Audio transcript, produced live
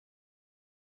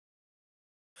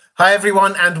Hi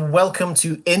everyone and welcome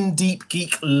to Deep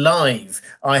Geek Live.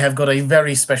 I have got a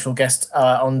very special guest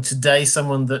on today,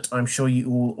 someone that I'm sure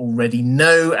you all already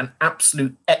know, an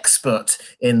absolute expert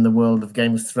in the world of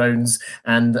Game of Thrones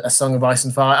and A Song of Ice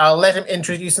and Fire. I'll let him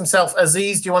introduce himself.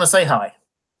 Aziz, do you want to say hi?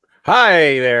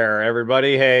 Hi there,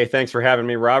 everybody. Hey, thanks for having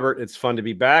me, Robert. It's fun to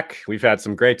be back. We've had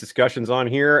some great discussions on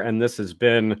here, and this has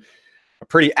been a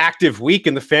pretty active week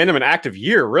in the fandom, an active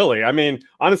year, really. I mean,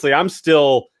 honestly, I'm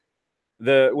still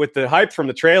with the hype from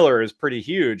the trailer is pretty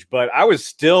huge, but I was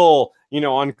still,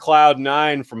 on cloud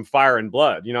 9 from Fire and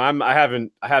Blood. I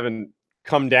haven't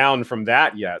come down from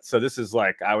that yet. So this is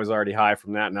like I was already high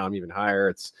from that. Now I'm even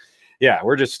higher.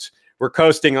 We're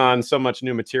coasting on so much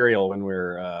new material when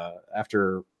we're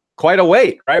after quite a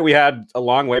wait, right? We had a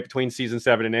long wait between season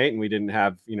 7 and 8, and we didn't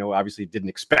have, obviously didn't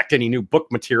expect any new book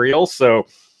material. So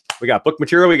we got book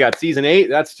material. We got season 8.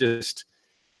 That's just,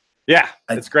 yeah,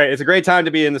 it's great. It's a great time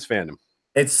to be in this fandom.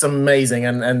 It's amazing,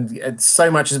 and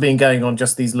so much has been going on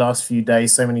just these last few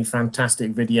days. So many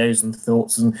fantastic videos and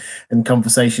thoughts and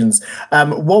conversations.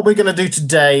 What we're going to do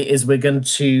today is we're going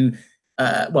to,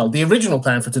 the original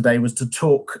plan for today was to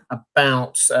talk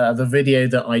about the video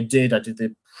that I did. I did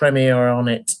the premiere on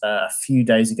it a few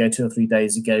days ago, 2 or 3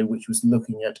 days ago, which was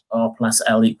looking at R plus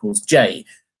L equals J.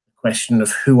 Question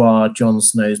of who are Jon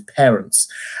Snow's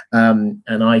parents, and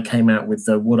I came out with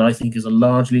what I think is a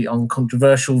largely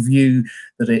uncontroversial view,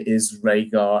 that it is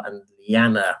Rhaegar and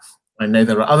Lyanna. I know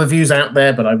there are other views out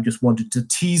there, but I just wanted to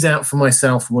tease out for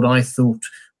myself what I thought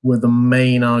were the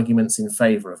main arguments in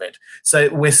favor of it.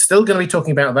 So we're still going to be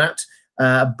talking about that,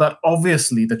 but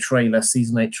obviously the trailer,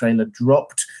 season 8 trailer,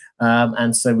 dropped.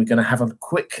 And so we're going to have a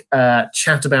quick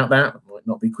chat about that. It might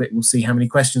not be quick. We'll see how many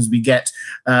questions we get,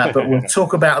 but we'll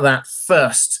talk about that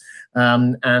first,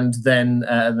 and then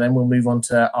we'll move on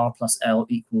to R plus L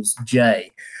equals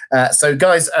J. So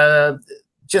guys,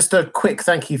 just a quick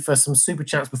thank you for some super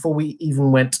chats before we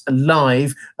even went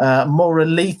live. Maura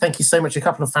Lee, thank you so much. A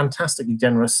couple of fantastically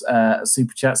generous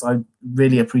super chats. I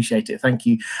really appreciate it. Thank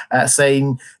you.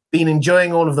 Saying, been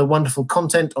enjoying all of the wonderful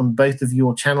content on both of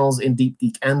your channels, in Deep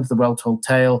Geek and The Well Told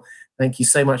Tale. Thank you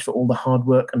so much for all the hard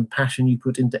work and passion you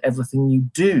put into everything you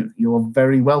do. You're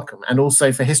very welcome. And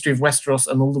also for History of Westeros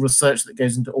and all the research that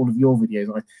goes into all of your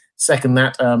videos. I second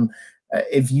that.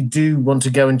 If you do want to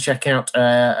go and check out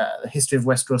History of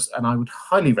Westeros, and I would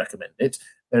highly recommend it,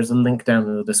 there's a link down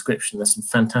in the description. There's some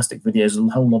fantastic videos,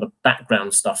 a whole lot of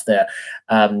background stuff there.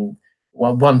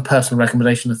 Well, one personal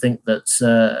recommendation, I think,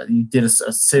 that you did a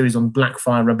series on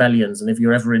Blackfire rebellions, and if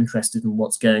you're ever interested in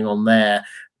what's going on there,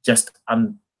 just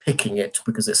unpicking it,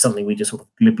 because it's something we just sort of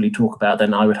glibly talk about,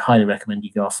 then I would highly recommend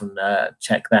you go off and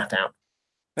check that out.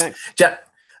 Thanks. Jack,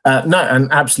 no, an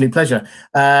absolute pleasure.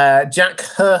 Jack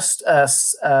Hurst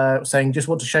saying, just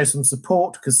want to show some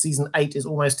support because season 8 is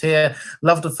almost here.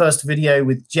 Loved the first video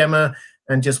with Gemma,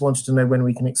 and just wanted to know when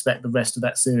we can expect the rest of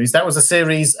that series. That was a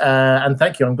series, and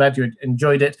thank you, I'm glad you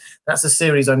enjoyed it. That's a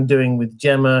series I'm doing with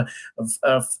Gemma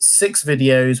of 6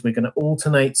 videos. We're going to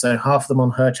alternate, so half of them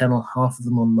on her channel, half of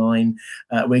them on mine.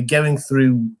 We're going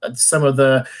through some of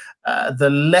the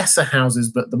lesser houses,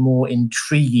 but the more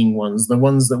intriguing ones, the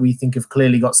ones that we think have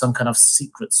clearly got some kind of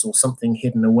secrets or something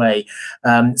hidden away.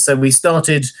 So we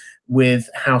started with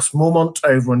House Mormont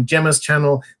over on Gemma's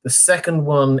channel. The second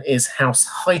one is House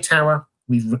Hightower.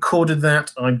 We've recorded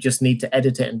that. I just need to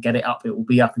edit it and get it up. It will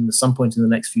be up in some point in the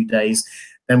next few days.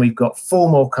 Then we've got 4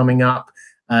 more coming up,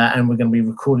 and we're going to be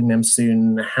recording them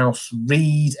soon. House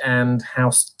Reed and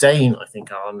House Dane, I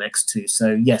think, are our next 2.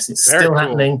 So yes, it's Very still cool.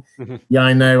 happening. Yeah,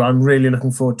 I know. I'm really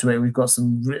looking forward to it. We've got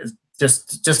some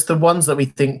just the ones that we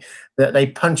think that they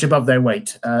punch above their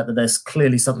weight, that there's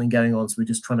clearly something going on. So we're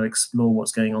just trying to explore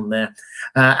what's going on there.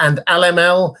 And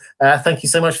LML, thank you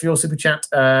so much for your super chat.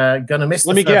 Gonna miss.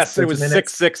 Let me guess, it was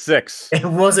 666. It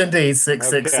was indeed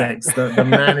 666. Okay. The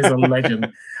man is a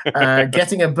legend.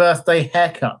 Getting a birthday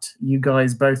haircut. You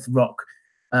guys both rock.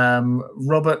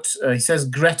 Robert, he says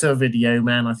Greta video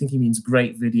man. I think he means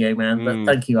great video man,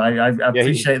 but thank you. I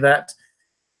appreciate that.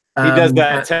 He does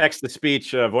that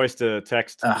text-to-speech,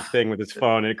 voice-to-text thing with his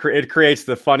phone. It creates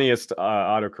the funniest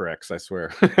autocorrects, I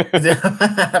swear.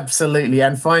 Absolutely.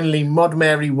 And finally, Mod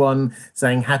Mary 1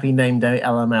 saying happy name day,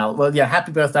 LML. Well, yeah,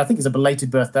 happy birthday. I think it's a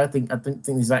belated birthday. I don't think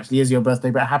this actually is your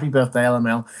birthday, but happy birthday,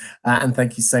 LML. And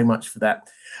thank you so much for that.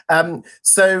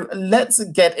 So let's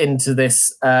get into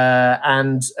this,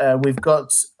 and we've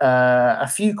got a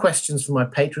few questions from my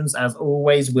patrons. As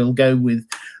always, we'll go with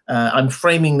I'm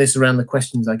framing this around the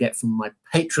questions I get from my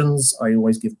patrons. I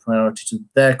always give priority to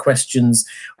their questions.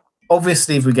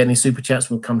 Obviously, if we get any super chats,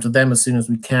 we'll come to them as soon as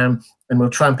we can. and we'll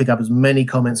try and pick up as many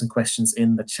comments and questions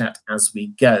in the chat as we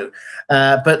go.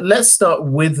 But let's start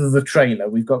with the trailer.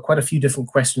 We've got quite a few different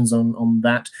questions on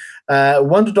that.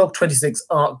 WonderDog26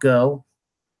 Art Girl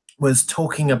was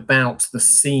talking about the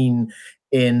scene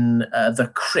in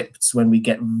the crypts when we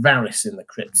get Varys in the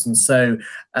crypts. And so,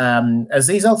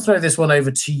 Aziz, I'll throw this one over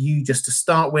to you just to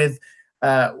start with.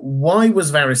 Why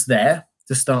was Varys there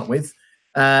to start with?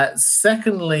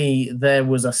 Secondly, there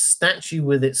was a statue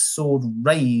with its sword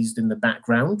raised in the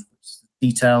background,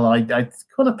 detail I kind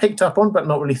of picked up on, but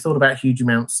not really thought about huge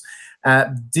amounts.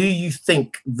 Do you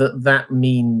think that that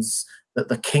means that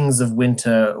the Kings of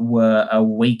Winter were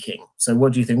awaking? So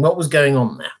what do you think? What was going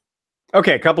on there?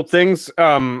 Okay, a couple things.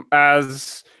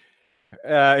 It's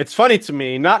funny to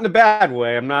me, not in a bad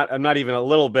way. I'm not even a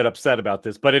little bit upset about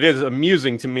this, but it is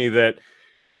amusing to me that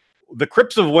the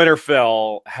Crypts of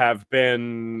Winterfell have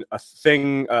been a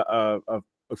thing, a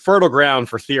fertile ground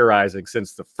for theorizing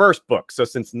since the first book. So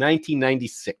since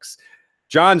 1996,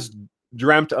 Jon's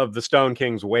dreamt of the Stone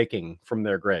Kings waking from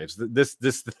their graves.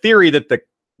 The theory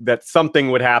that something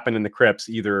would happen in the crypts,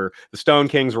 either the Stone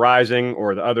Kings rising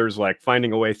or the others like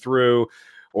finding a way through,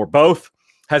 or both,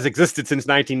 has existed since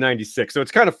 1996. So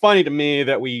it's kind of funny to me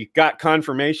that we got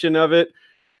confirmation of it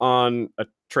on a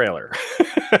trailer.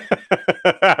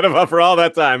 For all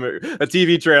that time, a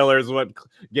TV trailer is what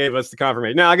gave us the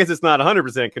confirmation. Now, I guess it's not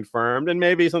 100% confirmed, and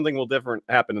maybe something will different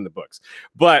happen in the books.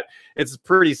 But it's a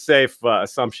pretty safe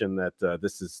assumption that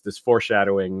this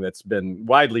foreshadowing that's been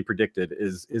widely predicted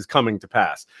is coming to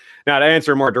pass. Now, to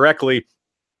answer more directly,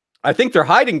 I think they're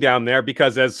hiding down there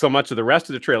because, as so much of the rest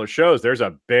of the trailer shows, there's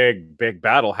a big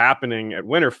battle happening at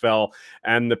Winterfell,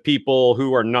 and the people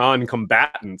who are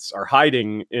non-combatants are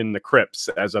hiding in the crypts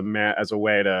as a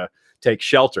way to take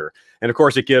shelter. And of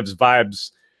course, it gives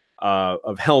vibes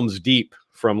of Helm's Deep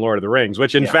from Lord of the Rings,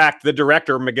 which in fact, the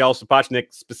director, Miguel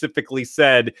Sapochnik, specifically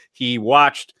said he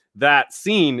watched that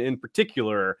scene in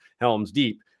particular, Helm's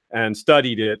Deep, and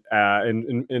studied it,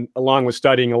 and along with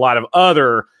studying a lot of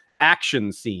other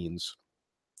action scenes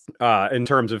in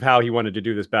terms of how he wanted to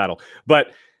do this battle.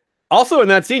 But also in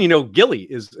that scene, Gilly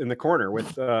is in the corner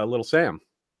with little Sam.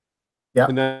 Yeah.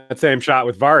 In that same shot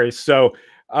with Varys. So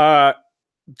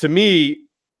to me,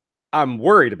 I'm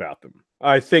worried about them.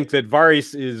 I think that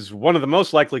Varys is one of the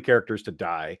most likely characters to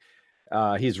die.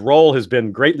 His role has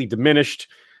been greatly diminished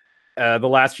the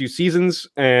last few seasons,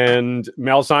 and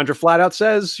Melisandre flat out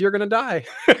says you're going to die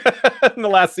in the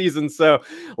last season. So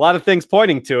a lot of things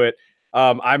pointing to it.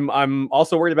 I'm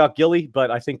also worried about Gilly,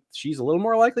 but I think she's a little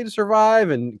more likely to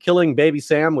survive, and killing baby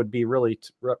Sam would be really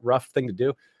rough thing to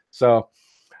do. So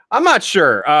I'm not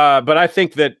sure, but I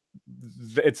think that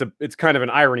it's kind of an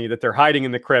irony that they're hiding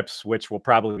in the crypts, which will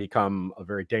probably become a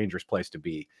very dangerous place to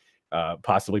be,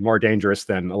 possibly more dangerous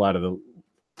than a lot of the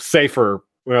safer,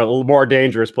 more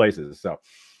dangerous places. So,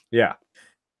 yeah.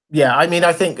 Yeah, I mean,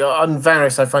 I think on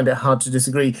Varys, I find it hard to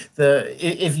disagree.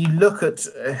 If you look at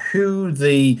who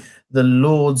the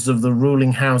lords of the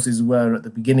ruling houses were at the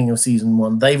beginning of season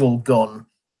 1, they've all gone.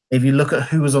 If you look at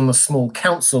who was on the small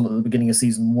council at the beginning of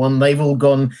season 1, they've all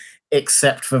gone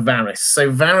except for Varys.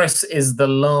 So Varys is the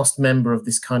last member of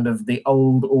this kind of the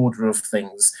old order of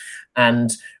things.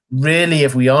 And really,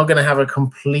 if we are going to have a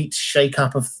complete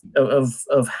shake-up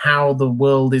of how the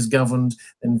world is governed,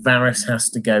 then Varys has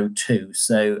to go too.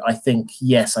 So I think,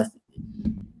 yes,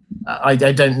 I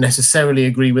don't necessarily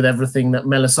agree with everything that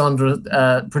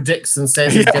Melisandre predicts and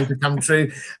says is going to come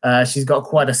true. She's got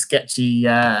quite a sketchy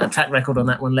track record on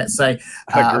that one, let's say.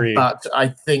 But I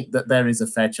think that there is a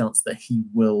fair chance that he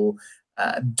will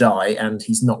die, and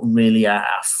he's not really a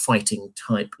fighting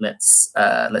type. Let's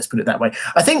put it that way.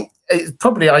 I think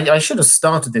probably I should have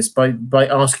started this by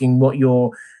asking what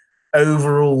your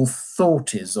overall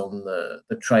thought is on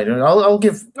the trailer. I'll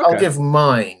give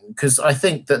mine, because I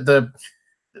think that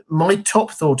my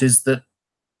top thought is that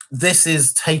this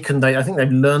is taken. I think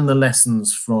they've learned the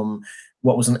lessons from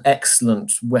what was an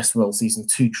excellent Westworld season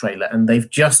 2 trailer, and they've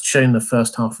just shown the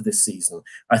first half of this season.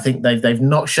 I think they've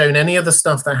not shown any of the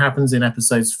stuff that happens in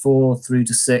episodes 4 through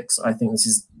to 6. I think this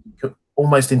is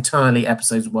almost entirely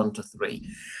episodes 1 to 3.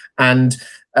 And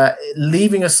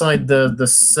leaving aside the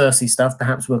Cersei stuff,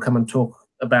 perhaps we'll come and talk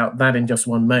about that in just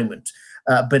one moment.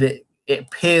 But it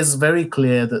appears very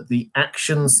clear that the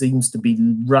action seems to be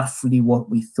roughly what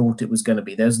we thought it was going to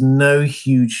be. There's no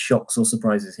huge shocks or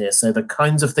surprises here. So the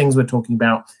kinds of things we're talking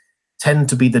about tend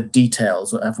to be the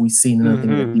details. Have we seen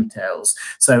anything in the details?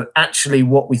 So actually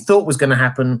what we thought was going to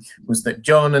happen was that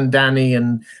Jon and Dany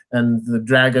and the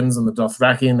dragons and the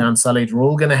Dothraki and the Unsullied are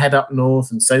all going to head up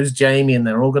north, and so's Jaime, and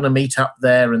they're all going to meet up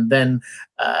there, and then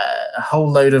a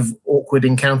whole load of awkward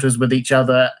encounters with each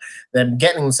other, then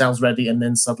getting themselves ready, and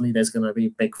then suddenly there's going to be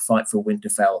a big fight for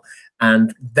Winterfell.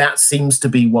 And that seems to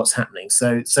be what's happening.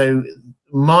 So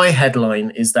my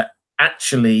headline is that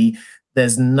actually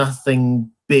there's nothing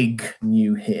big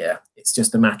new here. It's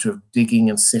just a matter of digging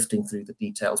and sifting through the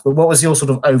details. But what was your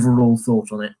sort of overall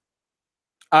thought on it?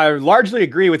 I largely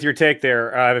agree with your take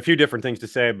there. I have a few different things to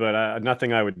say, but I don't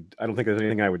think there's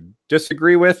anything I would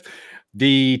disagree with.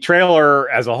 The trailer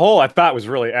as a whole, I thought was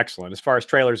really excellent. As far as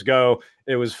trailers go,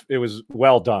 it was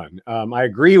well done. I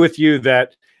agree with you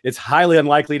that it's highly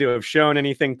unlikely to have shown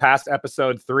anything past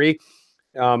episode 3.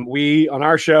 We on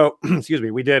our show, excuse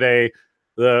me, we did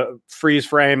the freeze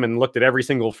frame and looked at every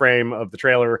single frame of the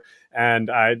trailer,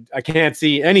 and I can't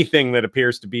see anything that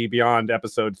appears to be beyond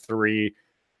episode 3.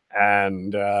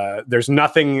 And there's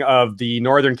nothing of the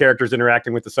northern characters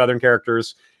interacting with the southern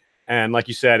characters. And like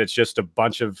you said, it's just a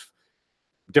bunch of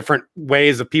different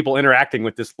ways of people interacting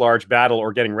with this large battle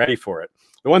or getting ready for it.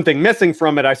 The one thing missing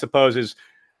from it, I suppose, is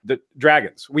the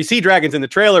dragons. We see dragons in the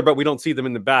trailer, but we don't see them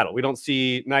in the battle. We don't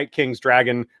see Night King's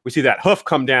dragon. We see that hoof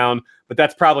come down, but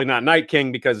that's probably not Night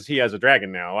King because he has a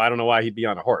dragon now. I don't know why he'd be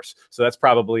on a horse. So that's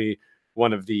probably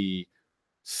one of the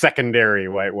secondary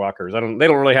White Walkers. They don't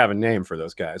really have a name for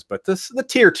those guys, but the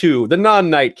tier 2, the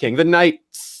non-Night King, the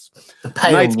Knights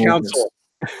Council.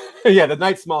 Yeah, the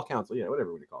Knights Small Council. Yeah,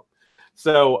 whatever we call it.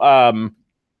 So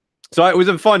it was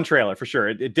a fun trailer for sure.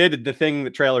 It did the thing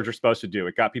that trailers are supposed to do.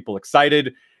 It got people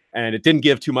excited, and it didn't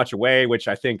give too much away, which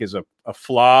I think is a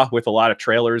flaw with a lot of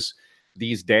trailers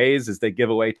these days, is they give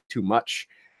away too much.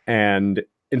 And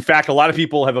in fact, a lot of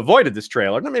people have avoided this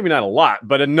trailer. Maybe not a lot,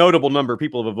 but a notable number of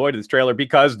people have avoided this trailer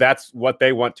because that's what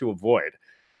they want to avoid.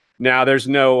 Now, there's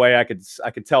no way I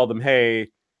could tell them, hey,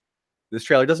 this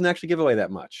trailer doesn't actually give away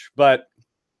that much. But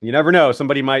you never know.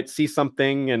 Somebody might see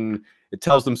something and it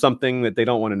tells them something that they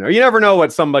don't want to know. You never know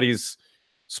what somebody's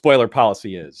spoiler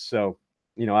policy is. So,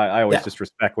 I always just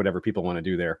respect whatever people want to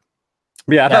do there.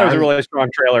 But yeah, I thought it was a really strong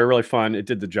trailer, really fun. It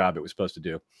did the job it was supposed to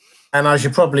do. And I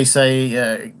should probably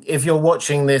say, if you're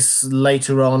watching this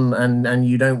later on and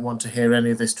you don't want to hear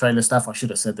any of this trailer stuff, I should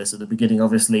have said this at the beginning,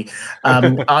 obviously.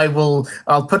 I'll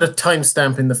put a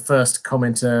timestamp in the first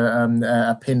comment,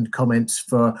 a pinned comment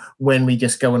for when we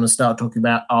just go on and start talking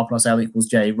about R plus L equals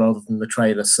J rather than the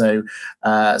trailer. So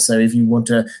if you want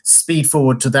to speed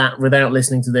forward to that without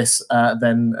listening to this,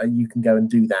 then you can go and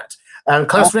do that.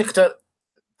 Klaus Richter,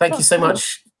 thank you so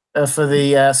much for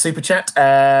the super chat.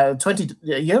 20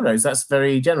 euros, that's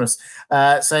very generous.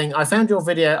 Saying, I found your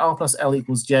video R plus L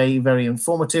equals J very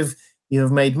informative. You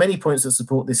have made many points that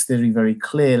support this theory very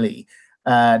clearly.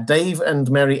 Dave and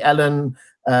Mary Ellen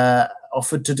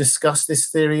offered to discuss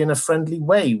this theory in a friendly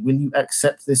way. Will you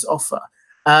accept this offer?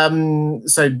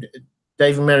 So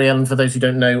Dave and Mary Ellen, for those who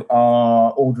don't know,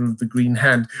 are Order of the Green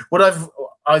Hand. What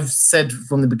I've said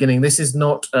from the beginning, this is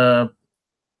not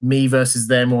me versus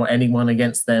them or anyone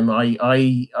against them.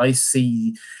 I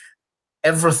see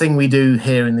everything we do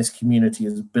here in this community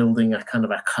as building a kind of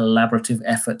a collaborative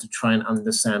effort to try and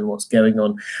understand what's going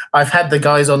on. I've had the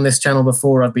guys on this channel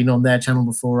before. I've been on their channel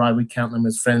before. I would count them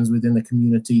as friends within the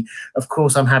community. Of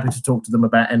course, I'm happy to talk to them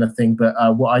about anything, but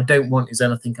what I don't want is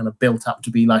anything kind of built up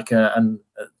to be like a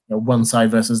one side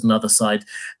versus another side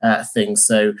thing.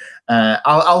 So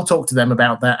I'll talk to them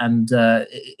about that, and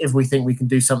if we think we can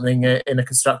do something in a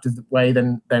constructive way,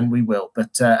 then we will.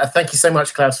 But thank you so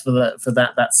much, Klaus, for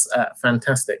that. That's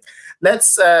fantastic.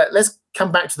 Let's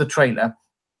come back to the trailer.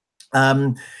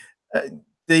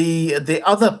 The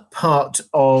other part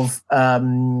of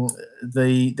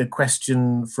the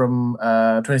question from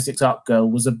 26 Arc Girl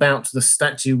was about the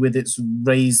statue with its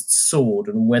raised sword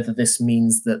and whether this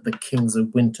means that the Kings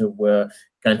of Winter were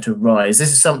going to rise.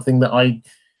 This is something that I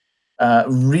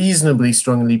reasonably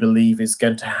strongly believe is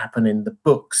going to happen in the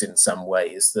books in some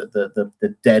ways, that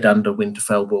the dead under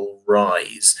Winterfell will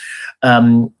rise.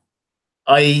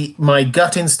 My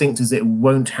gut instinct is it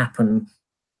won't happen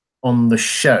on the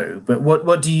show, but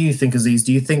what do you think, Aziz?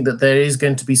 Do you think that there is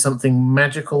going to be something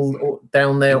magical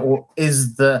down there, or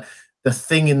is the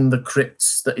thing in the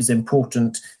crypts that is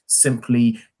important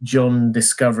simply Jon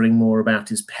discovering more about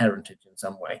his parentage in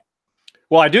some way?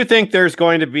 Well, I do think there's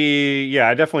going to be,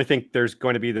 I definitely think there's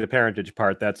going to be the parentage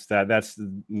part. That's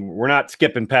we're not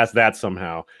skipping past that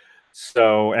somehow.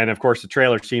 So, and of course the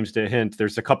trailer seems to hint,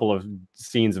 there's a couple of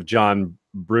scenes of Jon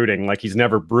brooding like he's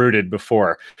never brooded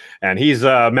before, and he's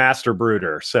a master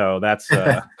brooder. So that's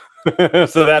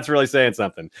So that's really saying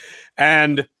something.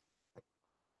 And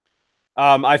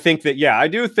I think that, yeah, I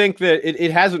do think that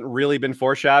it hasn't really been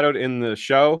foreshadowed in the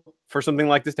show for something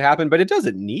like this to happen, but it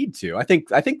doesn't need to. I think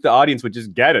the audience would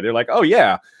just get it. They're like, oh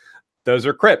yeah, those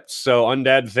are crypts. So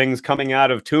undead things coming out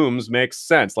of tombs makes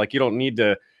sense. Like, you don't need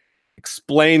to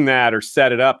explain that or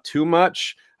set it up too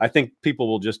much. I think people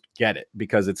will just get it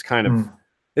because it's kind of,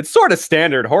 it's sort of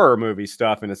standard horror movie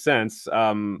stuff in a sense.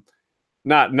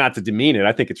 Not to demean it.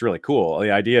 I think it's really cool,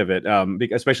 the idea of it,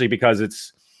 especially because it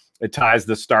ties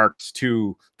the Starks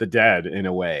to the dead in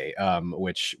a way,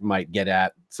 which might get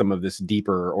at some of this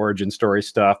deeper origin story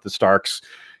stuff. The Starks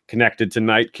connected to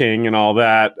Night King and all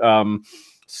that.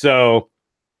 So,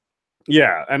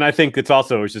 yeah, and I think it's just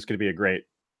going to be a great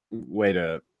way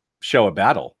to show a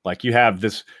battle. Like, you have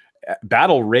this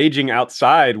battle raging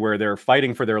outside where they're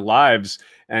fighting for their lives,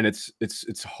 and it's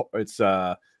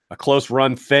a close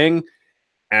run thing.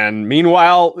 And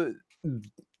meanwhile,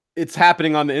 it's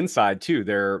happening on the inside too.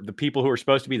 The people who are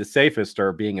supposed to be the safest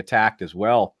are being attacked as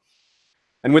well.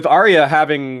 And with Arya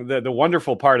having the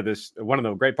wonderful part of this, one of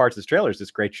the great parts of this trailer is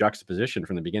this great juxtaposition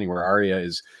from the beginning where Arya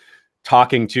is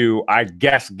talking to, I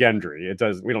guess, Gendry.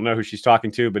 We don't know who she's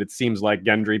talking to, but it seems like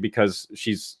Gendry because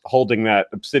she's holding that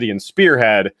obsidian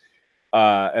spearhead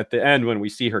at the end when we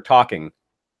see her talking.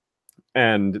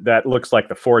 And that looks like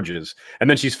the forges. And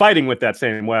then she's fighting with that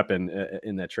same weapon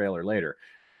in that trailer later.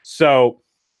 So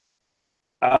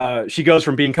she goes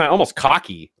from being kind of almost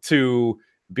cocky to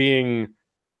being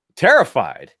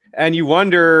terrified. And you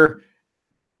wonder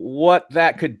what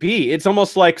that could be. It's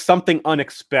almost like something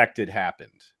unexpected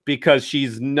happened because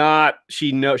she's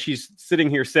sitting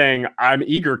here saying, I'm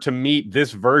eager to meet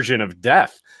this version of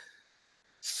death.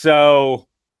 So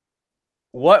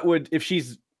if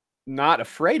she's not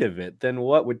afraid of it, then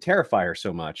what would terrify her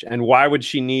so much? And why would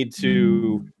she need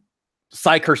to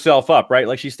psych herself up, right?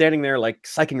 Like, she's standing there like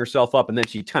psyching herself up, and then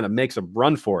she kind of makes a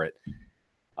run for it.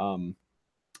 And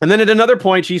then at another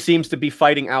point, she seems to be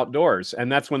fighting outdoors,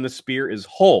 and that's when the spear is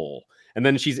whole. And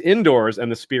then she's indoors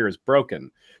and the spear is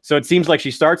broken. So it seems like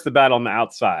she starts the battle on the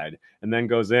outside and then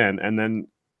goes in, and then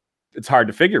it's hard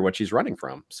to figure what she's running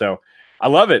from. So I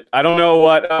love it. I don't know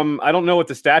what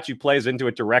the statue plays into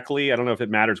it directly. I don't know if it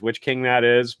matters which king that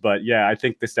is, but yeah, I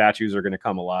think the statues are going to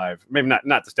come alive. Maybe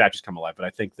not the statues come alive, but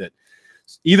I think that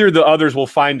either the others will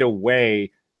find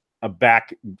a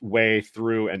back way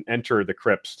through and enter the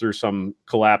crypts through some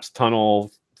collapsed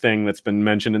tunnel thing that's been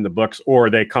mentioned in the books, or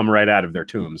they come right out of their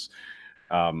tombs.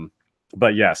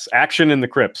 But yes, action in the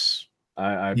crypts,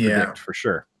 I predict for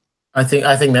sure. I think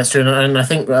that's true, and I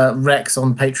think Rex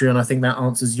on Patreon, I think that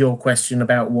answers your question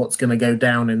about what's going to go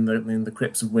down in the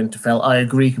crypts of Winterfell. I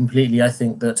agree completely. I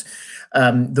think that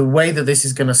the way that this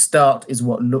is going to start is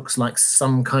what looks like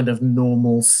some kind of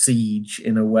normal siege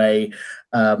in a way.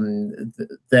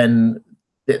 Then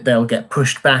they'll get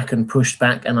pushed back, and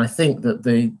I think that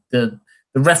the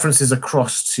references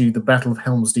across to the Battle of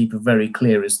Helm's Deep are very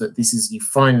clear, is that this is you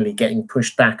finally getting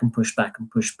pushed back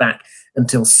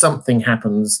until something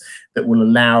happens that will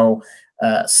allow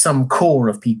some core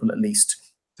of people at least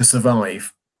to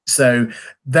survive. So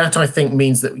that, I think,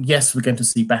 means that, yes, we're going to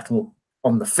see battle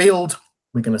on the field,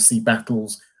 we're going to see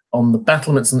battles on the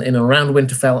battlements and in and around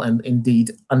Winterfell, and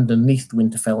indeed underneath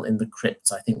Winterfell in the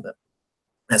crypts. I think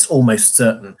that's almost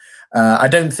certain. I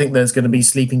don't think there's going to be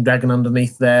sleeping dragon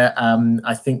underneath there.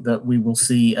 I think that we will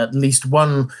see at least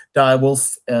one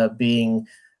direwolf being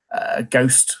a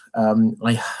ghost. I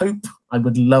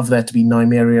would love there to be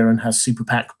Nymeria and her super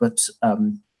pack, but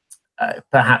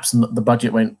perhaps the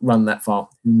budget won't run that far.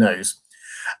 Who knows?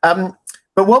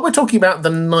 But while we're talking about the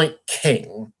Night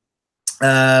King,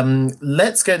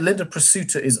 let's go. Linda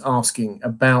Prosuta is asking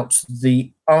about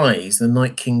the eyes, the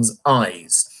Night King's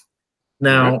eyes.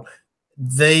 Now,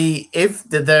 as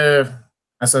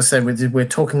I said, we're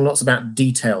talking lots about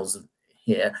details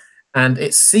here, and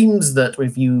it seems that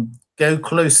if you go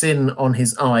close in on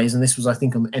his eyes, and this was, I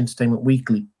think, on the Entertainment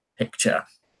Weekly picture,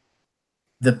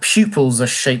 the pupils are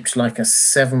shaped like a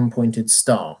 7-pointed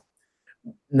star.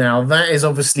 Now, that is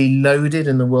obviously loaded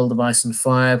in the world of Ice and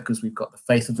Fire because we've got the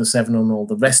Faith of the Seven and all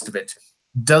the rest of it.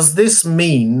 Does this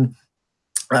mean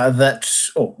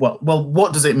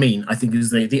what does it mean? I think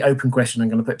is the open question I'm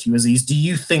going to put to you, Aziz. Do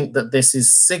you think that this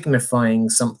is signifying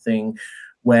something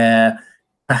where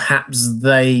perhaps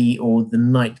they or the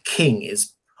Night King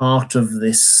is part of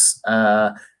this,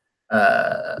 the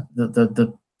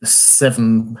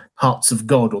 7 parts of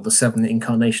God, or the 7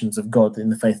 incarnations of God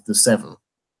in the Faith of the Seven?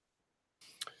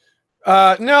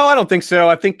 No, I don't think so.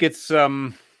 I think it's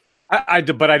but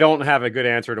I don't have a good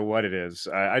answer to what it is.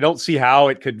 I don't see how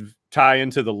it could tie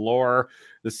into the lore.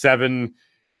 The 7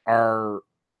 are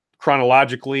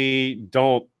chronologically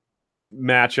don't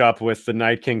match up with the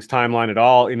Night King's timeline at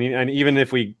all. And even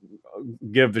if we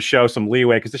give the show some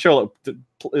leeway, because the show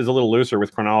is a little looser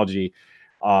with chronology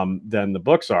than the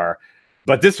books are,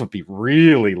 but this would be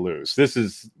really loose. This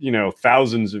is, you know,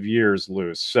 thousands of years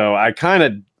loose. So I kind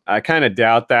of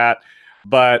doubt that.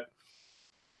 But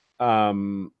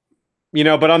you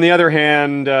know, but on the other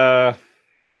hand,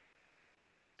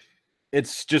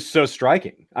 it's just so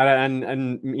striking,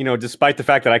 and you know, despite the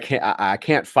fact that I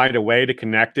can't find a way to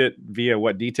connect it via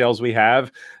what details we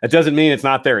have, it doesn't mean it's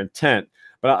not their intent.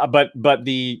 But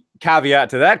the caveat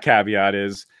to that caveat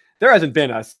is there hasn't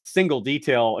been a single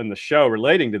detail in the show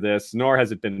relating to this, nor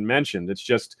has it been mentioned. It's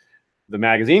just the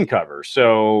magazine cover.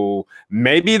 So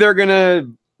maybe they're gonna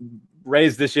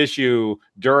raise this issue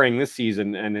during this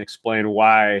season and explain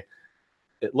why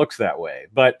it looks that way.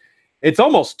 But it's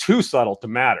almost too subtle to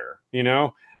matter, you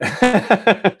know,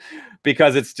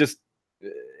 because it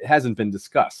hasn't been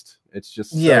discussed. It's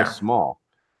just so small.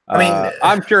 I mean,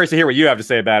 I'm curious to hear what you have to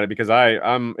say about it, because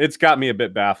it's got me a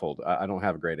bit baffled. I don't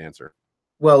have a great answer.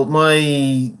 Well,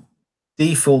 my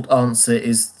default answer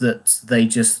is that they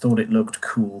just thought it looked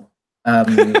cool.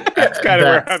 That's kind of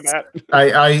where I'm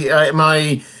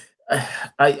at.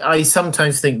 I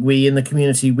sometimes think we in the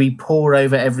community, we pore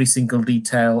over every single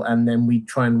detail and then we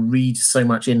try and read so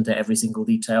much into every single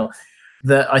detail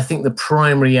that I think the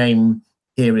primary aim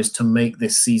here is to make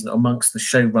this season, amongst the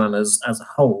showrunners as a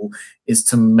whole, is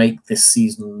to make this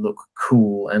season look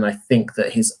cool. And I think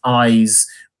that his eyes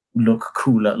look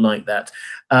cooler like that.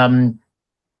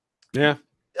 Yeah.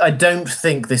 I don't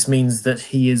think this means that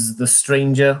he is the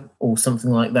stranger or something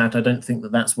like that. I don't think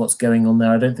that that's what's going on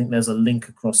there. I don't think there's a link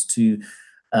across to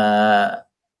Arya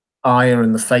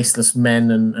and the Faceless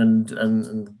Men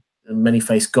and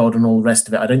Many-Faced God and all the rest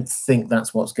of it. I don't think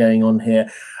that's what's going on here.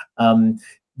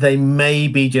 They may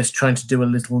be just trying to do a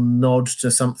little nod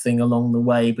to something along the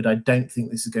way, but I don't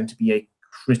think this is going to be a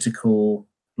critical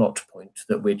plot point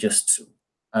that we're just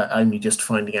only just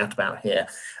finding out about here.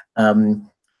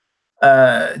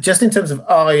 Just in terms of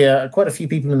Arya, quite a few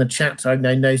people in the chat I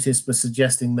noticed were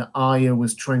suggesting that Arya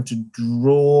was trying to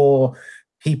draw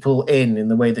people in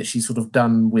the way that she's sort of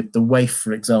done with the waif,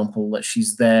 for example, that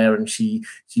she's there and she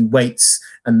waits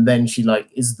and then she like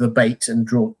is the bait and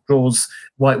draws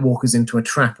White Walkers into a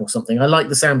trap or something. I like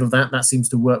the sound of that. That seems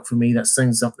to work for me. That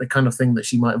sounds like the kind of thing that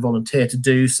she might volunteer to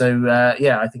do. So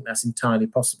yeah, I think that's entirely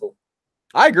possible.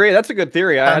 I agree. That's a good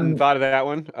theory. I hadn't thought of that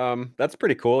one. That's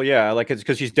pretty cool. Yeah, like it's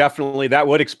because she's definitely, that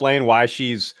would explain why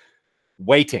she's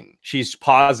waiting. She's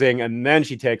pausing and then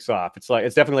she takes off. It's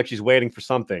definitely like she's waiting for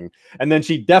something, and then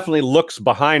she definitely looks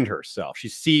behind herself.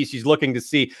 She's looking to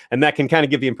see, and that can kind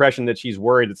of give the impression that she's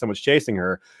worried that someone's chasing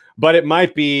her. But it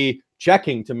might be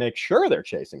checking to make sure they're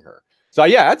chasing her. So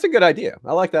yeah, that's a good idea.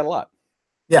 I like that a lot.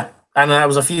 Yeah, and there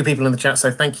was a few people in the chat,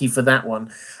 so thank you for that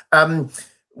one.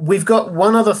 We've got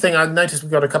one other thing. I noticed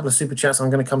we've got a couple of super chats I'm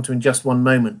going to come to in just one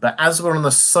moment. But as we're on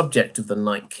the subject of the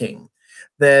Night King,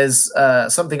 there's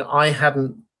something I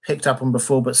hadn't picked up on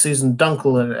before, but Susan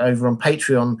Dunkel over on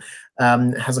Patreon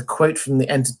has a quote from the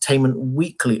Entertainment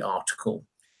Weekly article.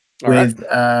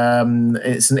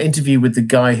 It's an interview with the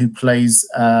guy who plays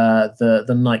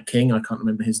the Night King. I can't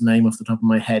remember his name off the top of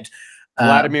my head.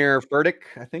 Vladimir Furtick,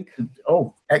 I think.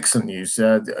 Oh, excellent news.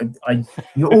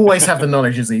 You always have the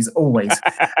knowledge, Aziz, always.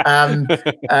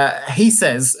 He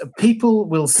says, people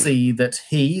will see that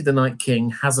he, the Night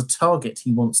King, has a target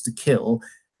he wants to kill,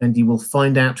 and you will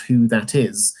find out who that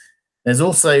is. There's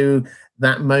also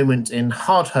that moment in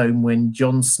Hardhome when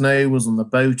Jon Snow was on the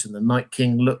boat and the Night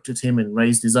King looked at him and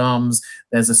raised his arms.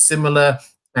 There's a similar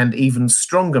and even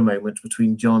stronger moment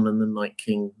between Jon and the Night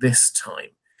King this time.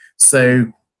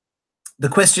 So the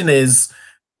question is,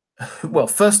 well,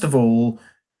 first of all,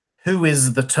 who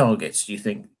is the target, do you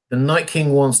think? The Night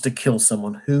King wants to kill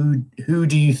someone. Who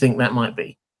do you think that might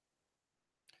be?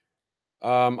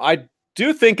 I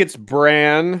do think it's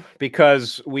Bran,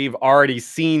 because we've already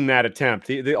seen that attempt.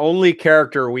 The only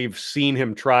character we've seen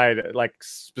him try to like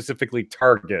specifically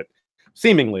target,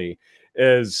 seemingly,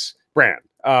 is Bran.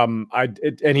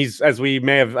 And he's, as we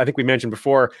may have, I think we mentioned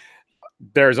before,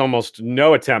 there's almost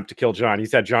no attempt to kill Jon.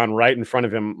 He's had Jon right in front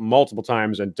of him multiple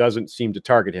times and doesn't seem to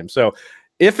target him. So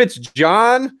if it's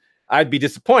Jon, I'd be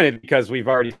disappointed because we've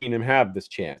already seen him have this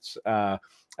chance.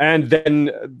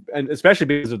 And especially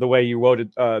because of the way you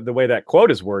worded, the way that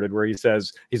quote is worded, where he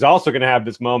says he's also going to have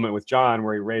this moment with Jon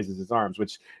where he raises his arms,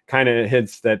 which kind of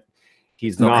hints that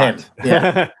he's not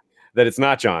Yeah. that it's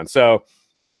not Jon. So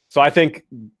I think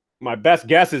my best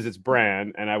guess is it's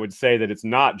Bran, and I would say that it's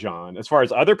not Jon. As far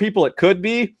as other people it could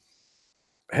be,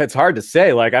 it's hard to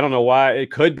say. Like, I don't know why.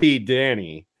 It could be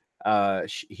Dany.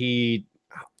 he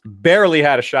barely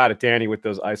had a shot at Dany with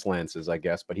those ice lances, I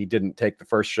guess, but he didn't take the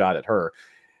first shot at her.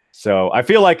 So I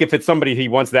feel like if it's somebody he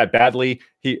wants that badly,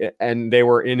 and they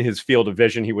were in his field of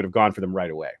vision, he would have gone for them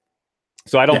right away.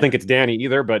 So I don't think it's Dany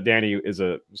either, but Dany is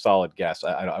a solid guess.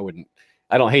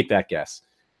 I don't hate that guess.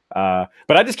 But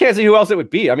I just can't see who else it would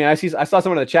be. I mean, I saw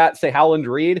someone in the chat say Howland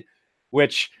Reed,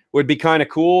 which would be kind of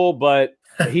cool, but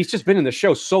he's just been in the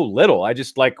show so little. I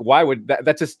just like, why would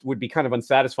that just would be kind of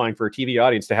unsatisfying for a TV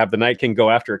audience to have the Night King go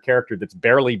after a character that's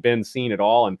barely been seen at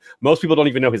all, and most people don't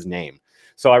even know his name.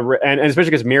 So and especially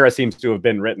because Mira seems to have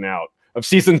been written out of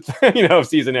season, of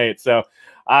season 8. So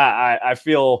I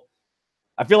feel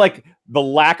like the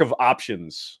lack of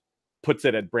options puts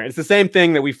it at Bran. It's the same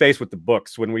thing that we face with the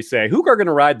books when we say, who are going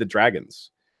to ride the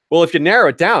dragons? Well, if you narrow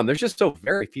it down, there's just so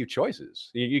very few choices.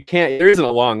 You can't, there isn't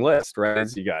a long list, right?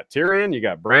 So you got Tyrion, you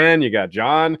got Bran, you got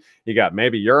Jon, you got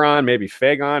maybe Euron, maybe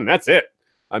Fagon. That's it.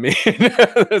 I mean,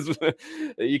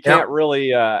 you can't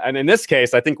really, and in this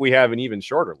case, I think we have an even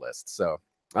shorter list. So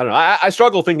I don't know. I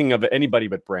struggle thinking of anybody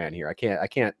but Bran here. I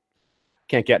can't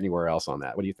get anywhere else on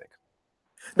that. What do you think?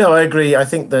 No, I agree. I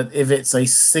think that if it's a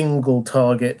single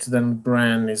target, then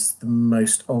Bran is the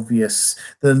most obvious.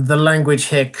 The language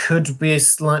here could be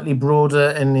slightly broader,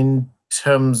 and in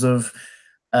terms of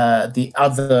the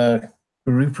other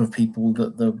group of people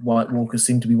that the White Walkers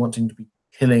seem to be wanting to be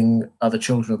killing other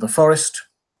children of the forest.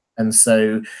 And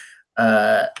so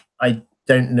I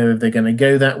don't know if they're going to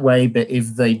go that way, but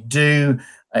if they do,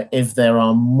 if there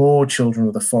are more children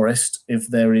of the forest, if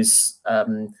there is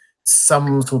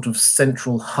some sort of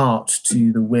central heart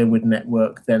to the Weirwood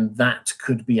network, then that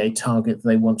could be a target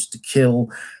they wanted to kill.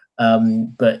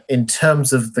 But in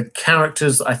terms of the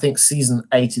characters, I think season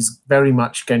 8 is very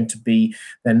much going to be,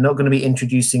 they're not going to be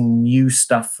introducing new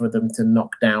stuff for them to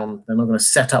knock down. They're not going to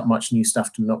set up much new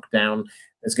stuff to knock down.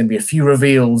 There's going to be a few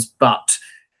reveals, but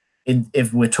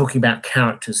if we're talking about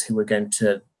characters who are going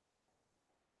to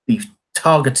be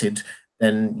targeted,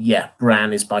 then yeah,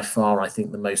 Bran is by far, I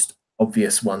think, the most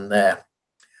obvious one there.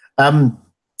 A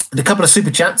couple of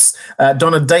super chats.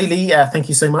 Donna Daly, thank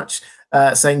you so much,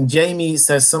 saying Jamie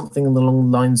says something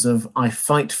along the lines of "I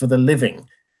fight for the living."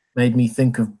 Made me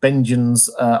think of Benjen's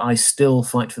 "I still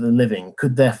fight for the living."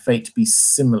 Could their fate be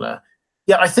similar?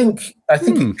 Yeah, I think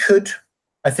it could.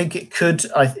 I think it could.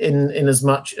 In as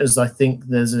much as I think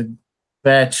there's a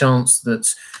fair chance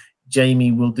that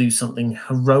Jamie will do something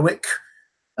heroic.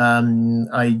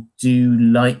 I do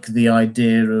like the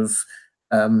idea of,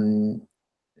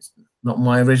 it's not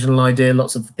my original idea,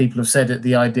 lots of people have said it,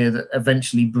 the idea that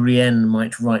eventually Brienne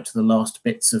might write the last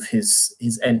bits of his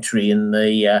entry in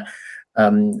the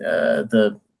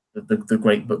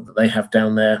great book that they have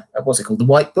down there. What's it called? The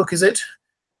White Book, is it?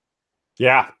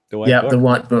 Yeah, the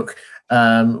White Book.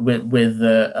 With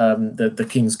the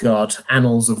King's Guard,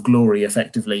 Annals of Glory,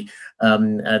 effectively,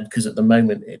 because at the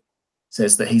moment it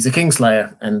says that he's a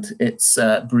Kingslayer, and it's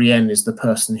Brienne is the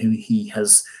person who he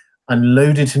has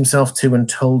unloaded himself to and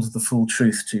told the full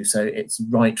truth to. So it's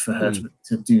right for her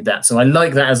to do that. So I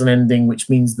like that as an ending, which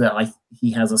means that he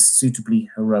has a suitably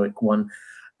heroic one,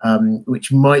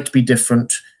 which might be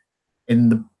different in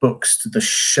the books to the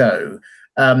show.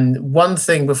 One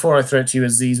thing, before I throw it to you,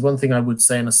 Aziz, one thing I would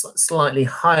say on a slightly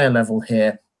higher level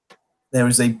here, there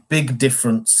is a big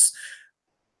difference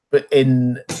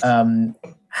in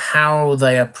how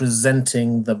they are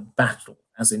presenting the battle,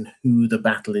 as in who the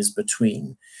battle is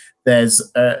between. There's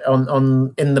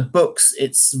in the books,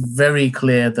 it's very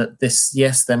clear that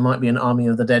yes, there might be an army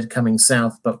of the dead coming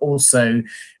south, but also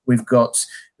we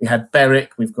had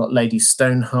Beric, we've got Lady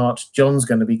Stoneheart, Jon's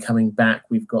going to be coming back,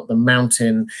 we've got the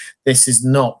Mountain. This is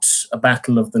not a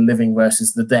battle of the living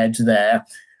versus the dead there.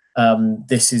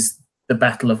 This is the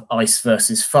battle of ice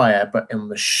versus fire, but in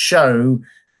the show,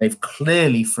 they've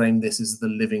clearly framed this as the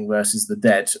living versus the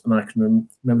dead. And I can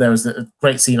remember there was a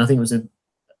great scene, I think it was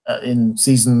in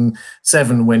season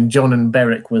 7, when Jon and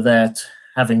Beric were there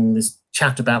having this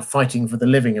chat about fighting for the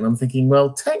living, and I'm thinking,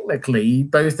 well, technically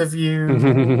both of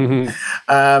you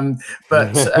I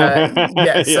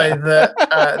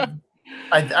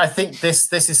think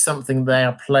this is something they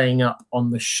are playing up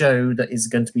on the show that is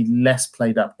going to be less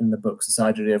played up in the books, this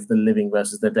idea of the living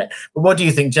versus the dead. But what do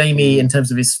you think, Jamie, in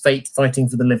terms of his fate fighting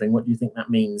for the living? What do you think that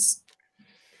means?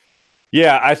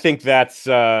 Yeah, I think that's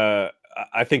I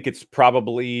think it's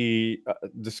probably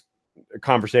this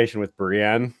conversation with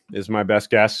Brienne is my best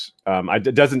guess.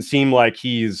 It doesn't seem like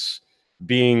he's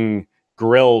being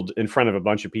grilled in front of a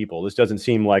bunch of people. This doesn't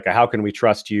seem like a "how can we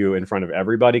trust you" in front of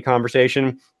everybody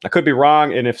conversation. I could be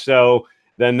wrong, and if so,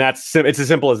 then it's as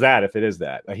simple as that. If it is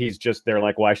that, he's just there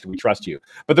like, why should we trust you?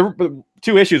 But the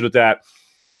two issues with that,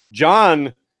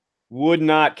 Jon would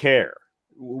not care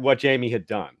what Jaime had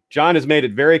done. Jon has made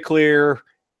it very clear.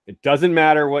 It doesn't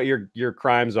matter what your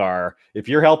crimes are. If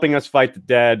you're helping us fight the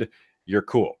dead, you're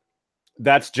cool.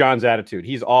 That's Jon's attitude.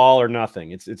 He's all or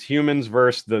nothing. It's humans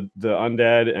versus the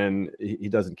undead, and he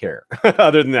doesn't care.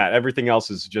 Other than that, everything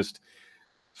else is just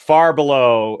far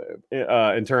below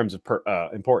in terms of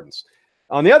importance.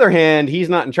 On the other hand, he's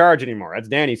not in charge anymore. That's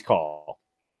Dany's call.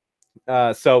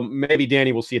 So maybe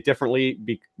Dany will see it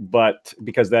differently, but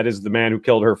because that is the man who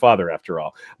killed her father, after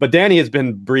all. But Dany has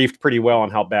been briefed pretty well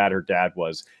on how bad her dad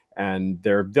was, and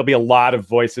there'll be a lot of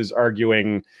voices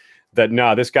arguing that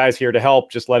no, this guy's here to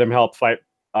help. Just let him help fight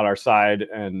on our side.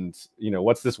 And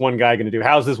what's this one guy going to do?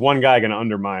 How's this one guy going to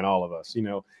undermine all of us?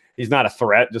 He's not a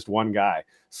threat, just one guy.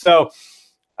 So,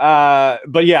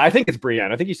 but yeah, I think it's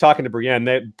Brienne. I think he's talking to Brienne.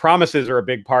 That promises are a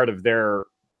big part of their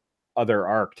other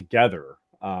arc together.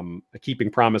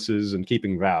 Keeping promises and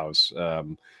keeping vows.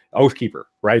 Oathkeeper,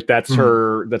 right? That's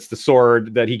her. That's the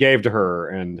sword that he gave to her.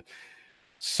 And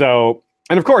so.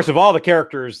 And of course, of all the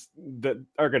characters that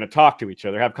are going to talk to each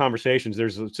other, have conversations,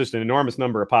 there's just an enormous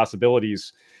number of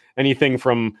possibilities. Anything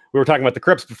from, we were talking about the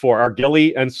crypts before, are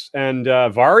Gilly and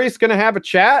Varys going to have a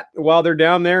chat while they're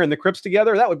down there in the crypts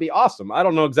together? That would be awesome. I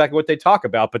don't know exactly what they talk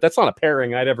about, but that's not a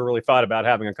pairing I'd ever really thought about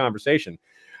having a conversation.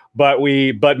 But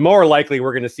more likely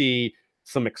we're going to see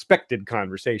some expected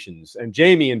conversations, and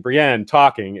Jaime and Brienne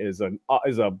talking is a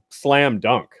slam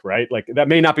dunk, right? Like that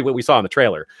may not be what we saw in the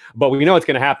trailer, but we know it's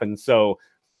going to happen. So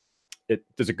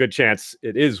there's a good chance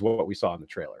it is what we saw in the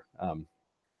trailer.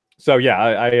 So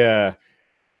yeah,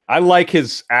 I like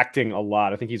his acting a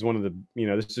lot. I think he's one of the,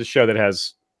 this is a show that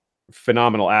has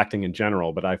phenomenal acting in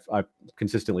general, but I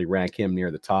consistently rank him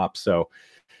near the top. So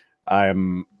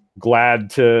I'm glad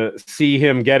to see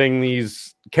him getting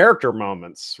these character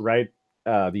moments, right?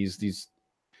 We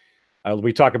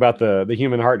talk about the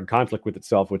human heart in conflict with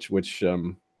itself, which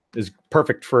is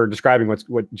perfect for describing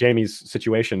what Jaime's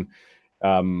situation.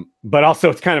 But also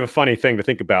it's kind of a funny thing to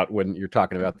think about when you're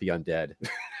talking about the undead,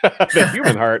 the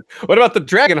human heart. What about the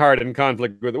dragon heart in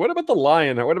conflict with it? What about the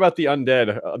lion? What about the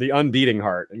undead, the unbeating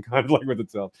heart in conflict with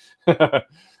itself?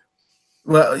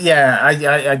 Well, yeah,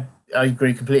 I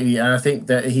agree completely, and I think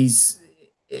that his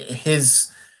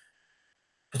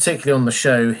particularly on the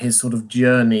show, his sort of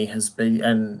journey has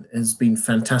been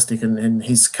fantastic, and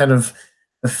his kind of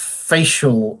the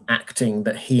facial acting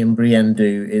that he and Brienne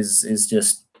do is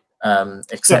just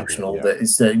exceptional. Yeah.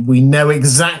 That we know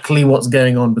exactly what's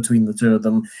going on between the two of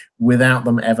them without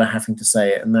them ever having to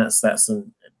say it, and that's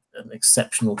an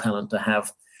exceptional talent to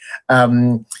have.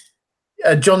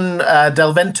 John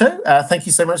Del Vento, thank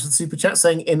you so much for the super chat,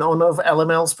 saying in honor of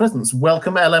LML's presence.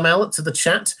 Welcome LML to the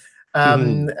chat. He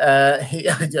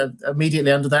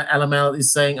immediately under that, LML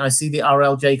is saying, I see the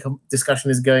RLJ discussion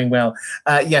is going well.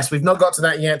 Yes, we've not got to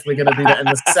that yet. We're going to do that in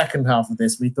the second half of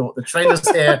this. We thought the trailer's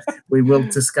here. We will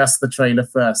discuss the trailer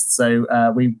first. So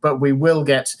we will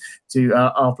get to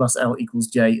R plus L equals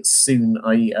J soon.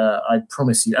 I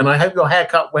promise you. And I hope your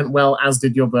haircut went well, as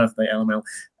did your birthday, LML.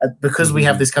 Because we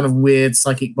have this kind of weird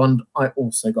psychic bond, I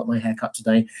also got my haircut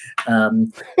today.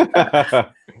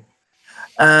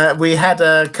 We had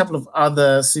a couple of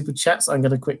other super chats I'm going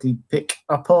to quickly pick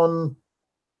up on.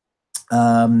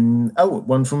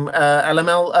 One from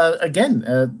LML again,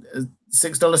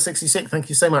 $6.66. Thank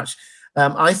you so much.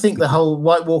 I think the whole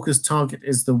White Walker's target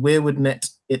is the Weirwood Net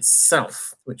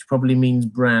itself, which probably means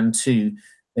Bran too.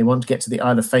 They want to get to the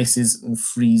Isle of Faces and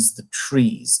freeze the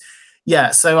trees.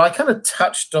 Yeah, so I kind of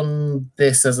touched on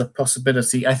this as a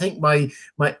possibility. I think my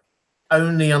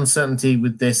only uncertainty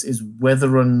with this is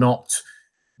whether or not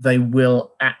they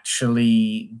will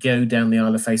actually go down the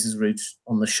Isle of Faces route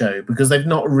on the show, because they've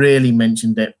not really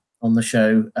mentioned it on the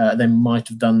show. They might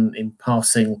have done in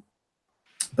passing,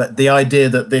 but the idea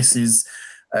that this is,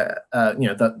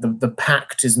 the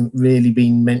pact isn't really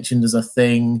being mentioned as a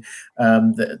thing.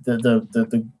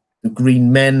 The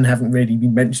green men haven't really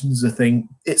been mentioned as a thing.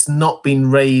 It's not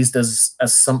been raised as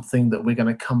something that we're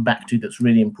going to come back to that's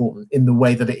really important in the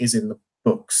way that it is in the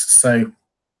books. So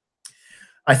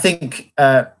I think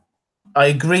I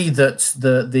agree that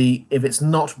the if it's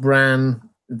not Bran,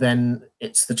 then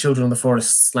it's the Children of the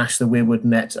Forest / the Weirwood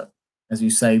Net. As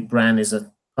you say, Bran is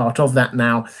a part of that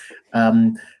now.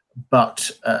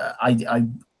 But I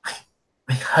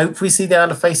hope we see the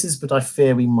Isle of Faces, but I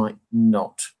fear we might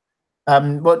not.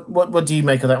 What do you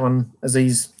make of that one,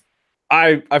 Aziz?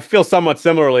 I feel somewhat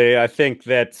similarly. I think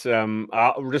that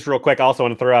just real quick, I also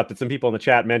want to throw out that some people in the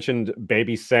chat mentioned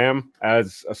Baby Sam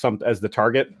as the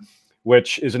target,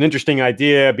 which is an interesting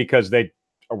idea because they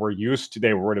were used to,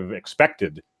 they would have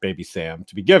expected baby Sam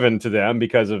to be given to them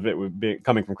because of it would be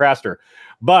coming from Craster.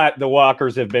 But the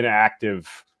walkers have been active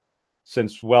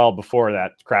since well before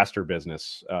that Craster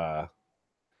business.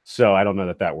 So I don't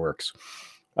know that works.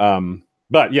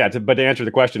 But yeah, to answer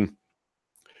the question,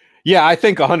 yeah, I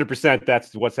think 100%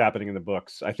 that's what's happening in the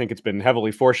books. I think it's been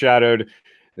heavily foreshadowed.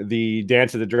 The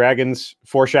Dance of the Dragons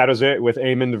foreshadows it with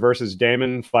Aemon versus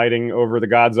Daemon fighting over the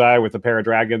God's Eye with a pair of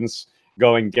dragons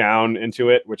going down into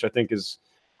it, which I think is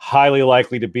highly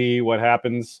likely to be what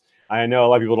happens. I know a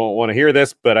lot of people don't want to hear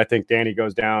this, but I think Dany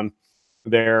goes down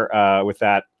there with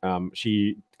that.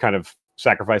 She kind of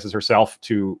sacrifices herself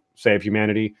to save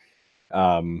humanity.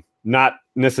 Not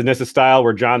Nissa style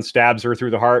where Jon stabs her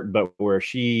through the heart, but where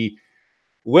she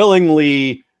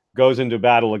willingly goes into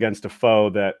battle against a foe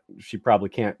that she probably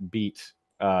can't beat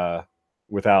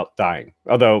without dying.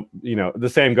 Although, you know, the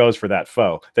same goes for that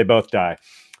foe. They both die.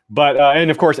 But, and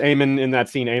of course, Aemon in that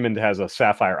scene, Aemon has a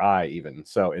sapphire eye even.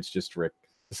 So it's just, Rick,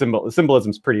 the symbolism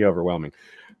is pretty overwhelming.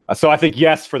 So I think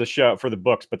yes for the show, for the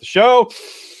books, but the show,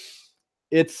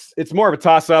 it's more of a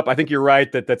toss-up. I think you're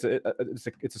right that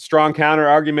it's a strong counter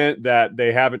argument that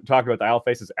they haven't talked about the Isle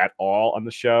Faces at all on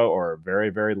the show, or very,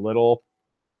 very little.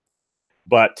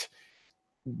 But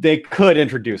they could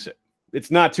introduce it.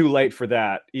 It's not too late for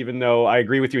that, even though I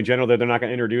agree with you in general that they're not going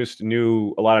to introduce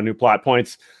a lot of new plot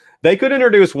points. They could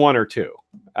introduce one or two,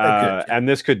 and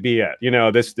this could be it. You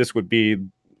know, this would be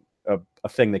a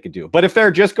thing they could do. But if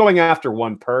they're just going after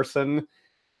one person,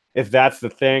 if that's the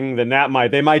thing, then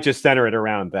they might just center it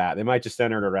around that. They might just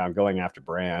center it around going after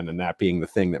Bran and that being the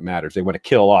thing that matters. They want to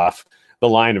kill off the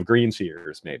line of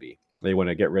Greenseers, maybe. They want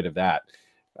to get rid of that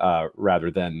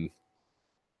rather than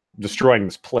destroying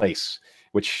this place,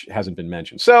 which hasn't been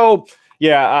mentioned. So,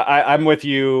 yeah, I'm with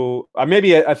you.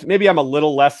 Maybe I'm a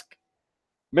little less...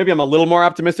 Maybe I'm a little more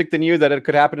optimistic than you that it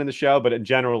could happen in the show, but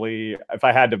generally, if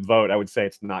I had to vote, I would say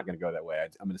it's not going to go that way.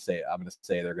 I'm going to say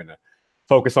they're going to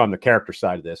focus on the character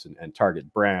side of this and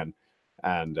target Bran,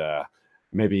 and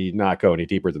maybe not go any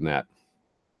deeper than that.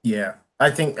 Yeah, I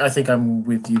think I'm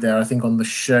with you there. I think on the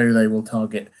show they will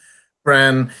target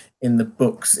Bran. In the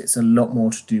books, it's a lot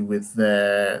more to do with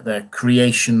their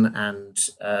creation and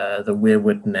the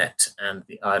Weirwood Net and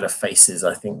the Isle of Faces.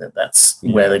 I think that's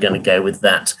where they're going to go with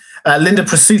that. Linda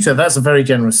Prosuta, that's a very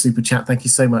generous super chat. Thank you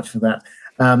so much for that.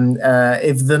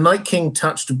 If the Night King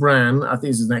touched Bran, I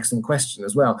think this is an excellent question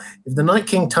as well. If the Night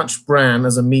King touched Bran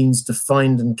as a means to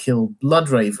find and kill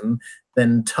Bloodraven,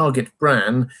 then target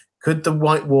Bran. Could the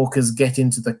White Walkers get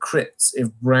into the crypts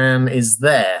if Bran is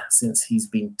there, since he's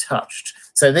been touched?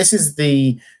 So this is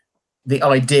the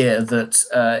idea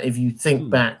that if you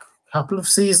think back a couple of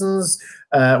seasons,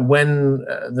 when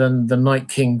the Night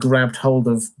King grabbed hold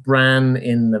of Bran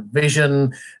in the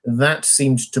vision, that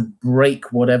seemed to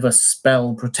break whatever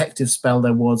protective spell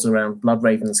there was around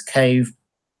Bloodraven's cave.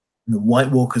 The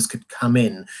White Walkers could come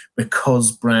in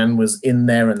because Bran was in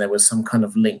there and there was some kind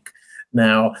of link.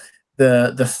 Now,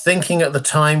 the thinking at the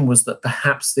time was that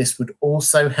perhaps this would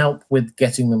also help with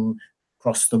getting them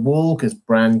across the wall, because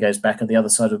Bran goes back at the other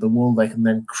side of the wall. They can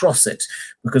then cross it,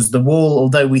 because the wall,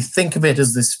 although we think of it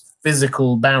as this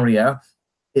physical barrier,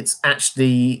 it's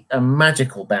actually a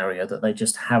magical barrier that they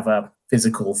just have a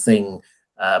physical thing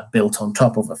built on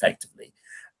top of, effectively.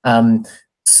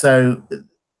 So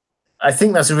I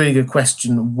think that's a really good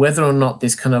question, whether or not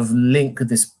this kind of link,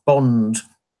 this bond,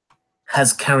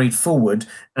 has carried forward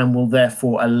and will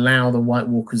therefore allow the White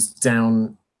Walkers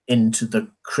down into the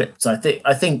crypts. I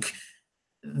think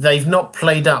they've not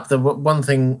played up. The one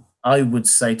thing I would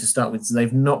say to start with is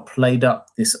they've not played up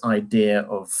this idea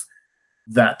of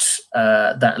that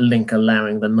link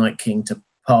allowing the Night King to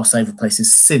pass over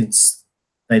places since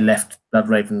they left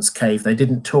Bloodraven's cave. They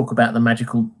didn't talk about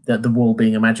the wall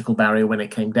being a magical barrier when it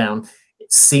came down.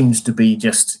 It seems to be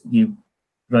just you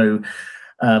throw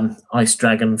ice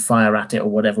dragon fire at it, or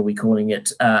whatever we're calling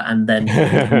it, and then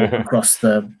walk across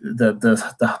the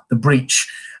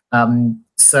breach.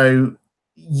 So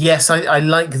yes, I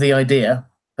like the idea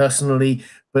personally,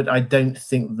 but I don't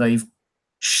think they've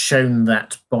shown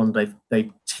that bond.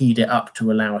 They've teed it up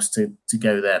to allow us to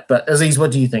go there. But Aziz, what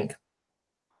do you think?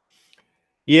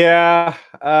 Yeah,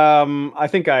 I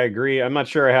think I agree. I'm not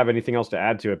sure I have anything else to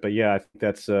add to it, but yeah, I think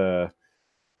that's I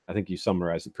think you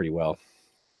summarized it pretty well.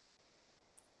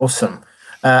 Awesome.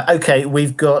 Okay,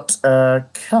 we've got a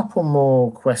couple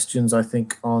more questions, I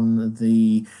think, on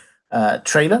the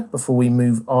trailer before we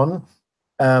move on.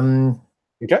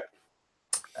 Okay.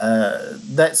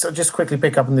 Let's just quickly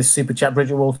pick up on this super chat.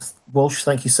 Bridget Walsh,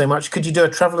 thank you so much. Could you do a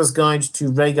traveler's guide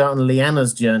to Rhaegar and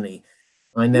Lyanna's journey?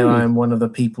 I know I am one of the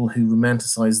people who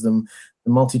romanticize them the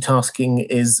multitasking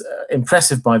is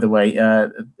impressive, by the way.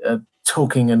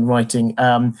 Talking and writing.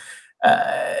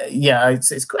 Yeah,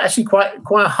 it's actually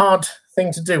quite a hard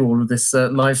thing to do. All of this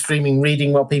live streaming,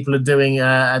 reading what people are doing,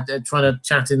 trying to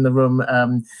chat in the room,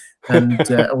 and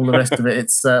all the rest of it.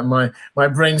 It's my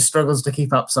brain struggles to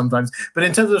keep up sometimes. But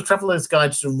in terms of Traveler's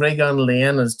Guide to Rhaegar and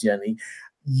Lyanna's journey,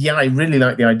 yeah, I really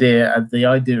like the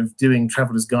idea of doing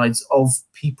travelers' guides of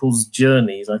people's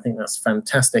journeys. I think that's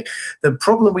fantastic. The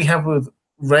problem we have with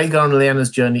Rhaegar and Lyanna's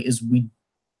journey is we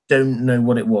don't know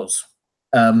what it was.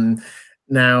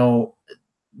 Now,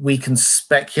 we can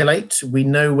speculate. We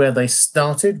know where they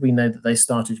started. We know that they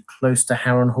started close to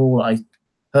Harrenhal. I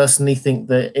personally think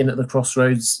that Inn at the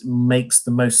Crossroads makes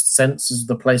the most sense as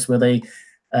the place where they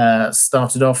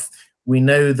started off. We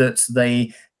know that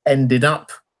they ended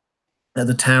up at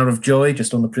the Tower of Joy,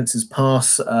 just on the Prince's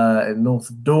Pass, north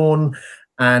of Dawn,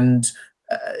 and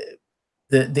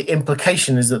the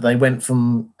implication is that they went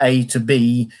from A to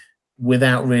B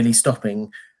without really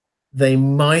stopping. They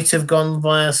might have gone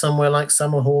via somewhere like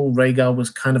Summerhall. Rhaegar was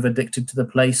kind of addicted to the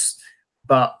place,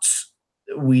 but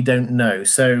we don't know.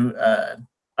 So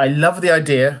I love the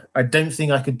idea. I don't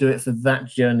think I could do it for that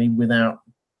journey without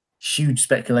huge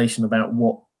speculation about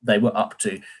what they were up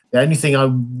to. The only thing I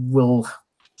will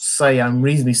say I'm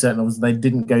reasonably certain of is they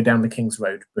didn't go down the King's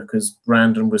Road, because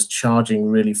Brandon was charging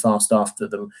really fast after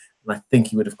them, and I think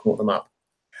he would have caught them up.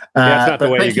 That's not the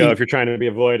way you go if you're trying to be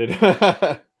avoided.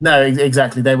 No,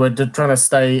 exactly. They were trying to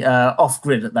stay off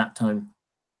grid at that time.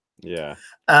 Yeah.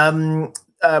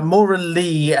 Maura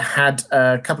Lee had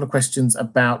a couple of questions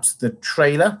about the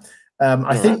trailer.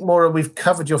 I think, Maura, we've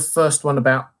covered your first one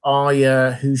about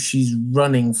Arya, who she's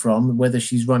running from, whether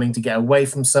she's running to get away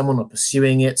from someone or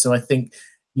pursuing it. So I think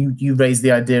you raised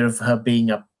the idea of her being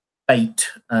a bait,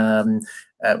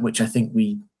 which I think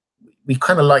we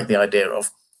kind of like the idea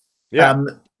of. Yeah.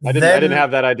 I didn't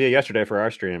have that idea yesterday for our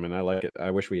stream, and I like it.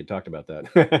 I wish we had talked about that.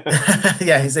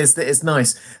 Yeah, it's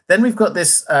nice. Then we've got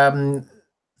this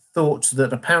thought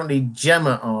that apparently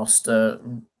Gemma asked,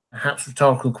 perhaps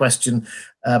rhetorical question,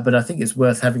 but I think it's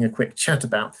worth having a quick chat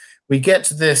about. We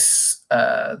get this,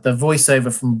 the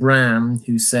voiceover from Bran,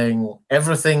 who's saying,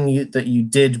 everything that you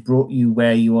did brought you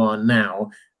where you are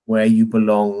now, where you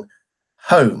belong,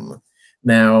 home.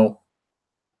 Now,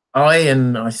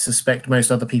 I suspect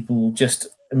most other people just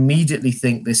immediately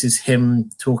think this is him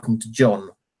talking to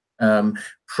Jon.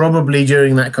 Probably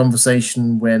during that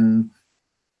conversation when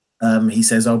he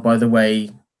says, "Oh, by the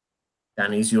way,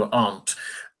 Dany's your aunt."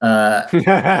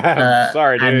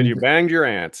 Sorry, dude, you banged your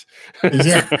aunt.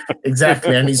 Yeah,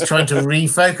 exactly. And he's trying to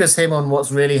refocus him on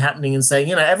what's really happening and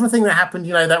saying, everything that happened,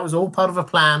 that was all part of a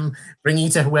plan, bring you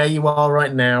to where you are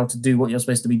right now to do what you're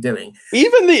supposed to be doing.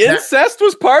 Even the incest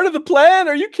was part of the plan?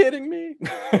 Are you kidding me?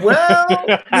 Well,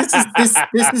 this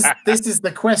is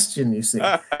the question, you see.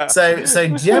 So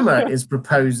Gemma is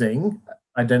proposing.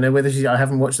 I don't know whether I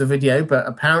haven't watched the video, but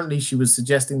apparently she was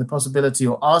suggesting the possibility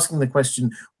or asking the question,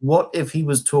 what if he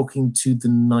was talking to the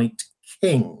Night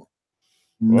King,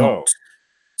 not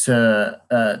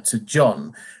to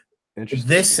Jon?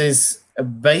 This is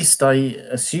based, I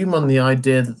assume, on the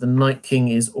idea that the Night King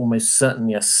is almost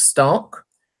certainly a Stark,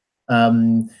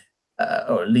 or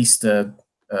at least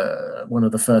one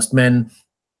of the first men,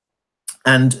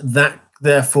 and that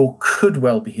therefore could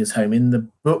well be his home. In the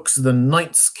books, the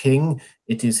Night's King,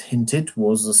 it is hinted,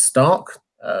 was a Stark.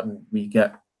 We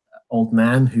get Old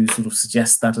Man who sort of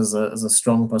suggests that as a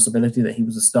strong possibility that he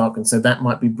was a Stark, and so that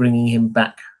might be bringing him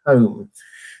back home.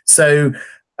 So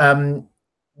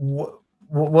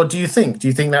what do you think? Do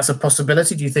you think that's a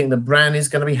possibility? Do you think that Bran is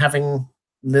going to be having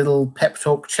little pep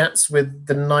talk chats with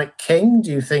the Night King? Do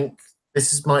you think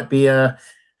this might be a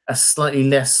slightly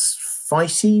less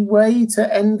fighty way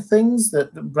to end things,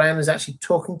 that Bran is actually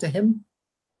talking to him?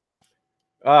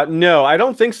 No, I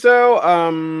don't think so.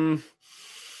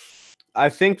 I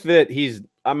think that he's.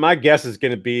 My guess is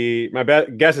going to be. My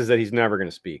guess is that he's never going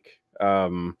to speak.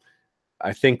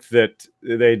 I think that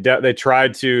they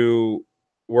tried to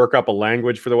work up a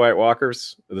language for the White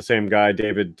Walkers. The same guy,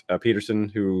 David Peterson,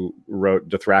 who wrote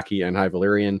Dothraki and High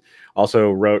Valyrian,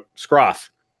 also wrote Scroff,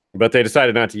 but they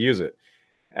decided not to use it.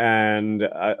 And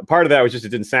part of that was just it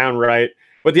didn't sound right.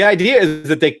 But the idea is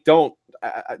that they don't.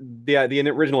 The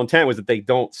original intent was that they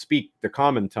don't speak the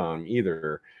common tongue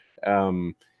either.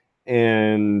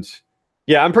 And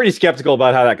yeah, I'm pretty skeptical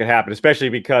about how that could happen, especially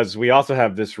because we also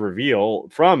have this reveal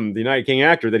from the Night King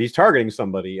actor that he's targeting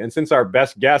somebody. And since our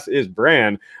best guess is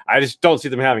Bran, I just don't see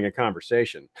them having a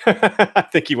conversation. I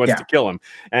think he wants to kill him.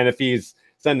 And if he's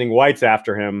sending whites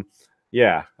after him,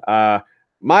 yeah.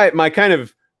 My kind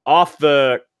of off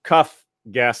the cuff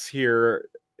guess here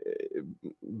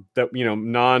that, you know,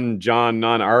 non-Jon,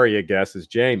 non-Arya guess is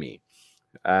Jaime,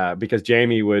 because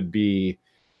Jaime would be,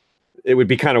 it would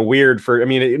be kind of weird for, I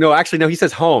mean, no, actually, no, he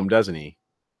says home, doesn't he?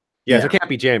 Yeah, so it can't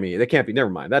be Jaime. That can't be.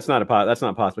 Never mind. That's not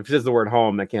possible. If he says the word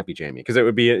home, that can't be Jaime, because it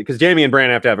would be, because Jaime and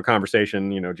Bran have to have a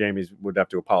conversation. You know, Jamie's would have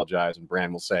to apologize, and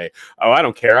Bran will say, "Oh, I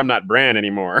don't care. I'm not Bran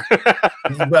anymore."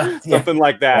 Something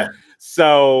like that. Yeah.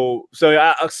 So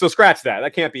scratch that.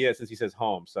 That can't be it, since he says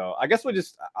home. So I guess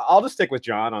I'll just stick with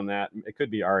Jon on that. It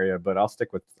could be Arya, but I'm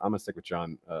gonna stick with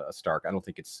Jon Stark. I don't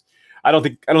think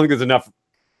there's enough.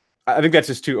 I think that's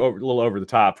just a little over the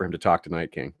top for him to talk to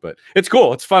Night King. But it's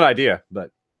cool. It's a fun idea,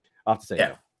 but I'll have to say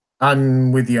no.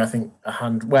 I'm with you. I think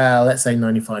 100. Well, let's say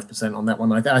 95% on that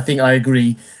one. I think I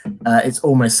agree. It's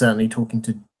almost certainly talking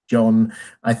to Jon.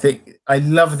 I think I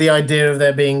love the idea of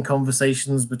there being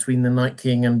conversations between the Night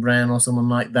King and Bran or someone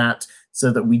like that,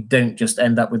 so that we don't just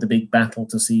end up with a big battle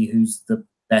to see who's the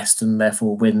best and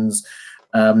therefore wins.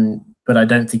 But I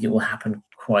don't think it will happen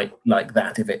quite like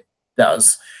that if it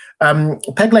does.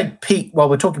 Pegleg Pete, while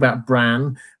we're talking about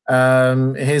Bran,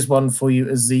 here's one for you,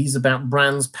 Aziz, about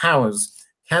Bran's powers.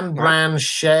 Can Bran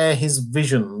share his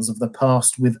visions of the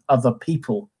past with other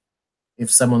people?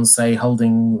 If someone's, say,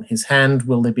 holding his hand,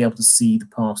 will they be able to see the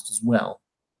past as well?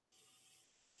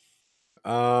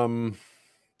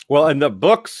 Well, in the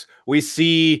books, we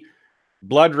see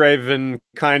Bloodraven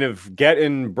kind of get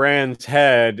in Bran's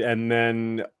head and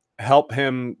then help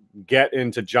him get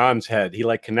into Jon's head. He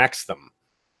like connects them.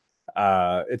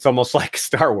 It's almost like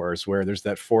Star Wars, where there's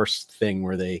that force thing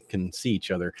where they can see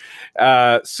each other.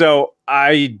 So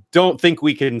I don't think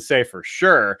we can say for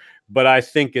sure, but I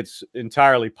think it's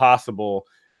entirely possible,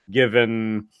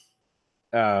 given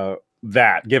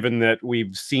that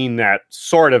we've seen that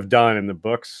sort of done in the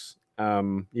books,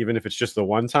 even if it's just the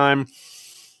one time.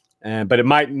 But it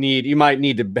might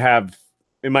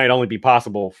only be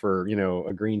possible for, you know,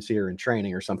 a green seer in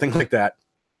training or something like that.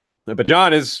 But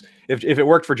Jon is, if it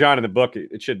worked for Jon in the book,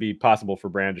 it should be possible for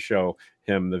Bran to show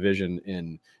him the vision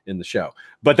in the show.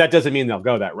 But that doesn't mean they'll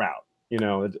go that route. You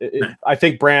know, I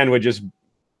think Bran's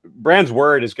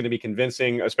word is going to be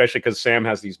convincing, especially because Sam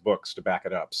has these books to back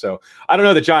it up. So I don't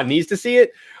know that Jon needs to see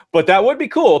it, but that would be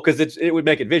cool, because it would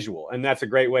make it visual, and that's a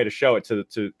great way to show it to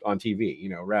on TV. You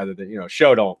know, rather than, you know,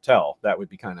 show don't tell. That would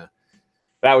be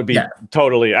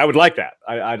totally, I would like that.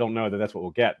 I don't know that that's what we'll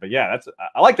get, but yeah,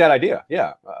 I like that idea.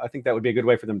 Yeah, I think that would be a good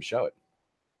way for them to show it.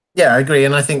 Yeah, I agree.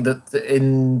 And I think that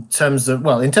in terms of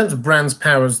Bran's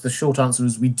powers, the short answer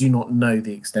is we do not know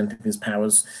the extent of his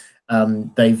powers.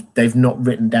 They've not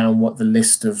written down what the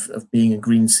list of being a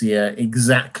green seer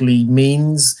exactly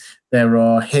means. There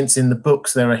are hints in the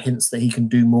books. There are hints that he can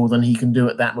do more than he can do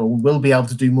at that, or will be able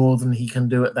to do more than he can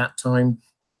do at that time.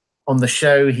 On the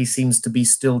show, he seems to be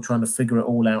still trying to figure it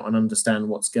all out and understand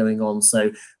what's going on.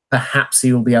 So perhaps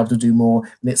he will be able to do more.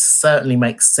 And it certainly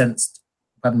makes sense.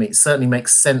 It certainly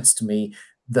makes sense to me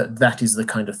that that is the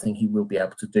kind of thing he will be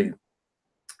able to do.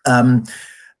 But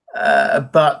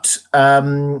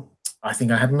I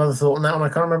think I had another thought on that one.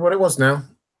 I can't remember what it was now.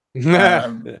 I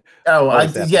think I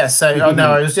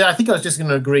was just going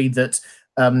to agree that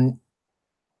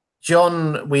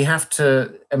Jon, we have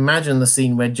to imagine the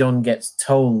scene where Jon gets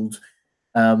told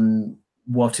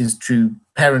what his true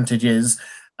parentage is,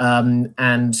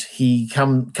 and he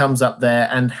comes up there,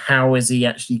 and how is he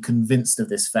actually convinced of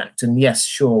this fact? And yes,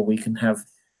 sure, we can have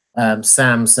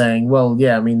Sam saying, well,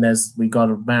 yeah, I mean, we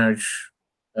got a marriage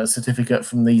certificate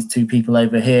from these two people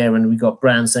over here, and we got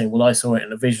Bran saying, well, I saw it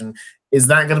in a vision. Is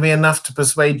that going to be enough to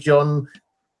persuade Jon?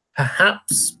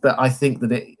 Perhaps, but I think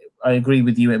that I agree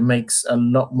with you. It makes a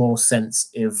lot more sense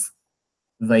if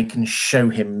they can show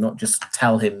him, not just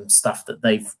tell him stuff that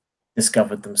they've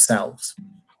discovered themselves.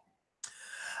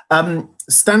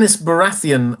 Stanis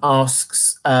Baratheon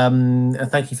asks,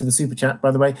 thank you for the super chat, by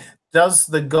the way, does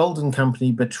the Golden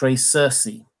Company betray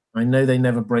Cersei? I know they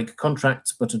never break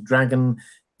contracts, but a dragon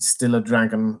is still a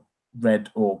dragon, red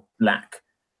or black.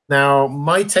 Now,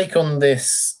 my take on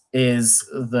this is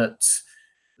that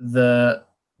the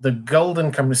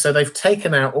Golden Company, so they've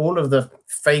taken out all of the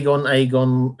Fagon,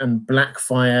 Aegon, and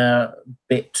Blackfire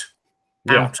bit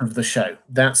out of the show.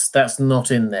 That's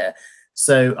not in there.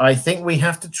 So I think we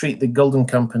have to treat the Golden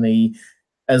Company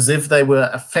as if they were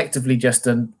effectively just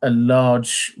a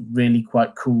large, really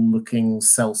quite cool-looking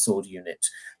sellsword unit.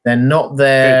 They're not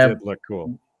there. They did look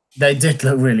cool. They did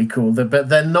look really cool, but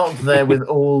they're not there with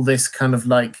all this kind of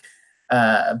like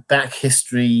back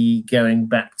history going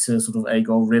back to sort of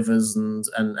Aegor Rivers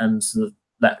and sort of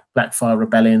Blackfire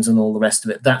rebellions and all the rest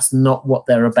of it. That's not what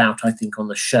they're about, I think, on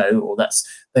the show. Or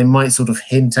they might sort of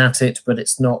hint at it, but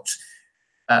it's not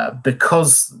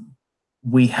because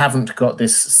we haven't got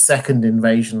this second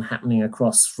invasion happening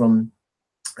across from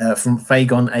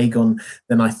Fagon, Aegon,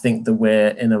 then I think that we're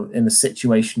in a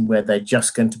situation where they're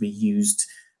just going to be used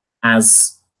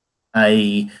as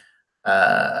a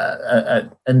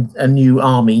new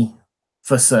army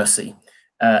for Cersei.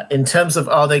 In terms of,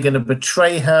 are they going to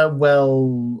betray her?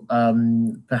 Well,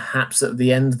 perhaps at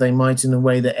the end they might, in a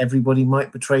way that everybody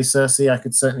might betray Cersei. I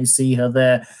could certainly see her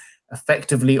there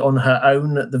effectively on her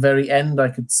own at the very end. I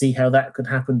could see how that could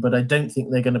happen, but I don't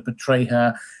think they're going to betray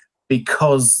her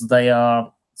because they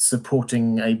are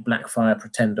supporting a Blackfire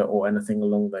pretender or anything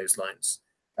along those lines.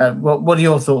 What are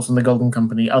your thoughts on the Golden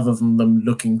Company, other than them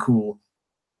looking cool?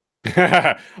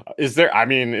 Is there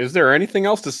anything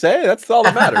else to say? That's all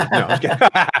that matters. No,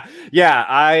 yeah,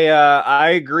 I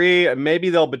agree. Maybe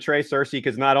they'll betray Cersei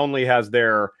because not only has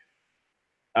their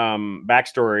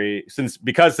backstory, since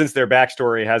their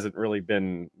backstory hasn't really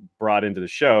been brought into the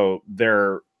show,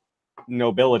 their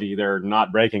nobility, their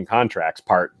not breaking contracts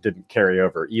part didn't carry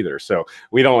over either. So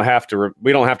we don't have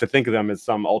to think of them as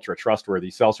some ultra trustworthy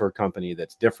sellsword company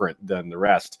that's different than the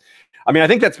rest. I mean, I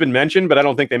think that's been mentioned, but I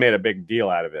don't think they made a big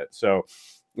deal out of it. So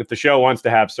if the show wants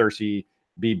to have Cersei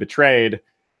be betrayed,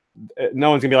 no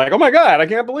one's gonna be like, oh my God, I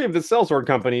can't believe this sellsword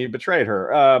company betrayed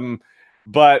her.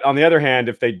 But on the other hand,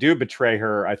 if they do betray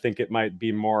her, I think it might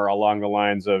be more along the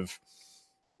lines of,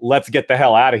 let's get the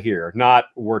hell out of here, not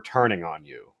we're turning on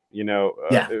you. You know,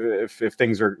 if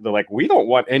things are, they're like, we don't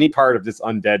want any part of this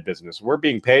undead business. We're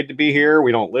being paid to be here.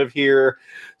 We don't live here.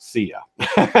 See ya.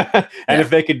 And if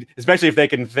they could, especially if they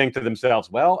can think to themselves,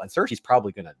 well, and Cersei's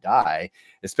probably going to die,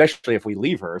 especially if we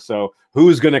leave her. So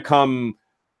who's going to come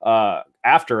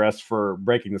after us for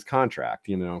breaking this contract?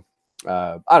 You know,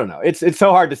 I don't know. It's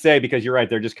so hard to say because you're right.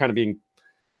 They're just kind of being,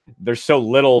 there's so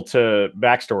little to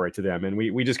backstory to them, and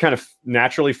we just kind of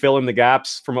naturally fill in the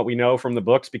gaps from what we know from the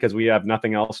books because we have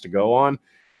nothing else to go on.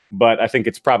 But I think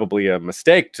it's probably a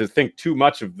mistake to think too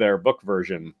much of their book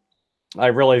version.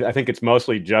 I think it's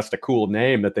mostly just a cool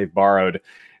name that they've borrowed,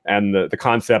 and the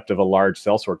concept of a large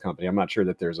sellsword company. I'm not sure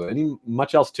that there's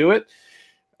much else to it.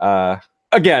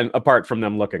 Again, apart from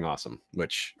them looking awesome,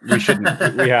 which we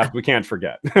shouldn't. we can't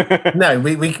forget. No,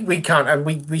 we can't, and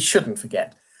we shouldn't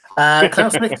forget.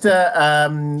 Klaus Richter,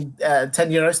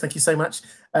 €10, thank you so much.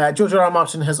 George R.R.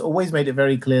 Martin has always made it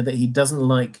very clear that he doesn't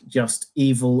like just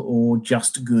evil or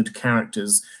just good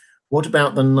characters. What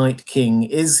about the Night King?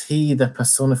 Is he the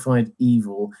personified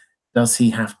evil? Does he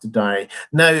have to die?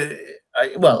 No,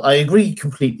 I agree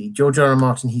completely. George R.R.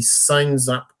 Martin, he signs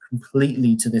up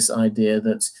completely to this idea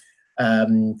that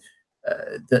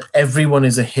that everyone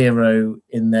is a hero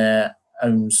in their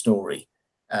own story.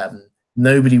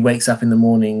 Nobody wakes up in the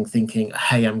morning thinking,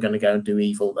 hey, I'm going to go and do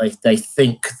evil. They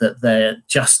think that they're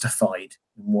justified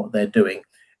in what they're doing.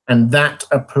 And that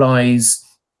applies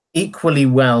equally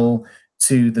well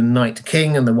to the Night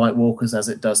King and the White Walkers as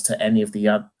it does to any of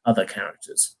the other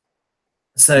characters.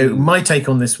 So my take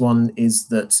on this one is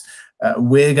that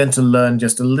we're going to learn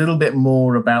just a little bit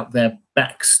more about their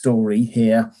backstory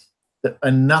here,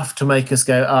 enough to make us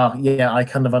go, yeah, I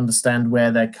kind of understand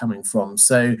where they're coming from.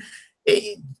 So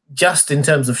just in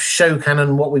terms of show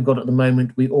canon, what we've got at the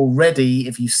moment, we already,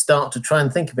 if you start to try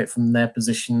and think of it from their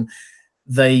position,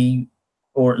 they,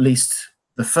 or at least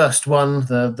the first one,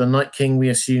 the Night King, we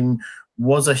assume,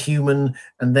 was a human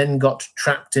and then got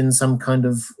trapped in some kind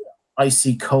of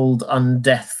icy cold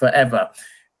undeath forever.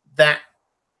 That,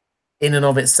 in and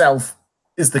of itself,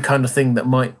 is the kind of thing that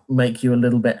might make you a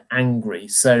little bit angry.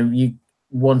 So you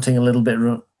wanting a little bit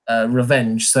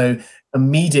revenge. So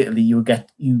immediately you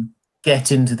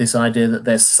get into this idea that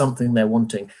there's something they're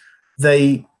wanting.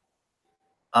 I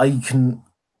can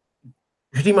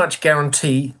pretty much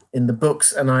guarantee in the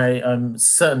books, and I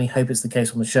certainly hope it's the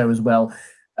case on the show as well,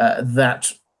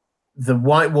 that the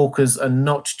White Walkers are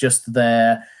not just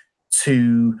there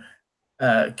to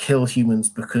kill humans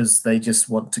because they just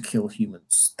want to kill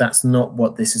humans. That's not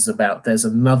what this is about. There's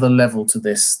another level to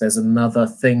this. There's another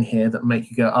thing here that make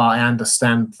you go, I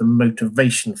understand the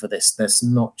motivation for this. There's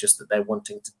not just that they're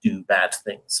wanting to do bad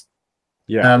things.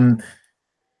 Yeah.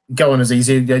 Go on, Aziz.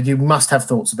 You must have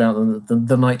thoughts about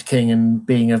the Night King and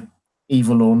being a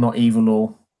evil or not evil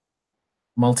or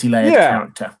multi-layered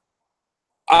character.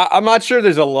 I'm not sure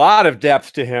there's a lot of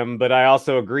depth to him, but I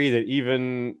also agree that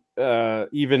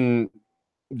even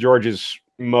George's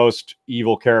most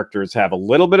evil characters have a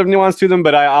little bit of nuance to them,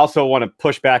 but I also want to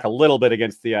push back a little bit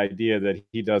against the idea that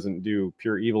he doesn't do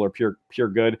pure evil or pure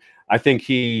good. I think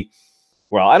I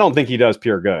don't think he does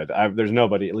pure good. There's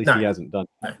nobody, at least he hasn't done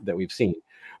that we've seen.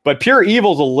 But pure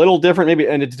evil is a little different, maybe,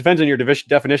 and it depends on your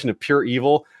definition of pure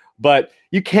evil. but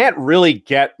you can't really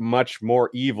get much more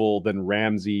evil than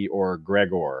Ramsay or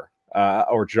Gregor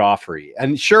or Joffrey.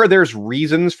 And sure, there's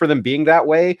reasons for them being that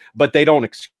way, but they don't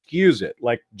excuse it.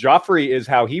 Like Joffrey is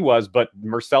how he was, but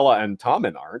Myrcella and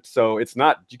Tommen aren't. So it's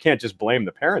not, you can't just blame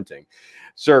the parenting.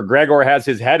 Sir, Gregor has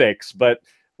his headaches, but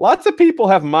lots of people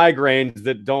have migraines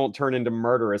that don't turn into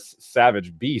murderous,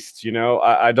 savage beasts. You know,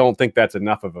 I don't think that's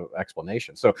enough of an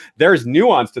explanation. So there's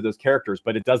nuance to those characters,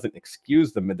 but it doesn't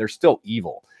excuse them. They're still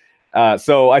evil.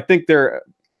 So I think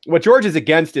what George is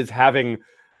against is having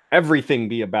everything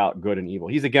be about good and evil.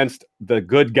 He's against the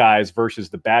good guys versus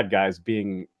the bad guys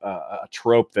being a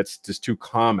trope that's just too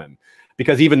common,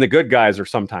 because even the good guys are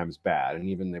sometimes bad, and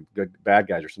even the bad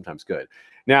guys are sometimes good.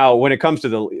 Now, when it comes to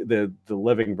the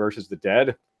living versus the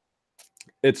dead,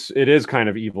 it is kind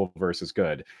of evil versus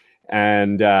good.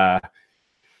 And I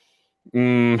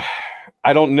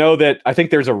don't know that, I think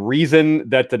there's a reason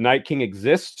that the Night King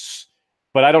exists,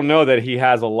 but I don't know that he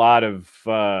has a lot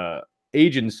of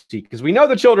agency, because we know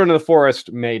the Children of the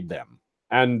Forest made them,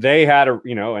 and they had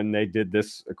and they did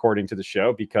this according to the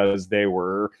show because they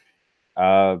were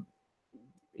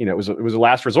it was a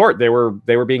last resort. They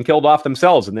were being killed off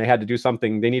themselves, and they had to do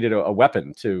something. They needed a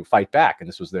weapon to fight back, and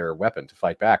this was their weapon to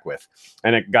fight back with.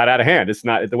 And it got out of hand. It's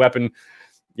not the weapon,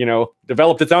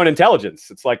 developed its own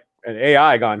intelligence. It's like an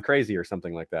AI gone crazy or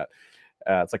something like that.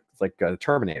 It's like a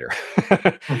Terminator.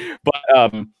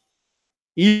 But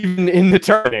even in the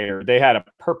Terminator, they had a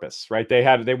purpose, right?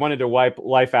 They wanted to wipe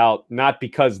life out, not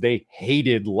because they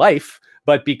hated life,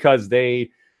 but because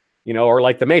they, or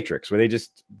like the Matrix, where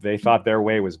they thought their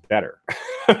way was better.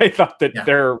 They thought that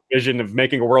their vision of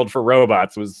making a world for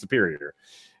robots was superior.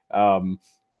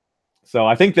 So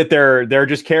I think that they're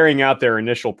just carrying out their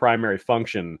initial primary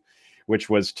function, which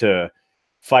was to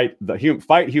fight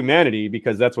humanity,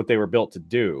 because that's what they were built to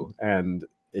do, and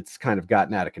it's kind of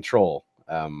gotten out of control.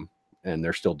 And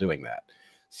they're still doing that.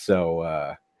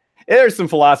 So there's some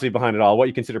philosophy behind it all, what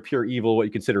you consider pure evil, what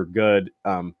you consider good.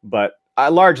 But I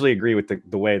largely agree with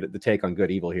the way that the take on good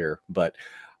evil here. But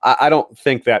I don't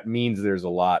think that means there's a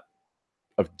lot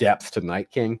of depth to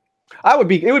Night King. It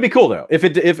would be cool though.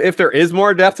 If there is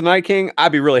more depth to Night King,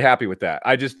 I'd be really happy with that.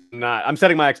 I'm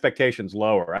setting my expectations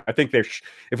lower. I think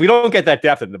if we don't get that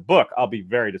depth in the book, I'll be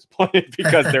very disappointed,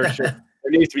 because there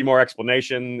needs to be more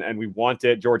explanation, and we want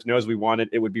it. George knows we want it.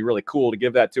 It would be really cool to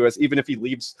give that to us, even if he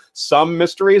leaves some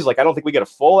mysteries. Like, I don't think we get a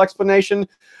full explanation,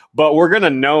 but we're going to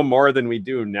know more than we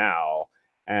do now.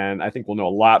 And I think we'll know a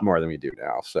lot more than we do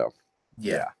now. So,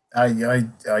 yeah. I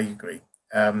agree.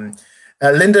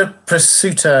 Linda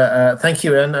Prasuta, thank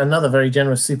you. And another very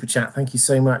generous super chat. Thank you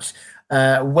so much.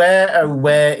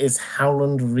 Where is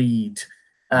Howland Reed?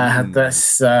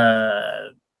 That's,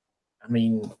 I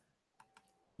mean,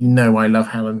 I love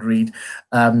Howland Reed.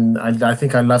 I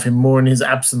think I love him more in his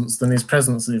absence than his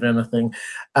presence, if anything.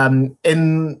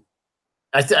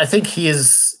 I think he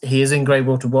is in Grey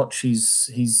Water Watch.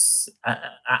 He's at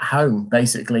home,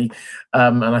 basically,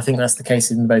 and I think that's the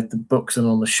case in both the books and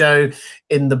on the show.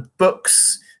 In the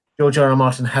books, George R.R.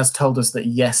 Martin has told us that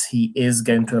yes, he is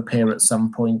going to appear at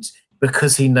some point,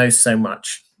 because he knows so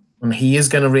much, and he is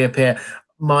going to reappear.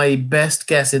 My best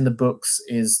guess in the books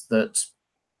is that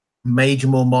Major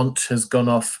Mormont has gone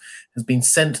off, has been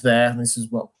sent there, and this is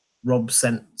what Rob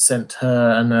sent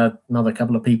her and another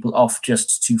couple of people off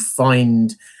just to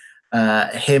find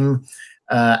him,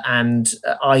 and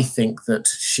I think that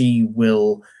she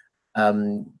will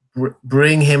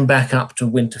bring him back up to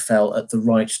Winterfell at the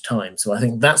right time. So I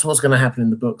think that's what's going to happen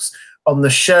in the books. On the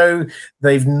show,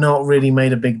 they've not really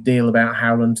made a big deal about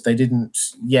Howland. They didn't.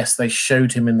 Yes, they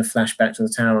showed him in the flashback to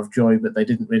the Tower of Joy, but they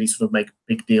didn't really sort of make a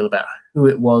big deal about who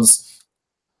it was.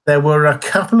 There were a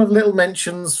couple of little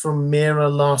mentions from Mira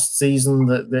last season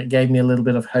that gave me a little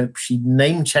bit of hope. She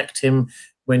name-checked him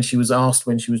when she was asked,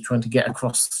 when she was trying to get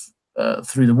across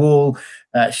through the wall.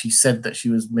 She said that she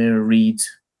was Mira Reed,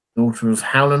 daughter of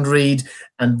Howland Reed.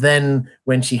 And then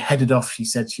when she headed off, she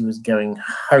said she was going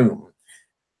home.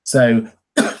 So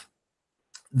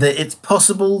it's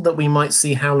possible that we might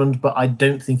see Howland, but I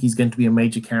don't think he's going to be a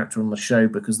major character on the show,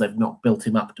 because they've not built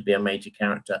him up to be a major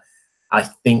character. I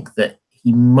think that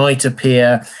he might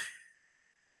appear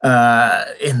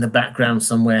in the background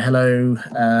somewhere. Hello,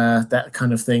 that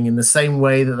kind of thing. In the same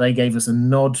way that they gave us a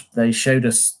nod, they showed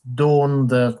us Dawn,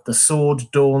 the sword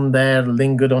Dawn there,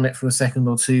 lingered on it for a second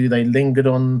or two. They lingered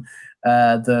on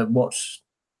what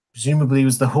presumably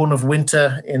was the Horn of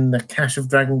Winter in the Cache of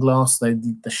Dragonglass.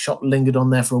 The shot lingered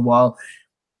on there for a while,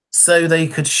 so they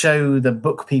could show the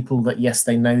book people that yes,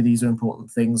 they know these are important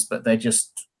things, but they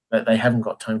haven't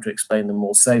got time to explain them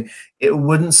all. So it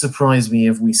wouldn't surprise me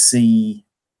if we see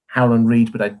Howland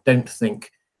Reed, but I don't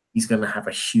think he's going to have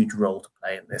a huge role to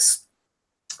play in this.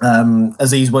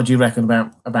 Aziz, what do you reckon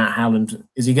about Howland?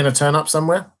 Is he going to turn up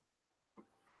somewhere?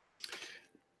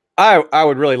 I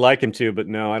would really like him to, but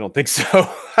no, I don't think so.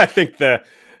 I think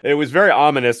it was very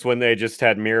ominous when they just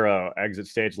had Mira exit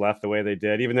stage left the way they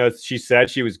did. Even though she said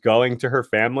she was going to her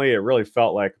family, it really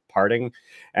felt like parting.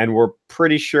 And we're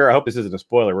pretty sure, I hope this isn't a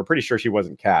spoiler, we're pretty sure she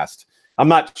wasn't cast. I'm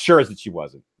not sure that she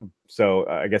wasn't. So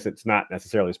I guess it's not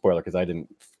necessarily a spoiler because I didn't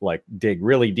like dig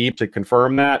really deep to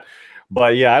confirm that.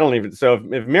 But yeah, I don't even. So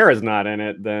if Mira's not in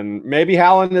it, then maybe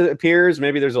Howland appears.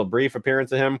 Maybe there's a brief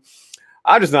appearance of him.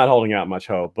 I'm just not holding out much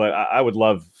hope, but I would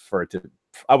love for it to.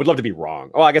 I would love to be wrong.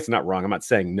 Oh, I guess not wrong. I'm not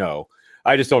saying no.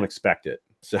 I just don't expect it.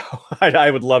 So I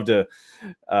would love to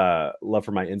love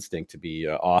for my instinct to be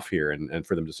off here and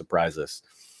for them to surprise us.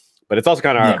 But it's also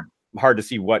kind of hard to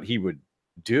see what he would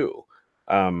do.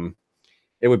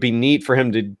 It would be neat for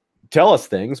him to tell us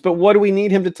things, but what do we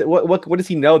need him to? What does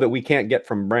he know that we can't get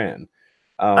from Bran?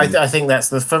 I think that's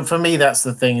for me. That's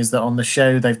the thing, is that on the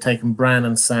show they've taken Bran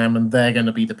and Sam, and they're going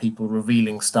to be the people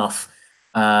revealing stuff.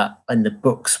 In the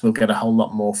books, we'll get a whole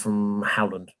lot more from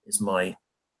Howland. Is my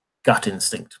gut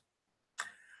instinct.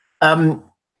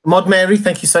 Mod Mary,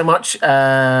 thank you so much.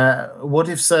 What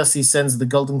if Cersei sends the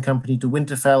Golden Company to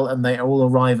Winterfell and they all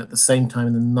arrive at the same time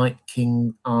and the Night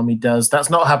King army does? That's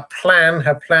not her plan.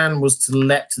 Her plan was to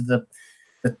let the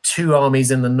two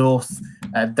armies in the north,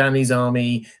 Dany's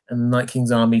army and the Night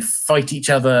King's army, fight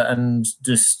each other, and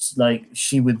just like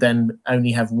she would then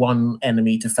only have one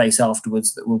enemy to face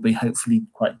afterwards that will be hopefully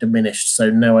quite diminished. So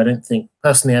no, I don't think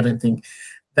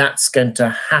that's going to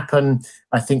happen.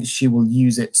 I think she will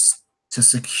use it to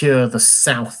secure the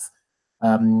south,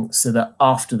 so that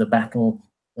after the battle,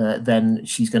 then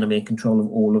she's going to be in control of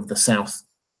all of the south.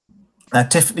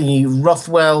 Tiffany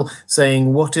Rothwell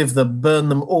saying, what if the burn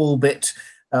them all bit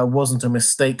wasn't a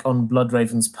mistake on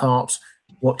Bloodraven's part?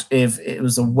 What if it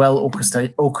was a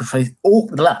well-orchestrated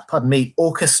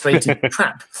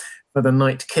trap for the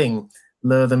Night King?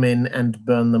 Lure them in and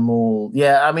burn them all.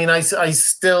 Yeah, I mean, I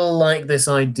still like this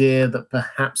idea that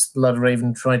perhaps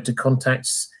Bloodraven tried to contact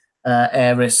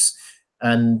Aerys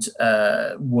and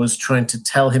was trying to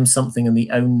tell him something, and the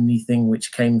only thing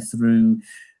which came through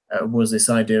was this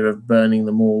idea of burning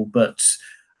them all. But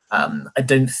I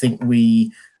don't think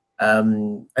we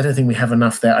have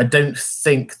enough there. I don't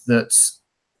think that,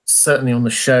 certainly on the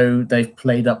show, they've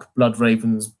played up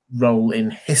Bloodraven's role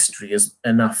in history as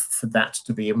enough for that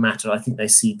to be a matter. I think they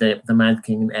see the Mad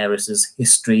King and Aerys as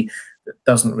history that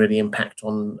doesn't really impact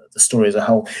on the story as a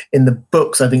whole. In the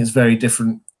books, I think it's very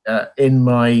different. In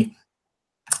my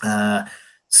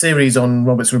series on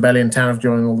Robert's Rebellion, Tower of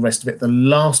Joy, and all the rest of it, the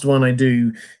last one I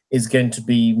do is going to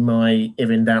be my If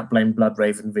in Doubt Blame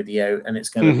Bloodraven video, and it's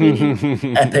going to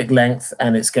be epic length,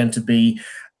 and it's going to be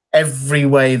every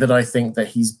way that I think that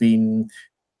he's been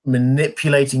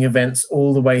manipulating events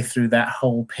all the way through that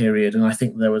whole period. And I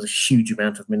think there was a huge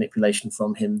amount of manipulation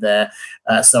from him there.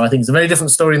 So I think it's a very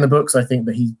different story in the books. I think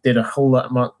that he did a whole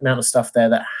amount of stuff there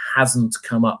that hasn't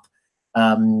come up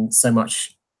so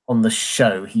much on the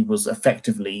show. He was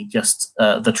effectively just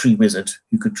the tree wizard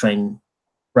who could train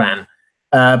Bran.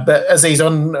 But Aziz,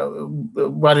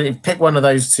 why don't you pick one of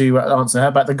those to answer? How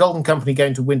about the Golden Company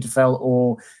going to Winterfell,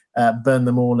 or burn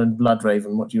them all and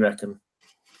Bloodraven? What do you reckon?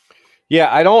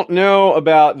 Yeah, I don't know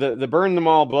about the burn them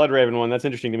all Bloodraven one. That's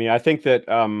interesting to me. I think that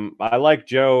I like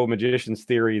Joe Magician's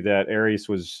theory that Aerys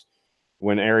was,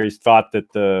 when Aerys thought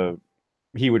that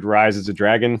he would rise as a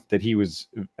dragon, that he was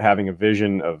having a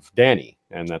vision of Dany,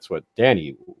 and that's what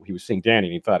he was seeing Dany,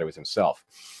 and he thought it was himself.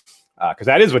 Because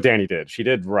that is what Dany did. She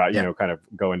did, kind of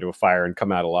go into a fire and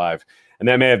come out alive. And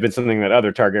that may have been something that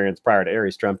other Targaryens prior to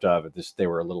Aerys dreamt of. They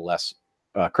were a little less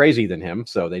crazy than him,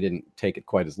 so they didn't take it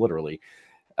quite as literally.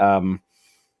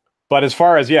 But as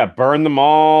far as burn them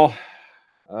all,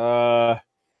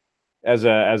 as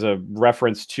a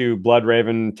reference to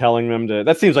Bloodraven telling them to,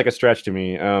 that seems like a stretch to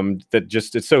me. That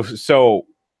just, it's so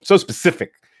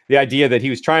specific. The idea that he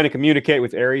was trying to communicate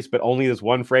with Aerys, but only this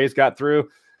one phrase got through.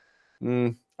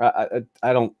 I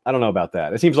don't know about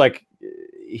that. It seems like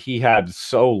he had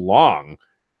so long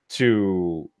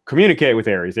to communicate with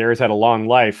Aerys. Aerys had a long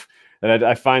life. And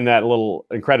I find that a little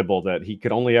incredible that he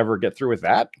could only ever get through with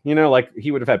that. Like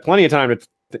he would have had plenty of time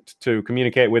to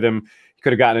communicate with him. He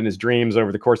could have gotten in his dreams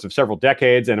over the course of several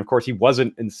decades. And of course, he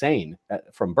wasn't insane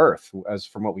from birth. As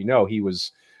from what we know, he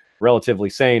was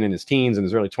relatively sane in his teens and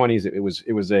his early 20s.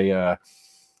 It was a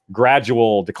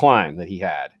gradual decline that he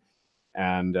had.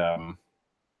 And I know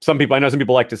some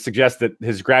people like to suggest that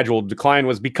his gradual decline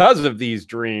was because of these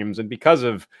dreams and because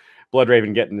of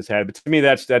Bloodraven getting in his head, but to me,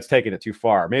 that's taking it too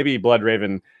far. Maybe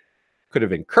Bloodraven could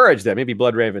have encouraged that. Maybe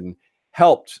Bloodraven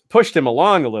pushed him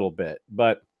along a little bit,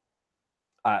 but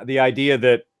the idea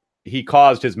that he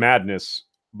caused his madness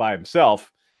by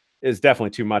himself is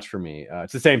definitely too much for me.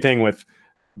 It's the same thing with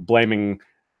blaming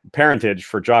parentage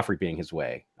for Joffrey being his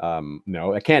way.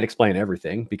 No, I can't explain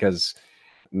everything because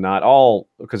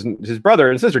his brother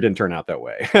and sister didn't turn out that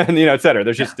way, and et cetera.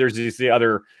 There's just the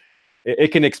other.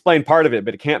 It can explain part of it,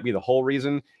 but it can't be the whole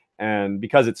reason. And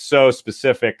because it's so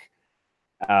specific,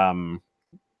 and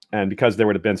because there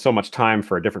would have been so much time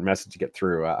for a different message to get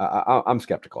through, I'm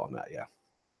skeptical on that. Yeah.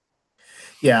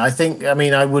 Yeah,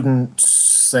 I wouldn't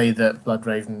say that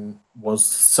Bloodraven was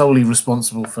solely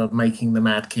responsible for making the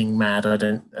Mad King mad.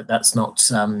 That's not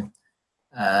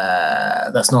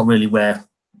really where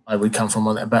I would come from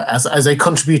on it. But as a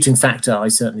contributing factor, I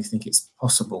certainly think it's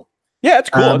possible. Yeah,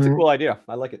 it's cool. It's a cool idea.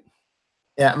 I like it.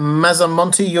 Yeah,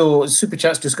 Mazamonti, your super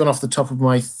chat's just gone off the top of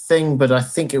my thing, but I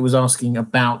think it was asking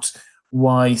about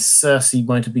why Cersei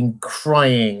might have been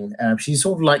crying. She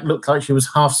sort of looked like she was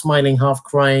half smiling, half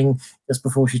crying just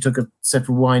before she took a sip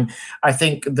of wine. I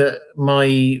think that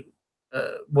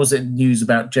was it news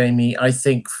about Jaime? I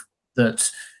think that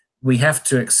we have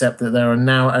to accept that there are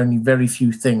now only very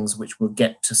few things which will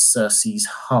get to Cersei's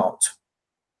heart.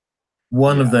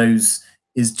 One of those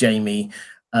is Jaime,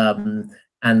 and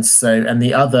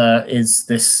the other is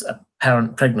this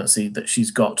apparent pregnancy that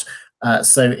she's got.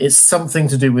 So it's something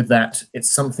to do with that.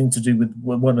 It's something to do with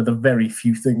one of the very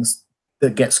few things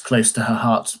that gets close to her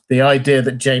heart. The idea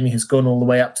that Jaime has gone all the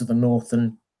way up to the north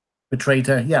and betrayed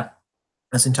her, yeah,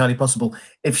 that's entirely possible.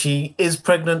 If she is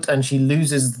pregnant and she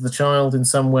loses the child in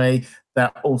some way,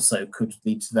 that also could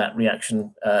lead to that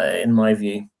reaction, in my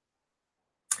view.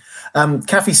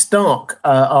 Kathy Stark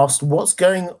asked, what's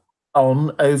going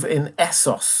on over in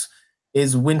Essos?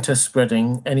 Is winter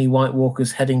spreading? Any White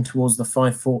Walkers heading towards the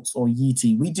Five Forts or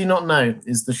Yeti? We do not know,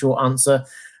 is the short answer.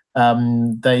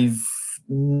 They've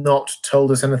not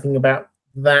told us anything about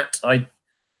that.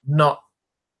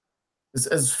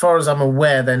 As far as I'm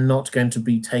aware, they're not going to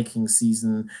be taking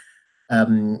season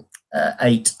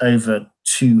 8 over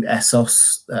to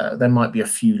Essos. There might be a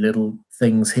few little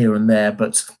things here and there,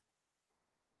 but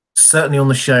certainly on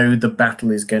the show, the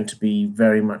battle is going to be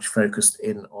very much focused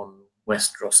in on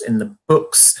Westeros. In the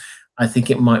books, I think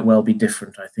it might well be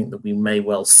different. I think that we may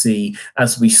well see,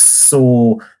 as we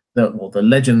saw the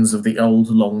legends of the old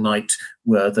Long Night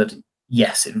were that,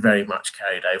 yes, it very much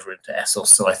carried over into Essos.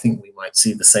 So I think we might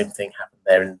see the same thing happen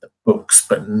there in the books,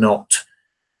 but not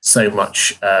so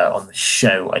much on the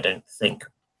show, I don't think.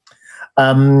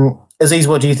 Aziz,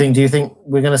 what do you think? Do you think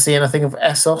we're going to see anything of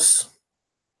Essos?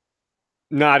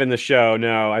 Not in the show,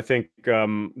 no. I think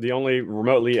the only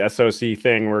remotely SOC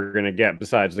thing we're going to get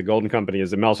besides the Golden Company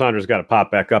is that Melisandre's got to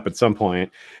pop back up at some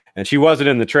point. And she wasn't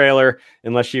in the trailer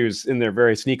unless she was in there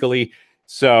very sneakily.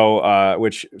 So,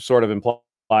 which sort of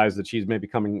implies that she's maybe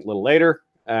coming a little later.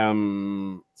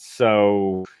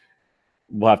 So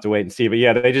we'll have to wait and see. But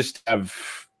yeah, they just have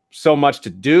so much to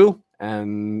do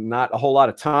and not a whole lot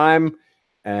of time.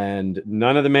 And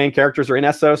none of the main characters are in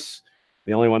Essos.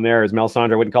 The only one there is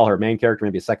Melisandre. I wouldn't call her a main character,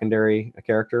 maybe a secondary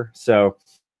character. So,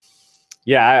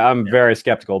 yeah, I'm very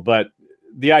skeptical. But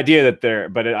the idea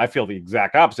that but I feel the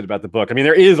exact opposite about the book. I mean,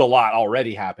 there is a lot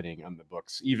already happening on the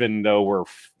books, even though we're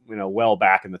well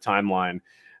back in the timeline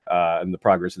and the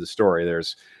progress of the story.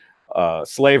 There's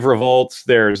slave revolts.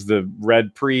 There's the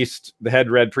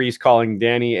head Red Priest calling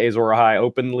Dany Azor Ahai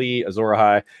openly Azor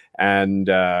Ahai, and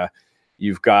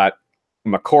you've got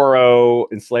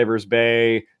Makoro in Slaver's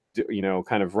Bay,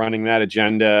 kind of running that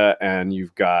agenda, and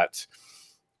you've got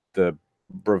the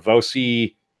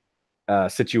Bravosi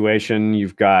situation.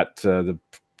 You've got the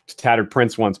Tattered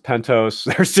Prince wants Pentos.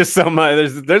 There's just so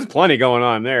much. There's plenty going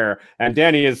on there, and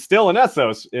Dany is still in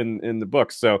Essos in the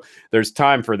books, so there's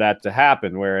time for that to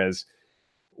happen. Whereas,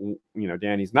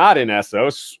 Dany's not in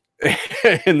Essos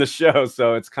in the show,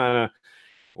 so it's kind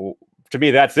of. To me,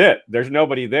 that's it. There's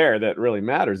nobody there that really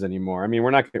matters anymore. I mean,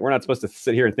 we're not supposed to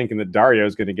sit here and thinking that Dario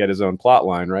is going to get his own plot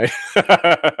line, right?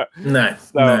 No.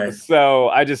 So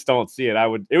I just don't see it.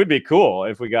 It would be cool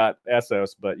if we got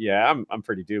Essos, but yeah, I'm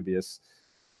pretty dubious.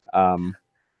 Okay, I'm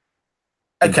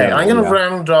going to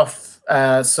round off.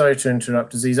 Sorry to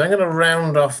interrupt, Aziz. I'm going to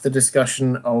round off the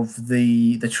discussion of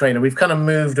the trailer. We've kind of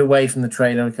moved away from the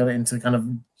trailer into kind of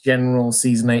general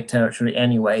season 8 territory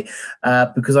anyway,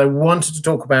 because I wanted to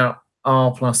talk about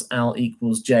R plus L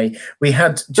equals J. We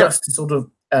had just sort of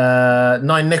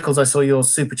Nine Nichols. I saw your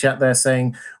super chat there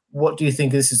saying, what do you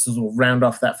think, this is to sort of round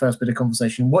off that first bit of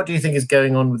conversation, what do you think is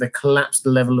going on with the collapsed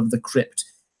level of the crypt?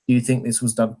 Do you think this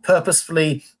was done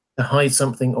purposefully to hide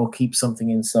something or keep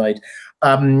something inside?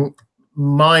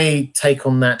 my take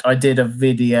on that, I did a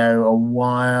video a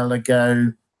while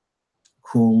ago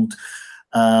called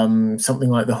something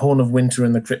like The Horn of Winter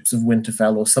and the Crypts of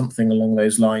Winterfell, or something along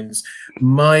those lines.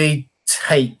 My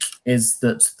take is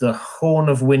that the Horn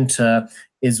of Winter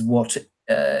is what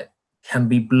can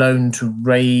be blown to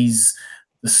raise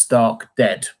the Stark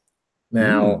dead.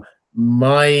 Now,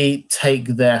 my take,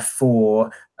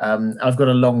 therefore, I've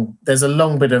got there's a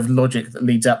long bit of logic that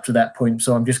leads up to that point,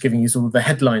 so I'm just giving you sort of the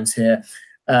headlines here.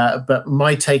 But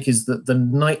my take is that the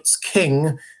Night's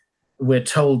King, we're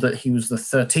told that he was the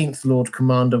 13th Lord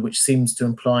Commander, which seems to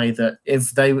imply that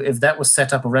if that was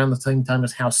set up around the same time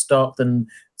as House Stark, then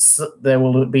there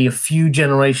will be a few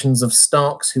generations of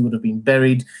Starks who would have been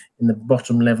buried in the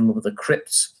bottom level of the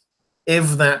crypts.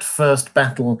 If that first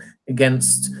battle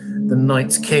against the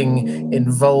Night's King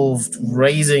involved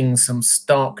raising some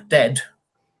Stark dead,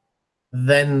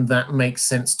 then that makes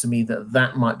sense to me that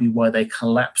that might be why they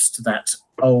collapsed that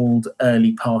old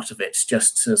early part of it,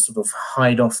 just to sort of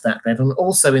hide off that bed. And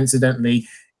also, incidentally,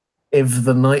 if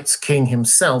the Night's King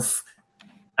himself,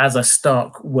 as a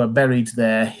Stark, were buried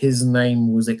there, his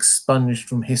name was expunged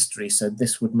from history. So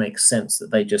this would make sense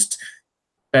that they just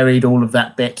buried all of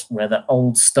that bit where the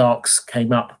old Starks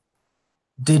came up,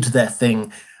 did their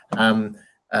thing, and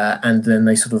then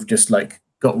they sort of just like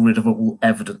got rid of all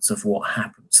evidence of what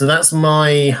happened. So that's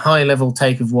my high-level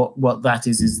take of what that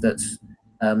is that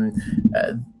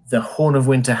the Horn of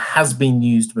Winter has been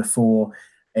used before.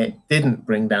 It didn't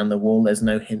bring down the wall. There's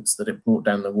no hints that it brought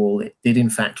down the wall. It did, in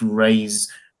fact,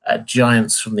 raise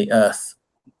giants from the earth,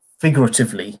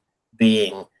 figuratively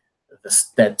being the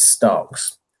dead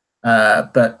Starks.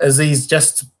 But Aziz,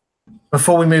 just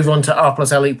before we move on to R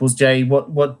plus L equals J,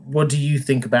 what do you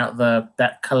think about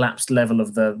that collapsed level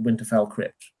of the Winterfell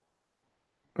crypt?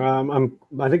 I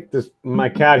think my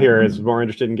cat here is more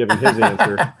interested in giving his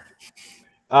answer.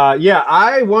 Yeah,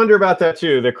 I wonder about that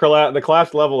too. The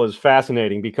collapsed level is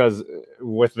fascinating because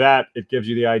with that, it gives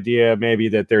you the idea maybe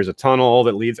that there's a tunnel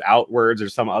that leads outwards or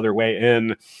some other way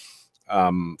in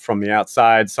from the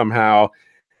outside somehow.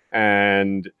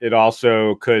 And it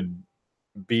also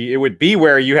would be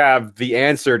where you have the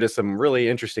answer to some really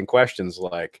interesting questions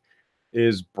like,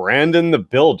 is Brandon the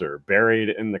Builder buried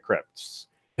in the crypts?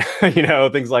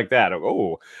 Things like that.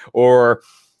 Or,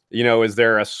 is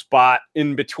there a spot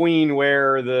in between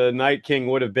where the Night King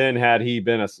would have been had he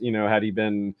been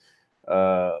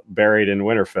buried in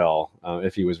Winterfell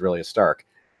if he was really a Stark?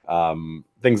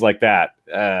 Things like that.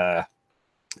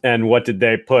 And what did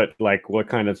they put? Like,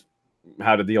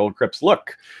 how did the old crypts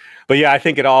look? But yeah, I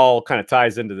think it all kind of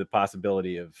ties into the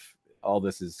possibility of all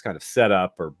this is kind of set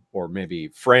up or maybe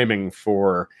framing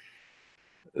for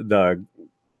the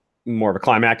more of a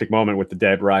climactic moment with the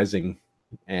dead rising.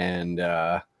 And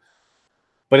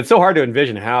but it's so hard to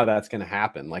envision how that's going to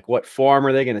happen. Like, what form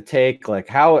are they going to take? Like,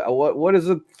 what is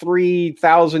a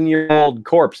 3,000-year-old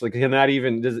corpse? Like, can that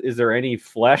even is there any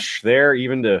flesh there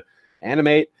even to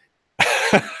animate?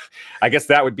 I guess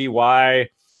that would be why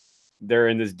they're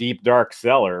in this deep, dark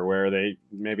cellar where they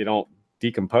maybe don't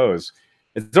decompose.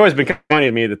 It's always been funny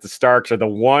to me that the Starks are the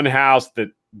one house that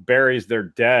buries their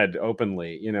dead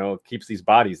openly, keeps these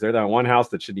bodies. They're the one house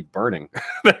that should be burning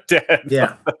their dead.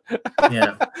 Yeah.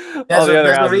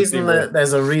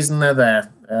 There's a reason they're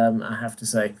there, I have to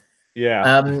say.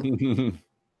 Yeah.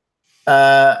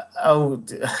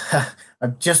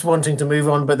 I'm just wanting to move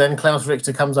on, but then Klaus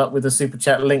Richter comes up with a super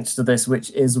chat linked to this, which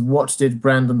is, what did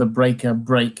Brandon the Breaker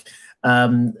break?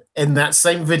 In that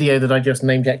same video that I just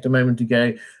name-checked a moment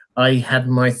ago, I had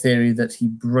my theory that he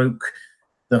broke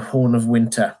the Horn of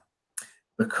Winter,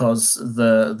 because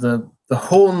the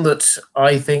horn that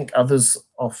I think others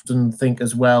often think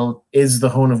as well is the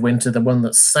Horn of Winter, the one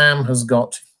that Sam has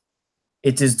got.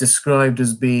 It is described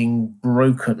as being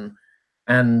broken,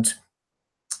 and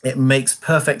it makes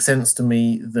perfect sense to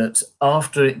me that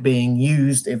after it being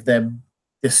used, if they're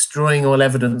destroying all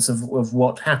evidence of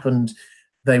what happened,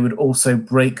 they would also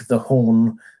break the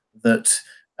horn that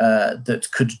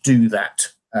could do that.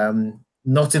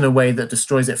 Not in a way that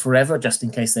destroys it forever, just in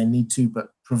case they need to, but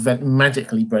prevent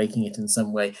magically breaking it in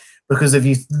some way. Because if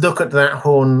you look at that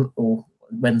horn, or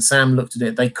when Sam looked at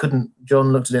it,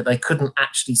 Jon looked at it, they couldn't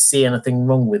actually see anything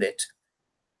wrong with it.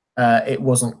 It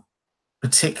wasn't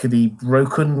particularly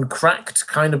broken, cracked,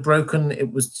 kind of broken.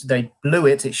 They blew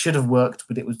it. It should have worked,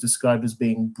 but it was described as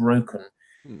being broken.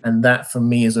 And that, for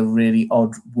me, is a really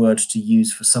odd word to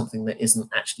use for something that isn't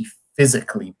actually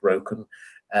physically broken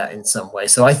in some way.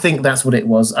 So I think that's what it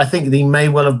was. I think he may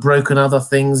well have broken other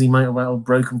things. He might well have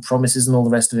broken promises and all the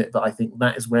rest of it, but I think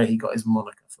that is where he got his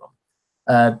moniker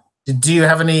from. Do you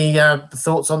have any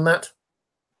thoughts on that?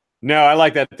 No, I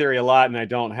like that theory a lot, and I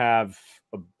don't have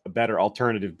a better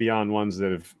alternative beyond ones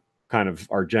that have kind of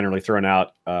are generally thrown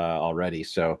out already.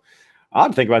 So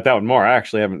I'll think about that one more. I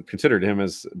actually haven't considered him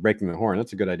as breaking the horn.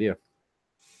 That's a good idea.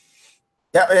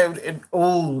 Yeah, it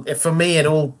all for me it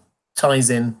all ties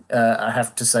in. I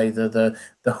have to say the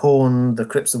horn, the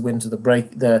crypts of winter, the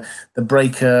breaker,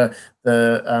 the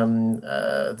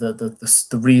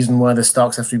reason why the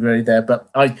Starks have to be buried there. But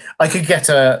I could get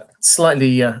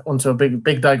slightly onto a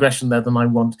big digression there than I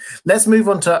want. Let's move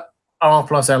on to R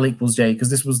plus L equals J, because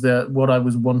this was what I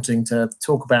was wanting to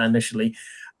talk about initially.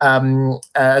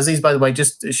 Aziz, by the way,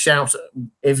 just shout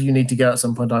if you need to go at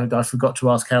some point. I forgot to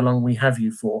ask how long we have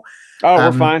you for. Oh,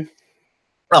 we're fine.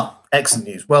 Oh, excellent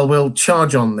news. Well, we'll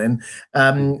charge on then.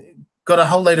 Got a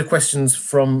whole load of questions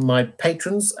from my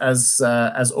patrons, as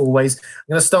always. I'm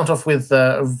going to start off with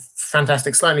a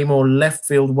fantastic, slightly more left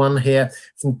field one here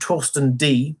from Torsten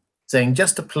D, saying,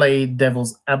 just to play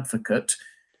devil's advocate,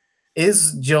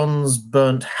 is Jon's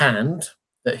burnt hand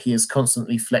that he is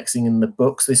constantly flexing in the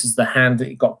books? This is the hand that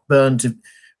he got burnt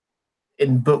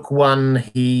in book one.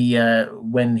 He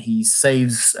when he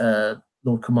saves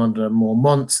Lord Commander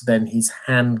Mormont, then his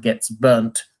hand gets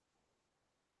burnt,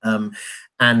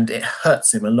 and it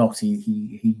hurts him a lot.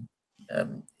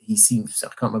 He seems, I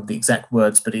can't remember the exact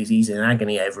words, but he's in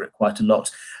agony over it quite a lot,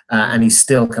 and he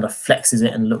still kind of flexes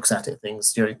it and looks at it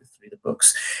things through the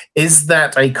books. Is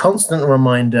that a constant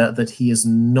reminder that he is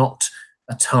not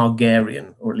a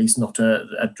Targaryen, or at least not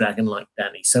a dragon like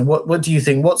Dany? So what do you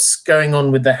think? What's going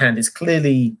on with the hand? It's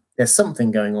clearly there's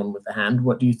something going on with the hand.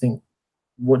 What do you think?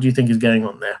 What do you think is going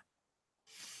on there?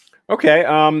 Okay.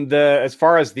 As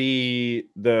far as the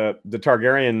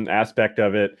Targaryen aspect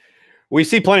of it, we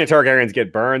see plenty of Targaryens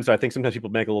get burned, so I think sometimes people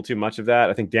make a little too much of that.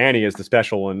 I think Dany is the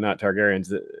special one, not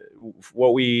Targaryens.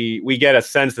 What we get a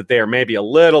sense that they are maybe a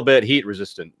little bit heat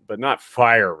resistant, but not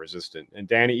fire resistant. And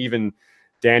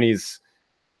Dany's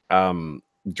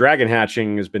dragon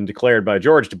hatching has been declared by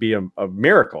George to be a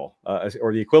miracle,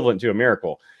 or the equivalent to a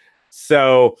miracle.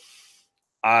 So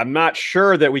I'm not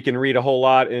sure that we can read a whole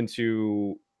lot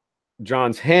into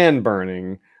Jon's hand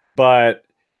burning, but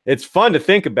it's fun to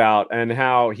think about, and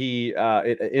how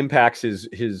it impacts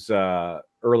his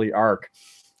early arc,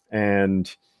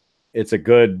 and it's a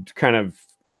good kind of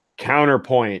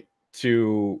counterpoint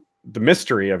to the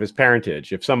mystery of his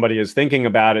parentage. If somebody is thinking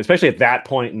about it, especially at that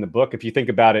point in the book, if you think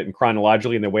about it in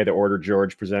chronologically in the way the order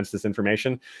George presents this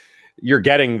information, you're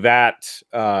getting that.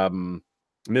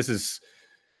 This is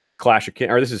Clash of Kings,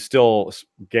 or this is still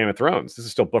Game of Thrones. This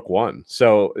is still book one.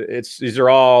 So a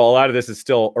lot of this is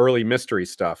still early mystery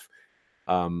stuff.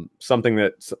 Something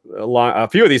that a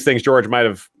few of these things George might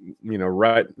have,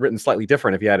 written slightly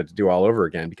different if he had it to do all over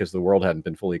again, because the world hadn't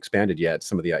been fully expanded yet.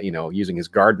 Some of the, using his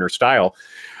Gardner style.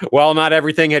 Well, not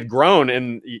everything had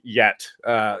grown yet.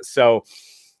 So,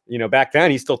 back then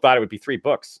he still thought it would be 3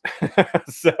 books.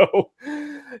 So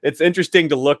it's interesting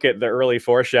to look at the early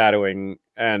foreshadowing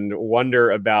and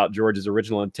wonder about George's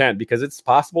original intent, because it's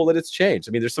possible that it's changed.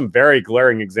 I mean, there's some very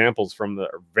glaring examples from the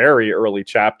very early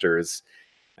chapters.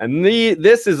 And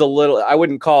this is a little, I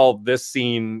wouldn't call this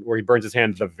scene where he burns his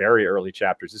hand the very early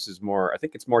chapters. This is more, I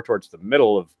think it's more towards the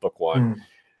middle of book 1.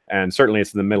 And certainly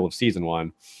it's in the middle of season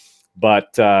 1.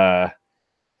 But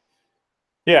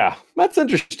yeah, that's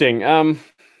interesting.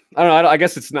 I don't know. I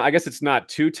guess it's not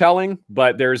too telling,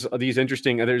 but there's these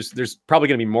interesting. There's probably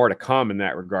going to be more to come in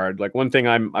that regard. Like, one thing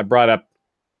I brought up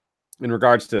in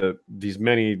regards to these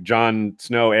many Jon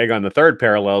Snow, Aegon III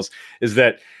parallels is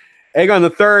that Aegon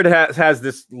III has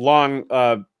this long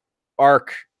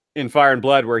arc in Fire and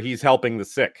Blood where he's helping the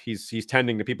sick. He's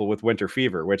tending to people with winter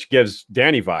fever, which gives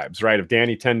Dany vibes, right? Of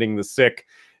Dany tending the sick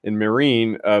in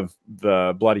Meereen of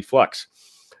the Bloody Flux.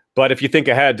 But if you think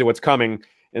ahead to what's coming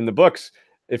in the books,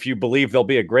 if you believe there'll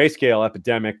be a grayscale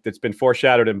epidemic that's been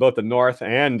foreshadowed in both the North,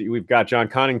 and we've got John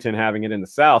Connington having it in the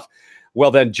South,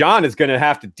 well, then Jon is going to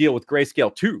have to deal with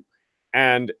grayscale too.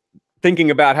 And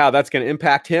thinking about how that's going to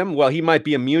impact him, well, he might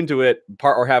be immune to it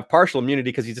or have partial immunity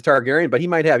because he's a Targaryen, but he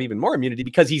might have even more immunity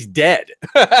because he's dead.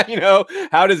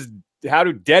 How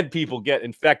do dead people get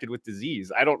infected with disease?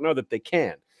 I don't know that they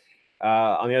can.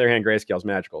 On the other hand, grayscale is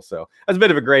magical. So that's a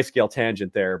bit of a grayscale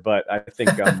tangent there, but I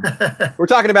think we're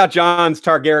talking about Jon's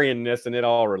Targaryenness, and it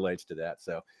all relates to that.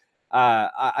 So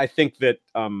I think that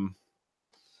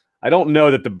I don't know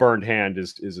that the burned hand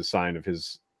is a sign of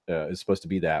his is supposed to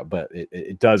be that, but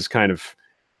it does kind of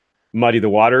muddy the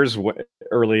waters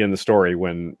early in the story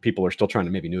when people are still trying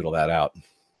to maybe noodle that out,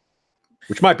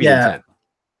 which might be the intent.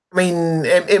 I mean,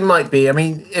 it might be. I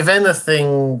mean, if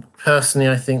anything, personally,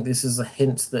 I think this is a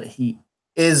hint that he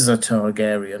is a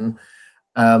Targaryen.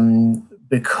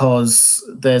 because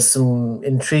there's some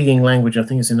intriguing language. I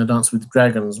think it's in A Dance with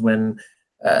Dragons when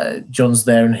Jon's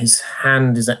there and his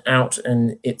hand is out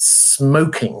and it's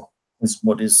smoking is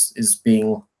what is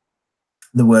being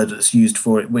the word that's used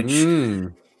for it, which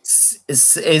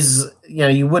is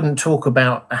you wouldn't talk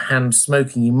about a hand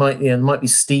smoking. You might might be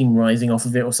steam rising off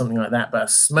of it or something like that, but a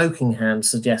smoking hand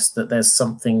suggests that there's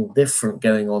something different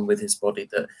going on with his body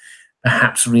that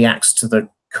perhaps reacts to the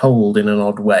cold in an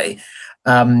odd way.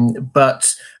 So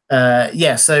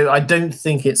I don't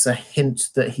think it's a hint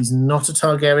that he's not a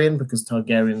Targaryen, because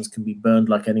Targaryens can be burned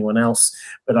like anyone else,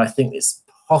 but I think it's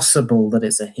possible that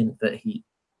it's a hint that he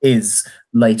is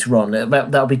later on.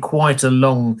 That'll be quite a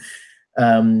long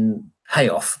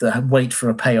payoff, the wait for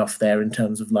a payoff there in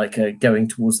terms of like going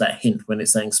towards that hint when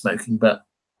it's saying smoking. But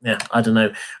yeah, I don't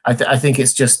know. I think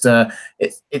it's just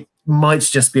it might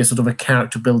just be a sort of a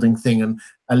character building thing and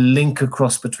a link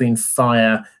across between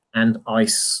fire and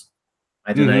ice.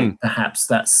 I don't know. Perhaps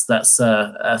that's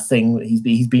a thing.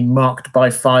 He's been marked by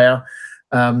fire.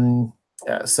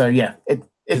 So yeah, that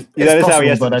is how he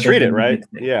has to treat it, right?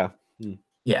 Yeah.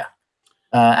 Yeah.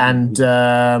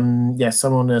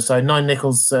 Someone so 9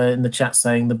 Nichols in the chat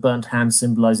saying the burnt hand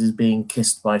symbolizes being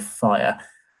kissed by fire.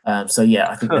 So yeah,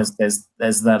 I think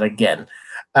there's that again.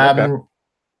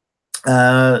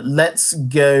 Let's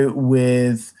go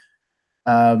with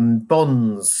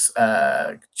Bond's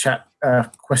chat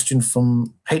question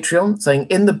from Patreon saying,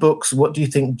 in the books, what do you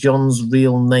think Jon's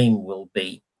real name will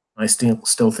be? I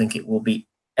still think it will be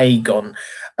Aegon.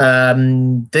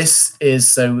 This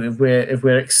is so if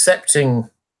we're accepting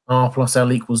R plus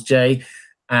L equals J,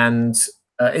 and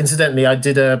incidentally, I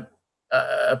did a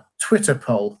Twitter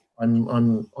poll. I'm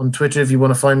on Twitter. If you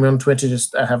want to find me on Twitter,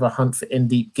 just have a hunt for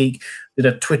Deep Geek. Did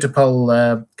a Twitter poll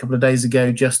a couple of days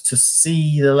ago just to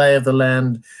see the lay of the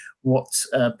land, what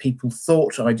people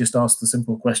thought. I just asked the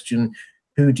simple question: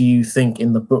 who do you think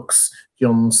in the books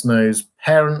Jon Snow's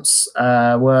parents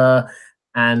were?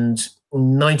 And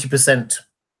 90%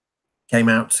 came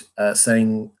out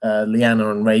saying Lyanna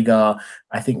and Rhaegar.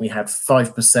 I think we had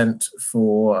 5%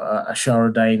 for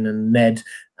Ashara Dane and Ned,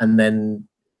 and then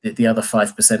the other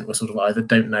 5% were sort of either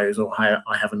don't knows or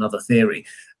I have another theory.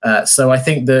 So I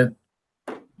think the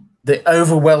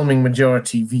overwhelming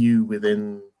majority view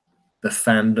within the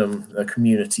fandom, the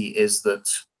community, is that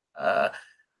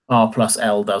R plus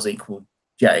L does equal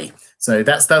J. So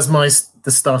that's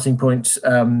the starting point.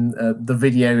 The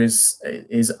video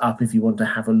is up if you want to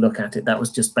have a look at it. That was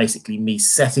just basically me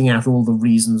setting out all the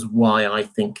reasons why I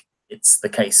think it's the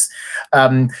case.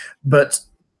 But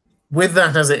with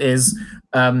that as it is,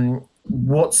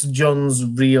 what's Jon's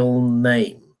real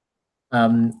name?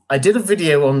 I did a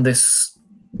video on this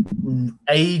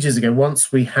ages ago,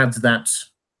 once we had that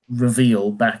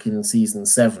reveal back in season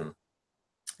 7,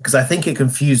 because I think it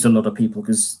confused a lot of people,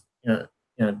 because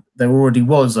there already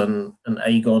was an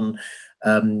Aegon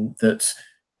that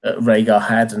Rhaegar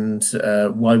had, and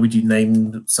why would you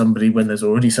name somebody when there's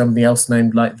already somebody else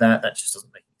named like that? That just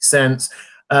doesn't make any sense.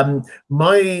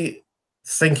 My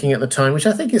thinking at the time, which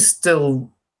I think is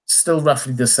still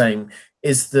roughly the same,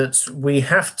 is that we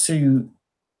have to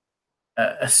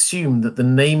assume that the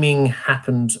naming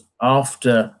happened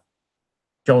after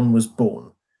Jon was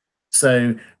born.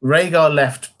 So Rhaegar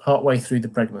left partway through the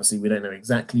pregnancy. We don't know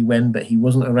exactly when, but he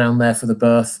wasn't around there for the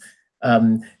birth.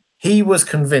 He was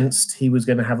convinced he was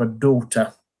going to have a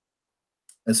daughter.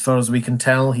 As far as we can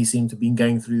tell, he seemed to have been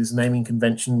going through this naming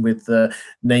convention with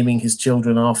naming his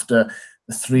children after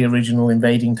the 3 original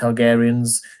invading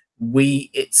Targaryens.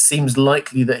 It seems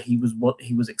likely that he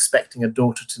was expecting a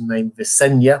daughter to name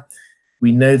Visenya.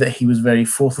 We know that he was very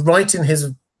forthright in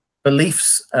his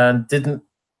beliefs and didn't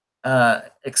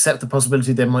accept the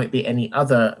possibility there might be any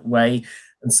other way.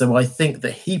 And so I think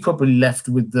that he probably left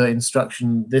with the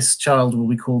instruction, this child will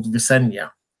be called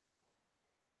Visenya.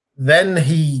 Then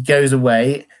he goes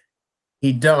away,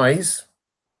 he dies,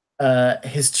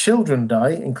 his children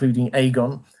die, including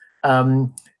Aegon,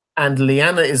 and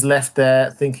Lyanna is left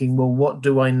there thinking, well, what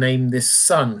do I name this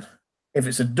son? If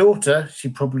it's a daughter, she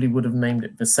probably would have named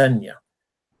it Visenya,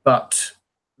 but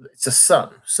it's a son,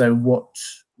 so what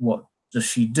does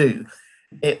she do?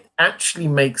 It actually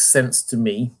makes sense to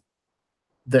me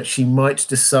that she might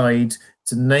decide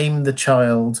to name the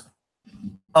child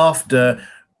after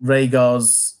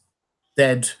Rhaegar's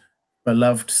dead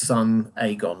beloved son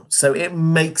Aegon. So it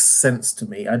makes sense to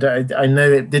me. I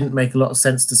know it didn't make a lot of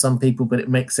sense to some people, but it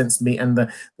makes sense to me. And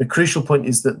the crucial point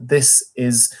is that this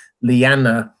is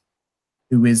Lyanna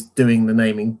who is doing the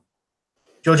naming.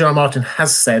 George R. R. Martin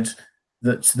has said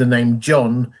that the name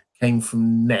Jon came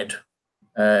from Ned.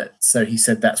 So he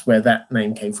said that's where that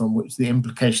name came from, which the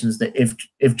implication is that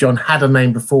if Jon had a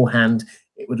name beforehand,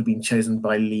 it would have been chosen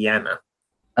by Lyanna.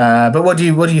 But what do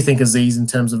you think, Aziz, in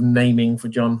terms of naming for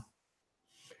Jon?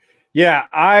 Yeah,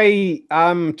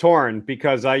 I'm torn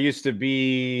because I used to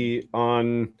be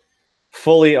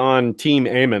fully on Team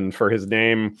Aemon for his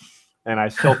name, and I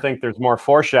still think there's more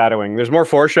foreshadowing. There's more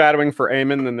foreshadowing for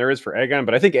Aemon than there is for Aegon,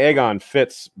 but I think Aegon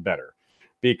fits better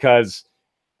because,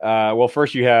 well,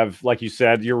 first you have, like you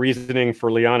said, your reasoning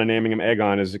for Lyanna naming him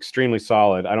Aegon is extremely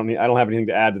solid. I don't have anything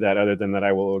to add to that other than that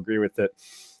I will agree with it.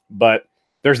 But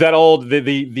there's that old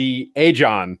the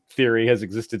Aegon theory has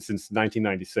existed since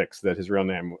 1996 that his real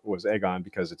name was Aegon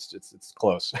because it's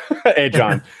close.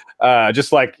 Aegon.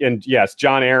 Just like, and yes,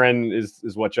 Jon Arryn is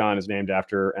what Jon is named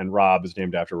after, and Robb is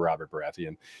named after Robert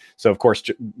Baratheon. So of course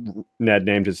Ned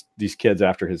named these kids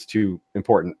after his two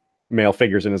important male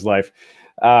figures in his life.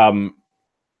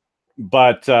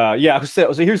 But yeah,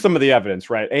 so here's some of the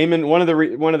evidence, right? Aemon,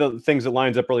 one of the things that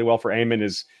lines up really well for Aemon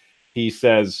is he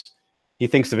says he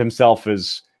thinks of himself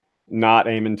as not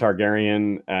Aemon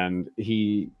Targaryen, and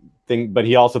but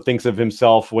he also thinks of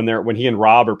himself when he and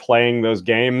Robb are playing those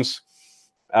games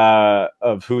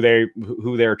of who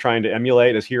they're trying to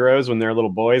emulate as heroes when they're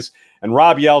little boys. And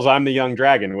Robb yells, "I'm the young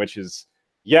dragon," which is,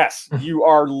 yes, you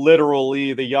are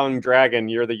literally the young dragon.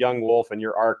 You're the young wolf, and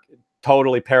your arc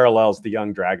totally parallels the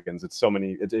young dragons. It's so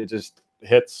many, it just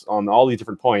hits on all these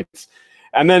different points.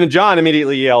 And then Jon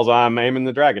immediately yells, "I'm Aemon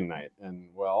the Dragon Knight." And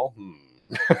well,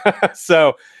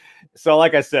 so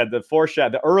like I said,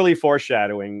 the early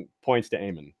foreshadowing points to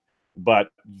Aemon, but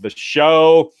the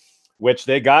show, which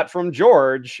they got from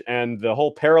George, and the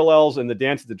whole parallels in the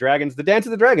Dance of the Dragons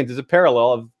is a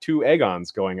parallel of two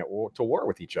Aegons going to war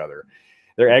with each other.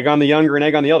 They're Aegon the Younger and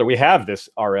Aegon the Elder. We have this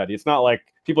already. It's not like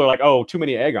people are like, oh, too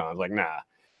many Aegons. Like, nah.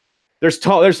 There's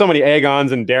so many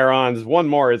Aegons and Darons. One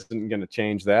more isn't going to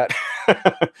change that.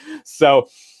 So,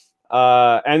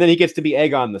 and then he gets to be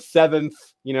Aegon the Seventh,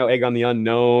 Aegon the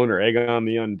Unknown or Aegon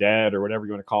the Undead or whatever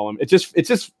you want to call him. It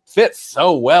just fits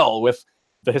so well with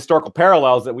the historical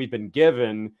parallels that we've been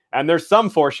given. And there's some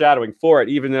foreshadowing for it,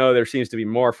 even though there seems to be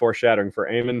more foreshadowing for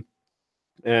Aemon.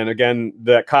 And again,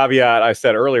 the caveat I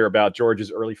said earlier about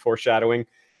George's early foreshadowing,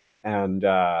 and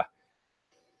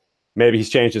maybe he's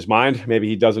changed his mind.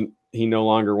 Maybe he no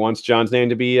longer wants Jon's name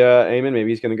to be Aemon. Maybe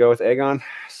he's going to go with Aegon.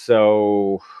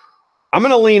 So I'm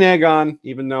going to lean Aegon,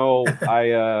 even though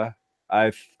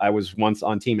I was once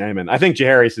on Team Aemon. I think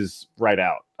Jaehaerys is right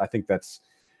out. I think that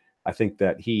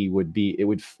he would be. It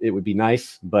would be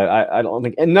nice, but I don't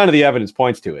think, and none of the evidence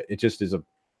points to it. It just is a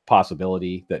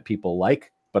possibility that people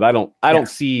like, but I don't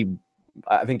see.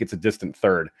 I think it's a distant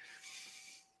third.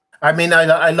 I mean,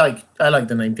 I like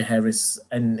the name Jaehaerys,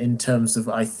 and in terms of,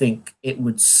 I think it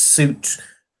would suit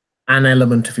an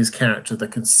element of his character, the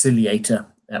conciliator.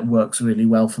 That works really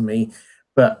well for me.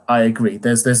 But I agree.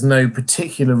 There's no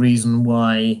particular reason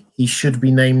why he should be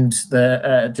named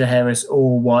the Jaehaerys,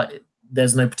 or why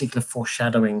there's no particular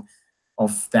foreshadowing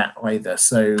of that either.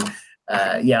 So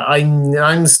yeah,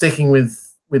 I'm sticking with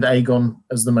Aegon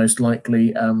as the most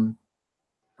likely.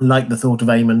 Like the thought of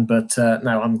Aemon, but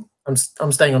no,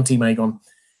 I'm staying on Team Aegon.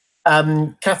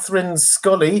 Catherine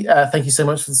Scully, thank you so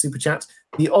much for the super chat.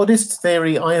 The oddest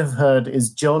theory I have heard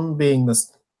is Jon being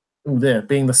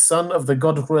the son of the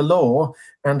god R'hllor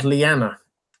and Lyanna.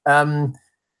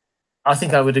 I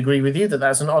think I would agree with you that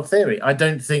that's an odd theory. I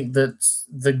don't think that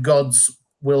the gods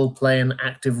will play an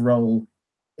active role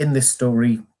in this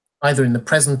story, either in the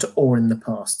present or in the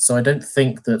past. So I don't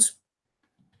think that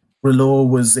R'hllor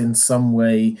was in some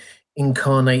way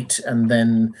incarnate and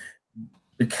then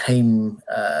became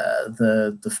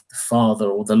the father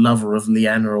or the lover of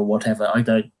Lyanna or whatever.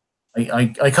 I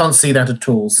can't see that at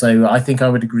all. So I think I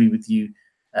would agree with you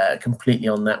completely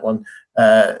on that one.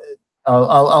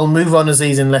 I'll move on,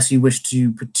 Aziz, unless you wish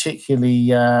to particularly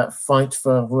fight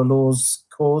for R'hllor's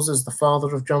cause as the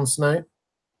father of Jon Snow.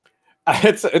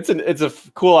 It's a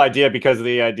cool idea because of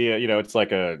the idea, it's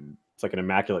like an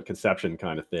immaculate conception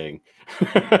kind of thing.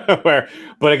 but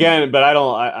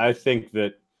I think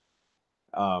that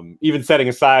even setting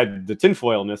aside the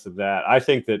tinfoilness of that, I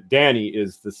think that Dany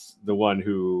is the one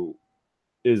who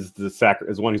is the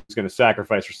one who's going to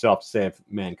sacrifice herself to save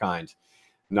mankind,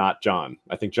 not Jon.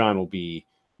 I think Jon will be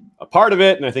a part of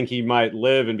it, and I think he might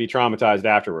live and be traumatized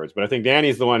afterwards. But I think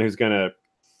Dany's the one who's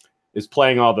is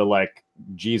playing all the like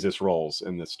Jesus roles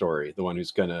in this story, the one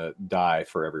who's going to die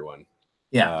for everyone.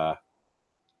 Yeah.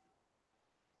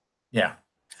 Yeah.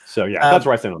 So yeah, that's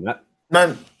where I stand on that.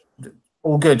 No,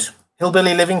 all good.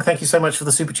 Hillbilly Living, thank you so much for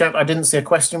the super chat. I didn't see a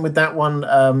question with that one,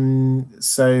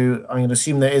 so I'm going to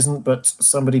assume there isn't, but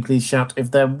somebody please shout if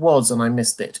there was and I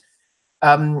missed it.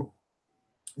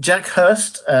 Jack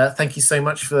Hurst, thank you so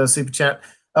much for the super chat.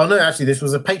 Oh, no, actually, this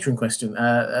was a patron question,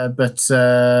 but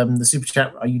the super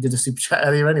chat, you did a super chat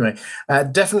earlier anyway.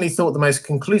 Definitely thought the most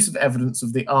conclusive evidence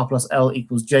of the R plus L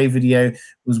equals J video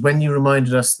was when you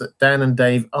reminded us that Dan and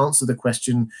Dave answered the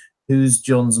question, who's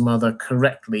Jon's mother,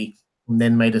 correctly, and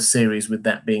then made a series with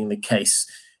that being the case.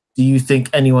 Do you think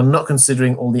anyone not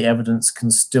considering all the evidence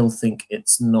can still think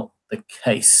it's not the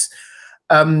case?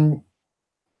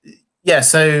 Yeah,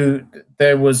 so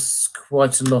there was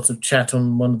quite a lot of chat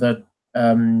on one of the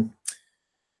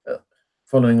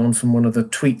following on from one of the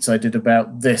tweets I did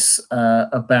about this,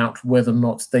 about whether or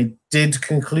not they did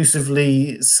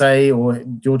conclusively say, or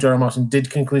George R. R. Martin did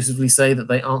conclusively say that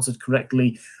they answered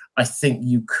correctly. I think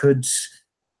you could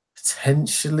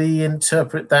potentially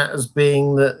interpret that as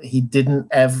being that he didn't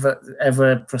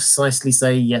ever precisely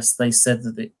say, yes, they said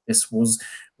that this was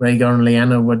Rhaegar and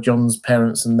Lyanna were Jon's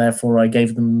parents, and therefore I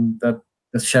gave them the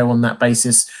show on that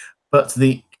basis. But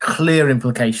the clear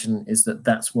implication is that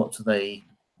that's what they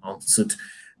answered,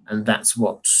 and that's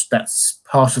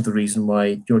part of the reason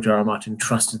why George R. R. Martin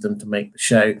trusted them to make the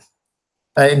show.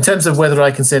 In terms of whether I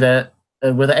consider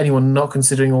whether anyone not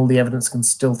considering all the evidence can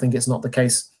still think it's not the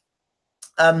case,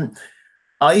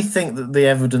 I think that the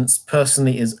evidence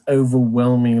personally is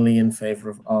overwhelmingly in favor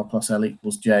of R plus L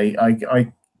equals J.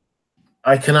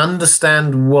 I can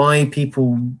understand why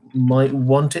people might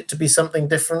want it to be something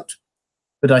different,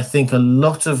 but I think a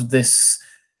lot of this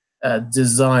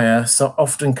desire so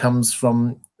often comes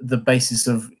from the basis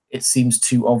of it seems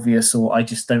too obvious or I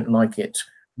just don't like it,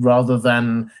 rather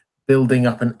than building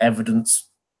up an evidence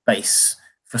base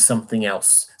for something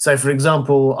else. So, for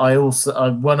example,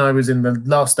 when I was in the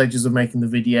last stages of making the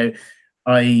video,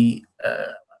 I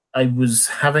was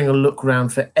having a look around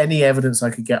for any evidence I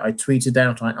could get. I tweeted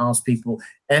out, I asked people,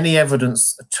 any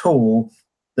evidence at all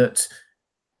that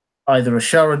either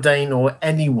Ashara Dane or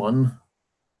anyone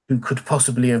who could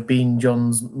possibly have been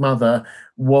Jon's mother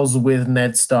was with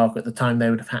Ned Stark at the time they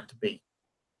would have had to be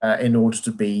in order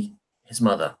to be his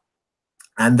mother.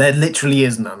 And there literally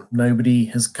is none. Nobody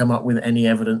has come up with any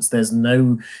evidence. There's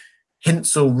no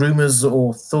hints or rumors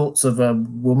or thoughts of a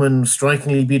woman,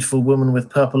 strikingly beautiful woman with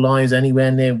purple eyes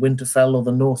anywhere near Winterfell or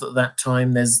the North at that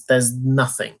time. There's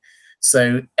nothing.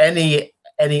 So any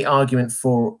argument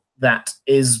for that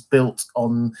is built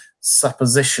on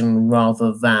supposition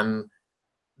rather than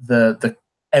the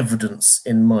evidence,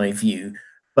 in my view.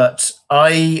 But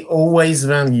I always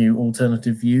value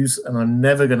alternative views, and I'm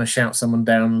never going to shout someone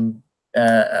down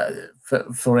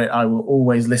for it. I will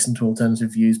always listen to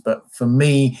alternative views, but for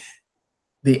me,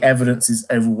 the evidence is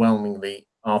overwhelmingly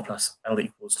R plus L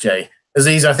equals J.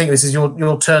 Aziz, I think this is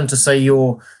your turn to say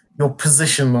your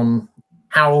position on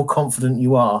how confident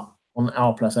you are on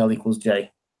R plus L equals J.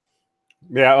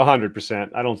 Yeah,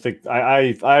 100%. I don't think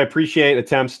I appreciate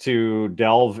attempts to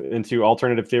delve into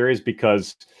alternative theories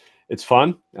because it's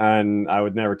fun, and I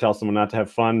would never tell someone not to have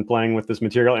fun playing with this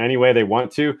material any way they want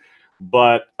to.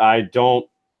 But I don't.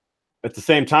 At the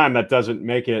same time, that doesn't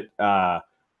make it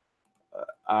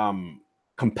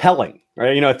compelling,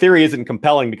 right? You know, a theory isn't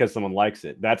compelling because someone likes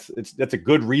it. That's a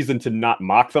good reason to not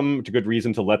mock them. It's a good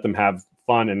reason to let them have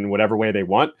fun in whatever way they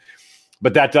want.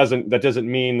 But that doesn't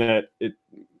mean that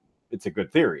it's a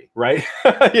good theory, right?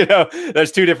 You know,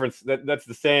 there's two different. That's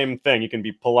the same thing. You can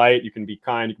be polite, you can be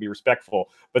kind, you can be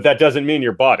respectful, but that doesn't mean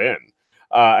you're bought in.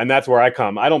 And that's where I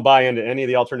come. I don't buy into any of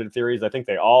the alternative theories. I think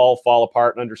they all fall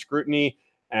apart under scrutiny.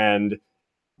 And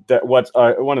that what's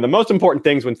one of the most important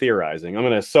things when theorizing, I'm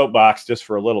going to soapbox just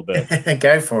for a little bit.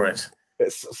 Go for it.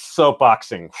 It's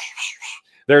soapboxing.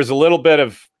 There's a little bit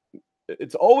of,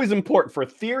 it's always important for a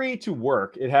theory to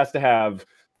work. It has to have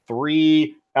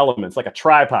three elements, like a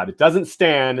tripod. It doesn't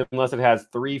stand unless it has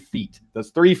 3 feet. Those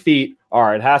 3 feet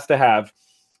are, it has to have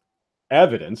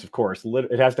evidence, of course.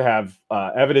 It has to have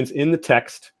evidence in the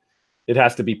text. It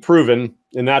has to be proven.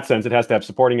 In that sense, it has to have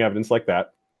supporting evidence like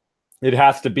that. It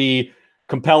has to be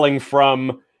compelling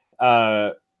from,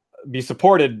 be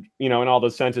supported, you know, in all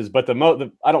those senses. But I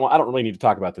don't really need to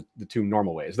talk about the two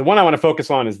normal ways. The one I want to focus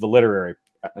on is the literary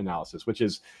analysis, which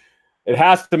is, it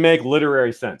has to make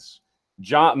literary sense.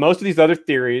 Most of these other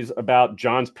theories about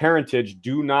Jon's parentage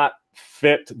do not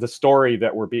fit the story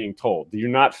that we're being told. They do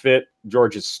not fit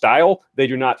George's style. They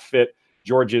do not fit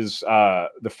George's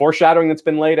the foreshadowing that's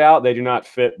been laid out. They do not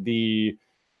fit the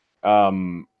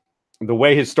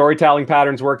way his storytelling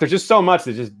patterns work. There's just so much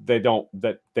that they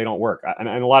don't work. And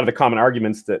a lot of the common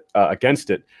arguments that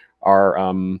against it are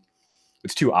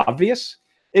it's too obvious.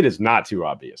 It is not too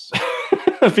obvious.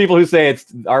 People who say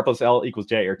it's R plus L equals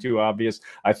J are too obvious,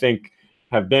 I think,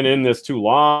 have been in this too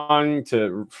long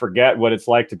to forget what it's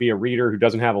like to be a reader who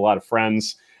doesn't have a lot of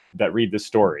friends that read this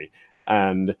story.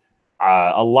 And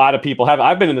a lot of people have.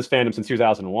 I've been in this fandom since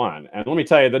 2001. And let me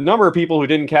tell you, the number of people who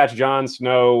didn't catch Jon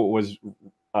Snow was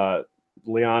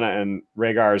Lyanna and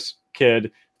Rhaegar's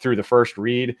kid through the first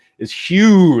read is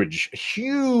huge,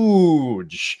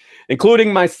 huge,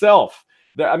 including myself.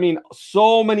 I mean,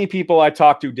 so many people I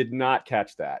talked to did not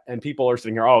catch that. And people are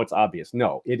sitting here, oh, it's obvious.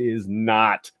 No, it is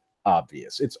not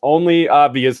obvious. It's only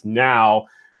obvious now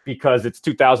because it's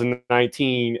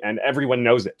 2019 and everyone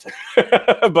knows it.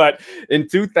 But in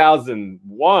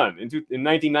 2001, in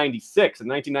 1996 and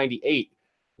 1998,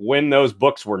 when those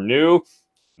books were new,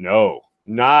 no,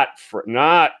 not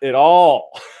at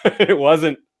all. It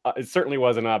wasn't. It certainly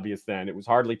wasn't obvious then. It was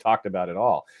hardly talked about at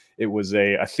all. It was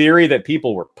a theory that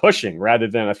people were pushing rather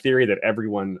than a theory that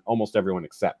almost everyone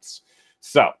accepts.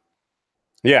 So,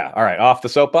 yeah, all right, off the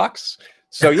soapbox.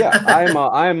 So yeah,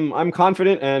 I'm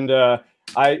confident, and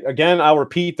I'll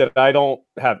repeat that I don't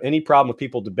have any problem with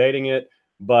people debating it,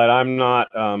 but I'm not.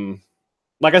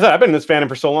 Like I said, I've been in this fandom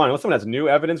for so long. Unless someone has new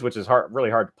evidence, which is really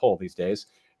hard to pull these days,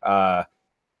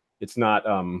 it's not.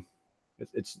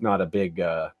 It's not a big.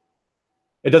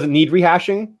 It doesn't need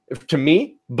rehashing to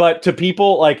me, but to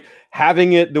people, like,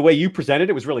 having it the way you presented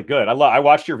it was really good. I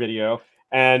watched your video,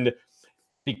 and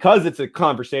because it's a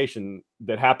conversation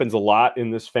that happens a lot in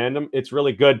this fandom, it's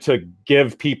really good to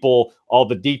give people all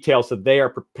the details so they are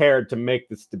prepared to make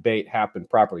this debate happen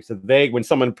properly. So when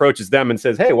someone approaches them and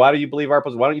says, "Hey, why do you believe our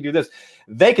position? Why don't you do this?"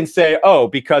 They can say, "Oh,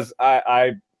 because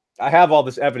I have all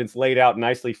this evidence laid out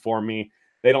nicely for me."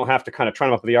 They don't have to kind of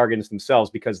trump up the arguments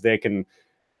themselves because they can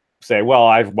say, well,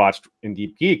 I've watched in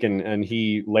Deep Geek and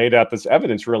he laid out this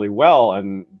evidence really well,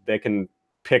 and they can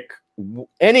pick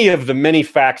any of the many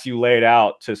facts you laid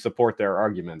out to support their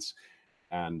arguments.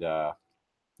 And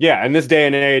yeah, in this day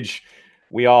and age,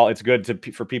 it's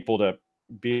good for people to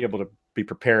be able to be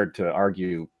prepared to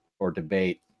argue or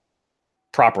debate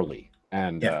properly.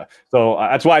 And so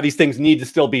that's why these things need to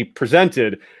still be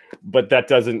presented, but that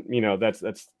doesn't,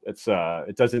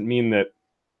 it doesn't mean that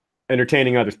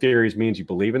entertaining other theories means you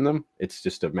believe in them. It's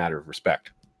just a matter of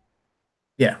respect.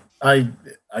 Yeah, I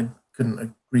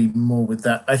couldn't agree more with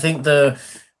that. I think the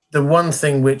one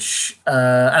thing which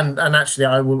and actually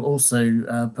I will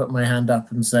also put my hand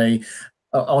up and say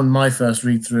on my first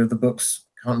read through of the books,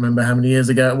 can't remember how many years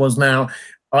ago it was now,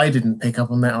 I didn't pick up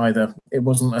on that either. It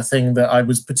wasn't a thing that I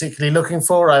was particularly looking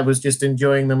for. I was just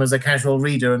enjoying them as a casual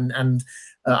reader, and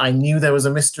I knew there was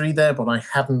a mystery there, but I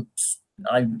hadn't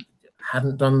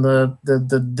done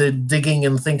the digging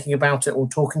and thinking about it, or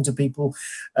talking to people,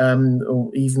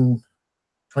 or even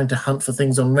trying to hunt for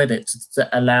things on Reddit that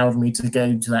allowed me to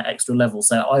go to that extra level.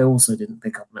 So I also didn't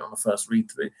pick up on it on the first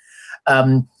read through.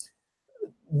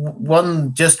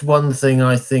 One thing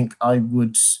I think I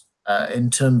would, in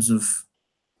terms of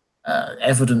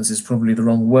evidence is probably the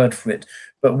wrong word for it,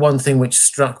 but one thing which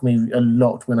struck me a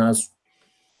lot when I was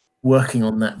working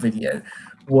on that video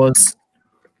was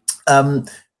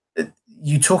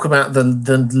you talk about the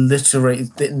literary,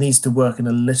 it needs to work in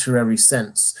a literary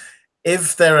sense.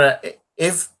 If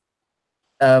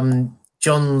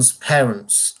Jon's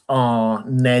parents are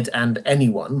Ned and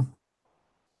anyone,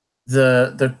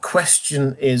 the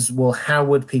question is, well, how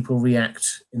would people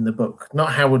react in the book?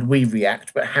 Not how would we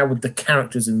react, but how would the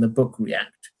characters in the book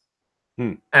react?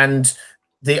 And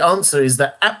the answer is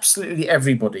that absolutely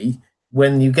everybody,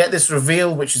 when you get this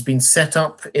reveal, which has been set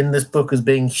up in this book as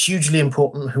being hugely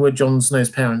important, who are Jon Snow's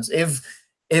parents, if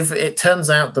it turns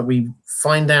out that we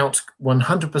find out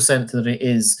 100% that it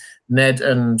is Ned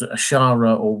and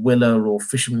Ashara or Willa or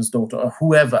Fisherman's Daughter or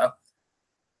whoever,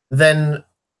 then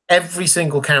every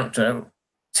single character,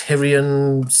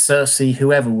 Tyrion, Cersei,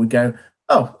 whoever, would go,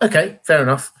 oh, okay, fair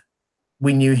enough.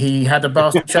 We knew he had a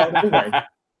bastard child anyway.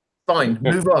 Fine,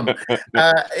 move on.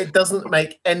 It doesn't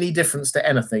make any difference to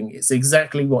anything. It's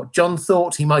exactly what Jon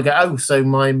thought. He might go, oh, so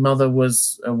my mother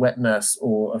was a wet nurse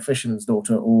or a fisherman's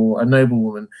daughter or a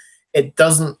noblewoman. It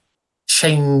doesn't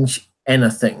change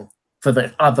anything for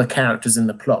the other characters in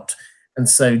the plot. And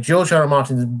so George R. R.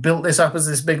 Martin has built this up as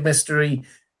this big mystery.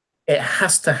 It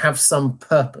has to have some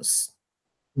purpose,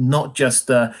 not just,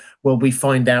 well, we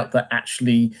find out that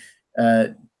actually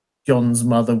Jon's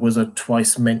mother was a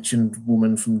twice mentioned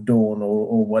woman from Dawn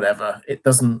or whatever. It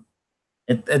doesn't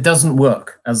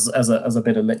work as a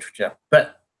bit of literature.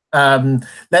 But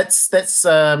let's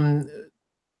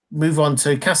move on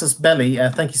to Cassus Belli.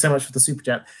 Thank you so much for the super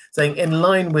chat, saying, in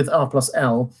line with R plus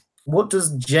L, what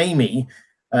does Jamie,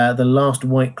 the last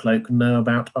White Cloak, know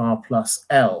about R plus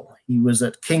L? He was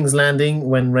at King's Landing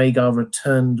when Rhaegar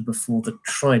returned before the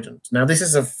Trident. Now, this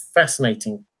is a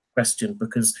fascinating question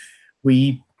because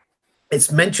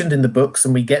it's mentioned in the books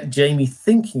and we get Jaime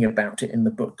thinking about it in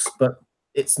the books, but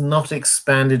it's not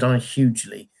expanded on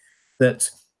hugely. That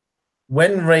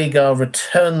when Rhaegar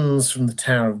returns from the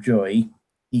Tower of Joy,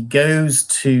 he goes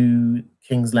to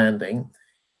King's Landing,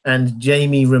 and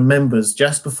Jaime remembers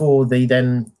just before they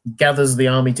then gathers the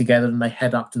army together and they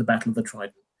head up to the Battle of the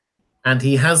Trident. And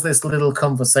he has this little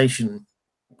conversation.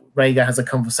 Rhaegar has a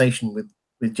conversation with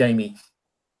Jaime.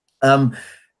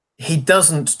 He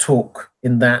doesn't talk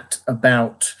in that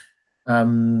about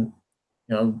Lyanna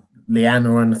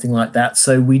or anything like that.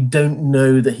 So we don't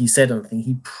know that he said anything.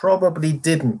 He probably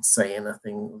didn't say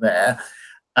anything there.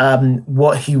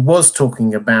 What he was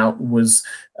talking about was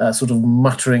sort of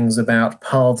mutterings about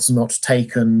paths not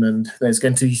taken, and there's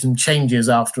going to be some changes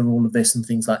after all of this and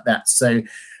things like that. So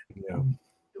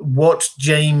what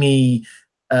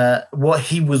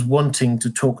he was wanting to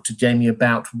talk to Jaime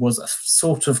about was a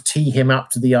sort of tee him up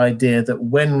to the idea that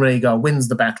when Rhaegar wins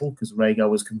the battle, because Rhaegar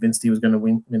was convinced he was going to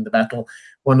win the battle,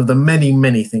 one of the many,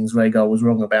 many things Rhaegar was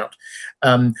wrong about.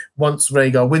 Once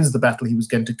Rhaegar wins the battle, he was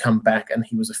going to come back and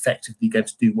he was effectively going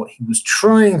to do what he was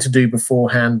trying to do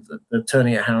beforehand, the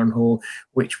turning at Harrenhal,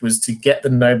 which was to get the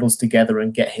nobles together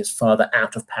and get his father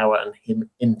out of power and him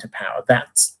into power.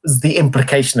 That's the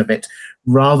implication of it,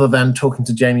 rather than talking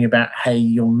to Jaime about, hey,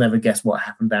 you'll never guess what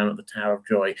happened down at the Tower of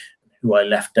Joy, who I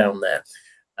left down there.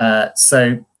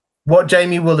 So what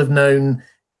Jaime will have known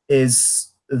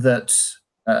is that,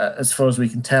 as far as we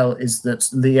can tell, is that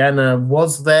Lyanna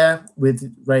was there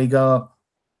with Rhaegar.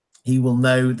 He will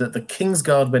know that the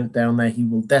Kingsguard went down there. He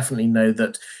will definitely know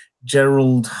that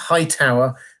Gerald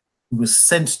Hightower, who was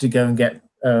sent to go and get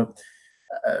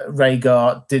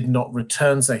Rhaegar, did not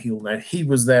return, so he'll know he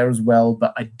was there as well,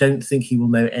 but I don't think he will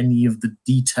know any of the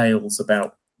details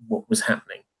about what was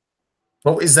happening.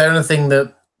 Well, is there anything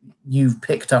that you've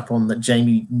picked up on that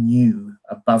Jaime knew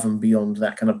above and beyond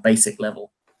that kind of basic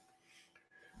level?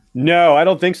 No, I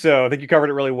don't think so. I think you covered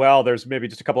it really well. There's maybe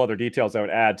just a couple other details I would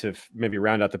add to maybe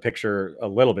round out the picture a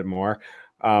little bit more,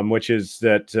 which is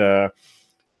that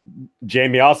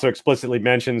Jaime also explicitly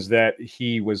mentions that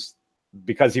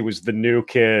because he was the new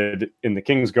kid in the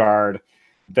Kingsguard,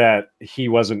 that he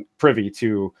wasn't privy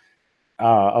to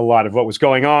a lot of what was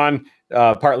going on,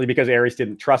 partly because Aerys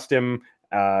didn't trust him,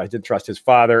 didn't trust his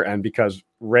father, and because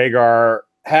Rhaegar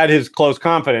had his close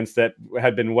confidence that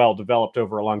had been well developed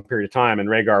over a long period of time, and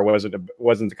Rhaegar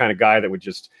wasn't the kind of guy that would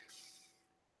just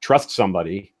trust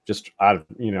somebody just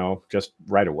just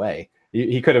right away.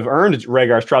 He could have earned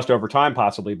Rhaegar's trust over time,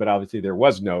 possibly, but obviously there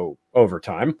was no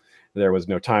overtime. There was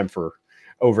no time for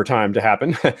overtime to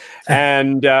happen.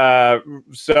 And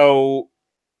so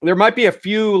there might be a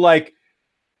few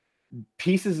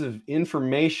pieces of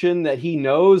information that he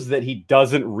knows that he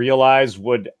doesn't realize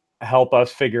would help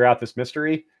us figure out this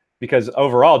mystery, because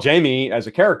overall Jaime as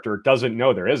a character doesn't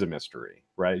know there is a mystery,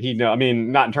 right? Not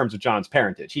in terms of Jon's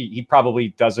parentage. He probably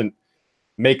doesn't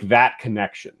make that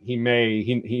connection. He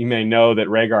may know that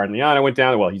Rhaegar and Lyanna went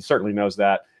down. Well, he certainly knows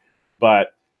that,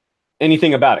 but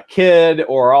anything about a kid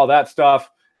or all that stuff,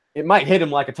 it might hit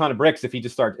him like a ton of bricks if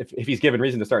he's given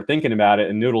reason to start thinking about it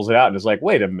and noodles it out and is like,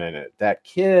 wait a minute, that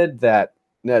kid, that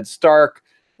Ned Stark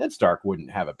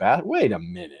wouldn't have a bat. Wait a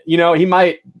minute.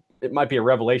 It might be a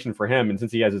revelation for him. And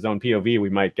since he has his own POV, we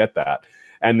might get that.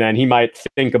 And then he might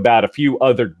think about a few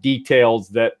other details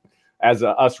that as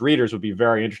us readers would be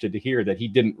very interested to hear that he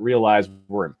didn't realize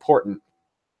were important.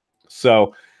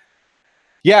 So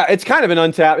yeah, it's kind of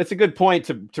it's a good point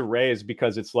to raise,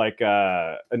 because it's like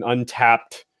an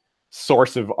untapped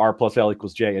source of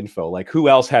R+L=J info. Like, who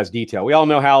else has detail? We all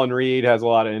know Hallan Reed has a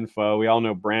lot of info. We all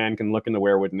know Bran can look in the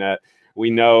werewood net. We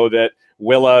know that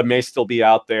Willa may still be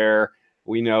out there.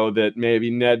 We know that maybe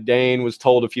Ned Dane was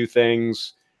told a few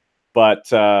things,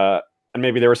 but and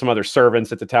maybe there were some other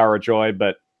servants at the Tower of Joy,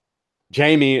 but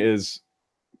Jaime is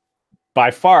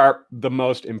by far the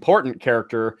most important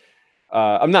character.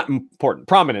 Not important,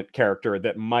 prominent character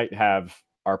that might have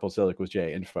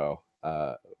R+J info.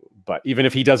 But even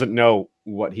if he doesn't know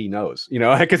what he knows,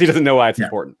 because he doesn't know why it's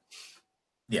important.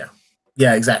 Yeah,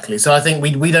 exactly. So I think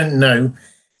we don't know.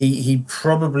 He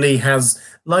probably has,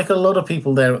 like a lot of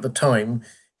people there at the time,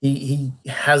 he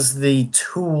has the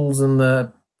tools and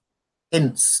the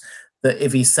hints that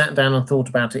if he sat down and thought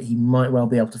about it, he might well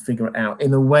be able to figure it out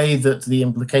in a way that the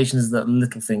implication is that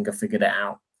Littlefinger figured it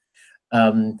out.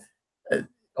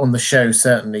 On the show,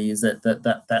 certainly, is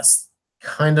that's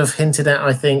kind of hinted at,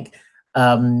 I think.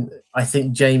 I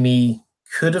think Jaime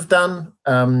could have done.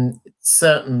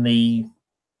 Certainly,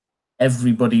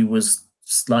 everybody was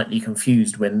slightly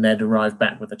confused when Ned arrived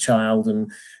back with a child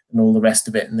and all the rest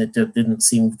of it, and it didn't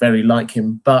seem very like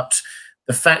him. But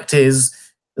the fact is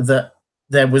that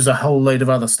there was a whole load of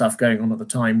other stuff going on at the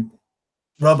time.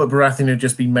 Robert Baratheon had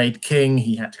just been made king.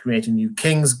 He had to create a new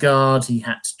King's Guard. He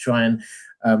had to try and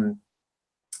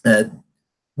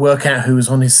work out who was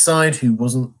on his side, who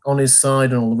wasn't on his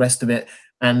side, and all the rest of it.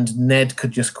 And Ned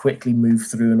could just quickly move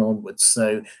through and onwards.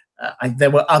 So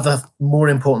there were other more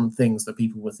important things that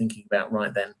people were thinking about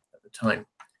right then at the time.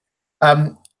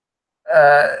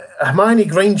 Hermione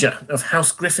Granger of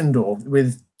House Gryffindor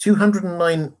with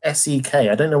 209 SEK.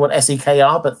 I don't know what SEK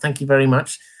are, but thank you very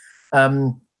much.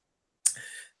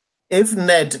 If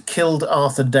Ned killed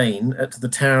Arthur Dayne at the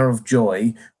Tower of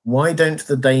Joy, why don't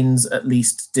the Danes at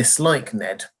least dislike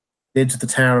Ned? Did the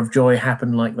Tower of Joy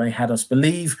happen like they had us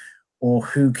believe, or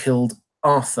who killed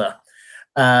Arthur?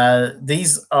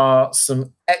 These are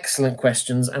some excellent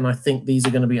questions, and I think these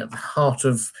are going to be at the heart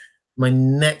of my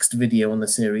next video on the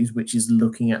series, which is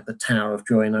looking at the Tower of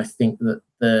Joy. And I think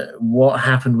that what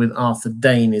happened with Arthur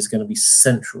Dayne is going to be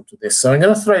central to this. So I'm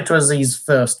going to throw it to Aziz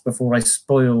first before I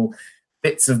spoil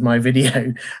bits of my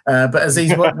video. But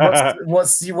Aziz,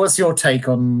 what's your take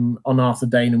on Arthur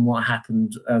Dayne and what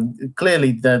happened?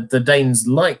 Clearly, the Danes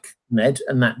like Ned,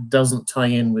 and that doesn't tie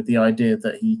in with the idea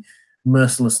that he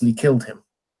mercilessly killed him.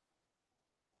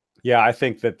 Yeah, I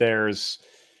think that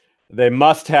they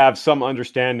must have some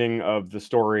understanding of the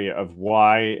story of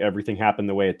why everything happened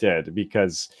the way it did,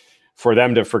 because for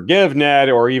them to forgive Ned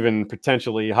or even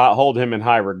potentially hold him in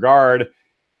high regard,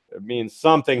 it means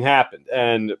something happened.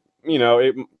 And you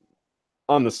know,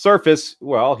 on the surface,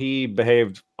 well, he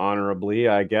behaved honorably,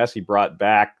 I guess. He brought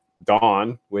back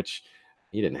Dawn, which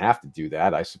he didn't have to do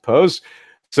that, I suppose.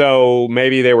 So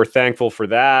maybe they were thankful for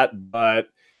that, but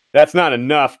that's not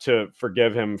enough to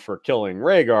forgive him for killing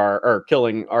Rhaegar or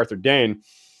killing Arthur Dayne.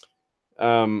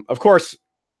 Of course,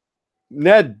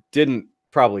 Ned didn't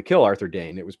probably kill Arthur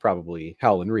Dayne. It was probably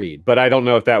Howland Reed, but I don't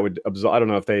know if that would I don't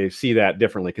know if they see that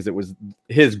differently, because it was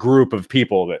his group of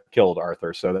people that killed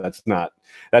Arthur. So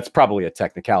that's probably a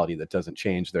technicality that doesn't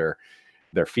change their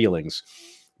feelings.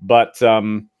 But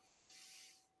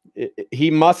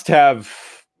he must have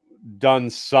done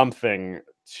something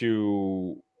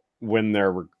to when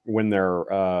they're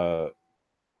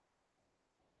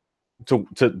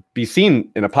to be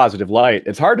seen in a positive light.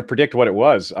 It's hard to predict what it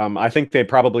was. I think they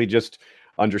probably just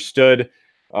understood.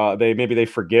 Maybe they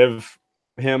forgive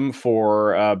him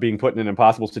for being put in an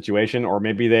impossible situation, or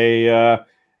maybe they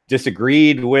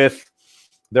disagreed with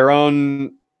their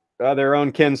own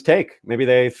kin's take. Maybe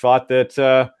they thought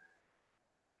that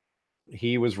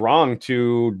he was wrong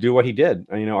to do what he did.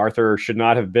 You know, Arthur should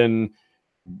not have been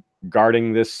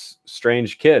guarding this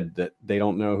strange kid that they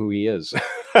don't know who he is.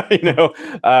 You know,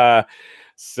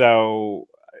 so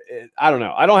I don't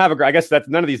know. I don't have I guess that's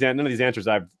none of these answers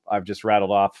I've just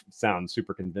rattled off sound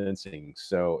super convincing.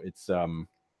 So it's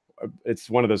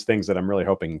one of those things that I'm really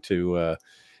hoping to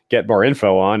get more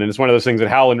info on, and it's one of those things that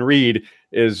Howland Reed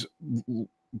is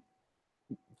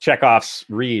Chekhov's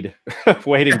Reed,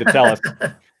 waiting to tell us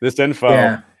this info.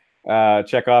 Yeah.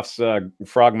 Chekhov's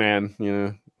Frogman, you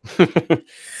know.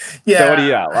 Yeah.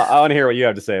 So I want to hear what you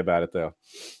have to say about it, though.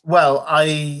 Well,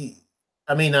 I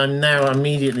mean, I'm now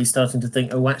immediately starting to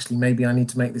think, oh, actually, maybe I need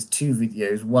to make this 2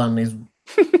 videos. One is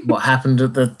what happened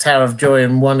at the Tower of Joy,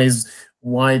 and one is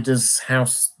why does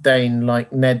House Dayne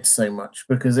like Ned so much?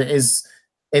 Because it's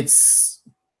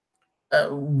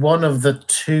one of the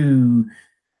 2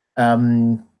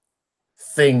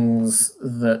 things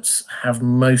that have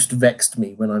most vexed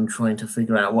me when I'm trying to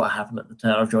figure out what happened at the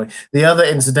Tower of Joy. The other,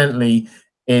 incidentally,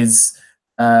 is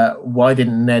why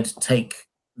didn't Ned take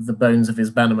the bones of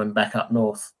his bannermen back up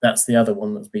north? That's the other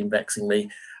one that's been vexing me.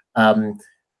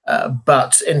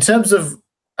 But in terms of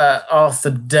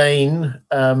Arthur Dayne,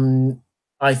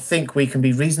 I think we can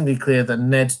be reasonably clear that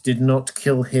Ned did not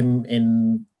kill him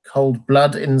in cold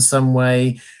blood in some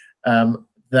way.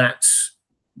 That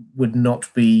would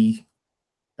not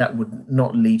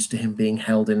lead to him being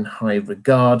held in high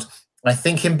regard. I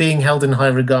think him being held in high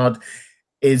regard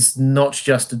is not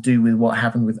just to do with what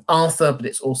happened with Arthur, but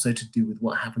it's also to do with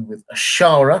what happened with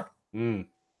Ashara.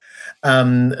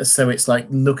 So it's like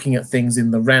looking at things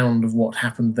in the round of what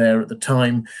happened there at the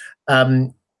time.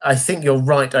 I think you're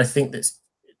right. I think that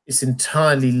it's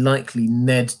entirely likely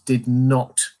Ned did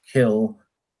not kill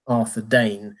Arthur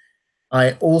Dayne.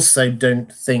 I also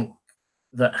don't think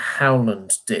that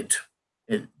Howland did.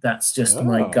 That's just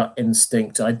my gut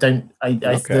instinct. They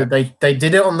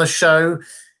did it on the show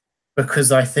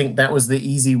because I think that was the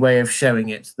easy way of showing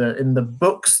it. In the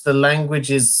books, the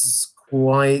language is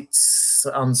quite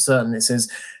uncertain. It says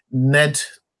Ned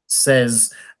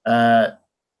says,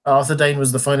 Arthur Dane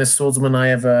was the finest swordsman I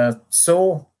ever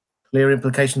saw. Clear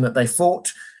implication that they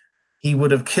fought. He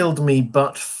would have killed me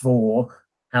but for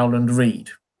Howland Reed.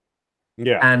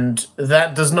 Yeah. And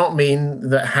that does not mean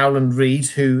that Howland Reed,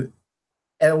 who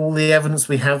all the evidence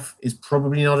we have is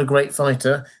probably not a great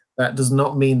fighter, that does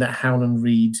not mean that Howland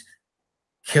Reed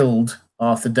killed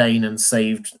Arthur Dane and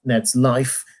saved Ned's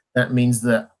life. That means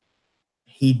that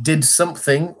he did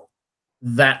something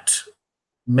that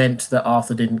meant that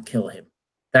Arthur didn't kill him.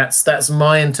 That's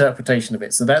my interpretation of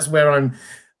it. So that's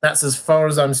as far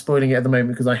as I'm spoiling it at the moment,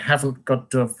 because I haven't got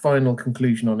to a final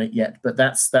conclusion on it yet. But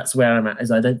that's where I'm at,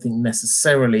 is I don't think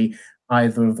necessarily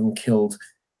either of them killed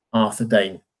Arthur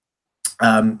Dane.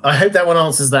 I hope that one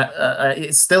answers that.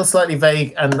 It's still slightly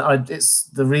vague, and it's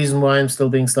the reason why I'm still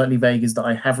being slightly vague is that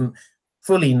I haven't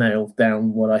fully nailed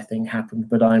down what I think happened,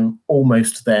 but I'm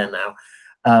almost there now.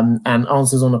 And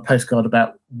answers on a postcard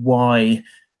about why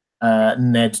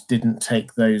Ned didn't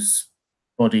take those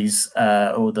bodies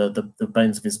or the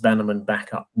bones of his bannermen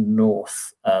back up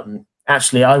north.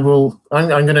 Actually, I'm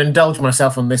going to indulge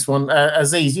myself on this one.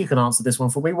 Aziz, you can answer this one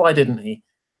for me. Why didn't he?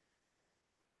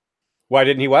 Why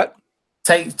didn't he what?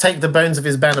 Take the bones of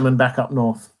his bannermen back up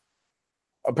north.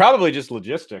 Probably just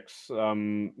logistics.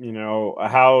 You know,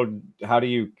 how do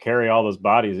you carry all those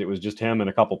bodies? It was just him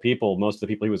and a couple people. Most of the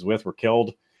people he was with were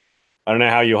killed. I don't know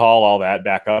how you haul all that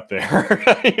back up there.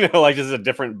 You know, like just a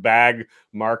different bag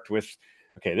marked with,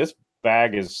 okay, this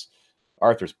bag is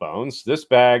Arthur's bones. This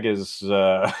bag is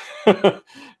I'm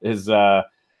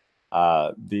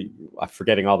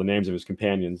forgetting all the names of his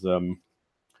companions.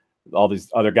 All these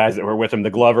other guys that were with him.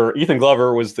 Ethan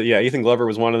Glover was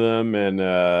one of them, and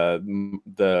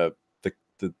the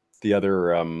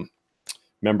other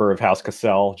member of House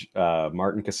Cassell,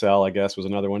 Martin Cassell, I guess, was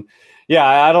another one. Yeah,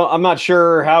 I'm not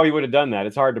sure how he would have done that.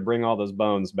 It's hard to bring all those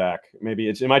bones back. Maybe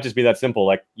it might just be that simple.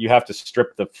 Like you have to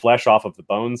strip the flesh off of the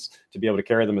bones to be able to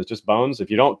carry them as just bones.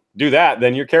 If you don't do that,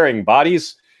 then you're carrying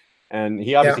bodies, and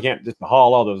he obviously can't just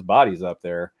haul all those bodies up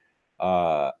there.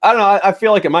 I don't know. I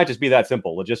feel like it might just be that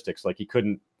simple, logistics. Like he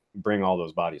couldn't bring all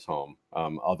those bodies home.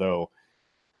 Although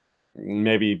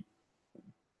maybe.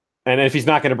 And if he's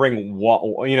not going to bring,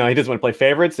 you know, he doesn't want to play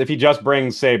favorites. If he just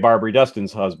brings, say, Barbary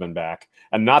Dustin's husband back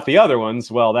and not the other ones,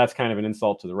 well, that's kind of an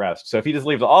insult to the rest. So if he just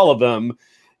leaves all of them,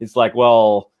 it's like,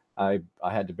 well, I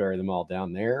had to bury them all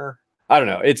down there. I don't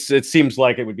know. It seems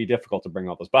like it would be difficult to bring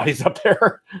all those bodies up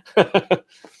there.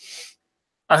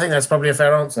 I think that's probably a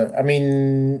fair answer. I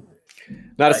mean,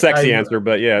 not a sexy answer,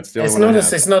 but yeah, it's the only one.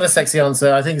 It's not a sexy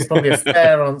answer. I think it's probably a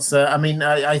fair answer. I mean,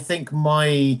 I think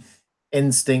my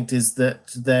instinct is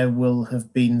that there will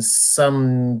have been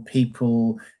some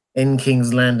people in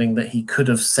King's Landing that he could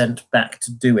have sent back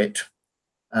to do it.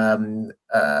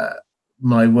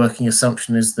 My working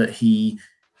assumption is that he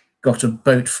got a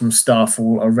boat from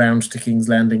Starfall around to King's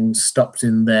Landing, stopped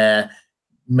in there,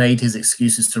 made his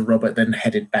excuses to Robert, then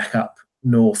headed back up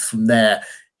north from there.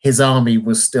 His army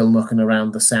was still knocking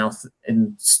around the south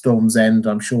in Storm's End.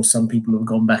 I'm sure some people have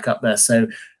gone back up there. So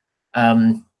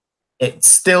it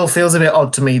still feels a bit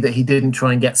odd to me that he didn't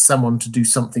try and get someone to do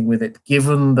something with it,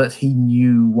 given that he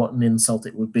knew what an insult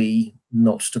it would be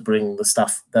not to bring the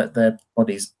stuff, that their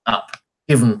bodies up,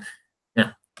 given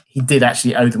he did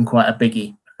actually owe them quite a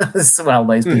biggie as well,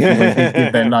 those people who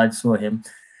give their lives for him.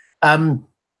 But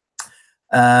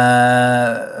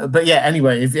yeah,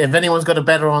 anyway, if anyone's got a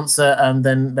better answer,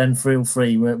 then feel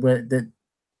free.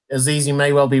 Aziz, you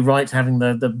may well be right having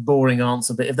the boring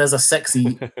answer, but if there's a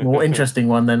sexy, more interesting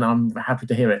one, then I'm happy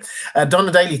to hear it.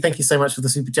 Donna Daly, thank you so much for the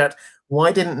super chat.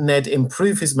 Why didn't Ned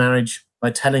improve his marriage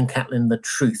by telling Catelyn the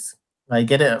truth? I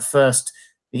get it at first,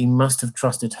 but he must have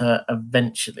trusted her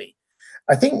eventually.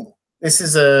 I think this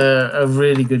is a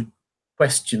really good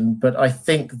question, but I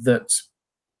think that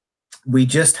we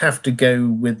just have to go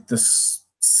with the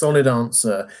solid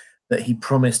answer that he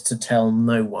promised to tell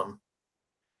no one.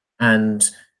 And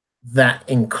that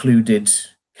included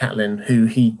Catelyn, who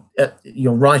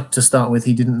you're right to start with,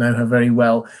 he didn't know her very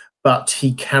well, but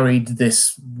he carried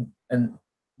this and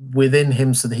within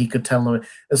him so that he could tell no one.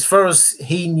 As far as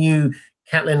he knew,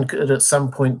 Catelyn could at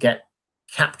some point get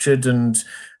captured, and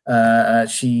there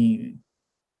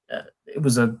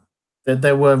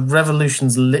were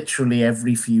revolutions literally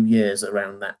every few years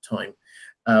around that time.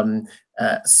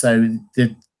 So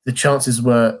the chances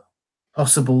were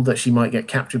possible that she might get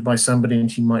captured by somebody and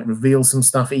she might reveal some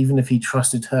stuff, even if he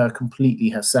trusted her completely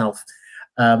herself.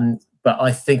 But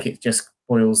I think it just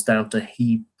boils down to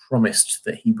he promised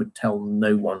that he would tell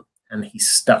no one, and he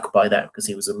stuck by that because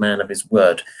he was a man of his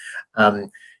word.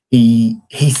 He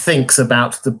thinks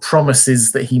about the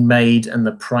promises that he made and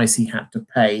the price he had to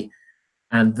pay,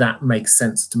 and that makes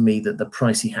sense to me that the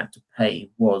price he had to pay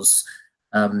was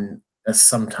a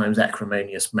sometimes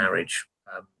acrimonious marriage.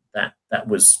 That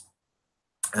was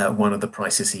one of the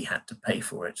prices he had to pay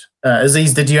for it.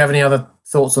 Aziz, did you have any other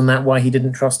thoughts on that? Why he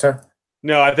didn't trust her?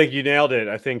 No, I think you nailed it.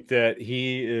 I think that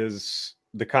he is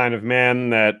the kind of man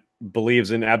that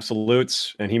believes in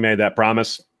absolutes, and he made that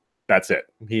promise. That's it.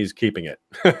 He's keeping it,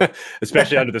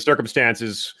 especially under the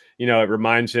circumstances. You know, it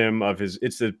reminds him of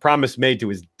it's the promise made to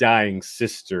his dying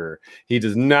sister. He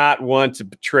does not want to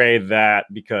betray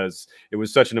that because it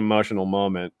was such an emotional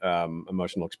moment,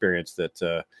 emotional experience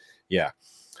that, yeah.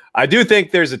 I do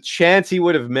think there's a chance he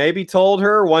would have maybe told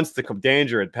her once the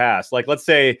danger had passed. Like, let's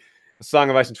say A Song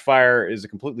of Ice and Fire is a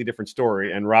completely different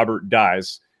story, and Robert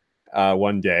dies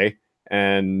one day,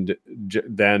 and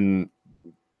then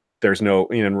there's no,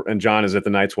 you know, and Jon is at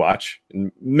the Night's Watch.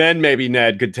 And then maybe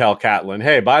Ned could tell Catelyn,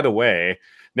 hey, by the way,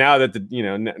 now that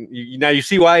now you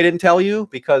see why I didn't tell you,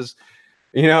 because,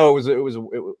 you know,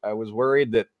 I was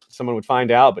worried that someone would find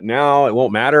out, but now it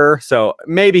won't matter. So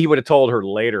maybe he would have told her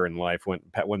later in life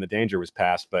when the danger was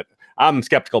past. But I'm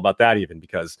skeptical about that even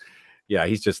because, yeah,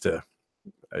 he's just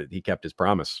he kept his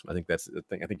promise. I think that's the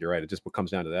thing. I think you're right. It just comes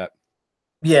down to that.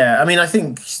 Yeah, I mean, I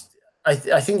think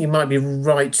you might be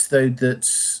right though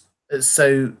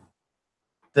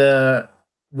that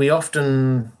we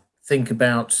often think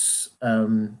about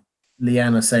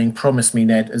Lyanna saying "promise me,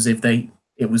 Ned," as if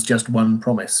it was just one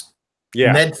promise.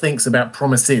 Yeah. Ned thinks about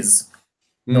promises,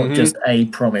 not just a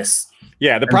promise.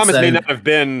 Yeah, the promise may not have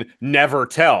been never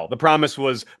tell. The promise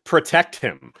was protect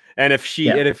him. And if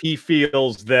he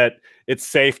feels that it's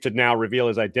safe to now reveal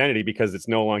his identity because he's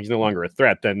no longer a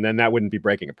threat, then that wouldn't be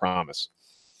breaking a promise.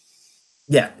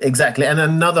 Yeah, exactly. And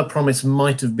another promise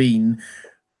might have been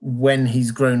when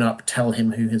he's grown up, tell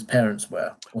him who his parents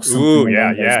were. Or something. Ooh,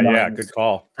 yeah. Good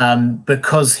call.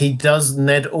 Because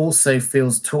Ned also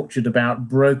feels tortured about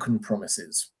broken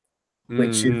promises,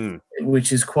 which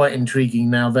is quite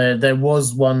intriguing. Now, there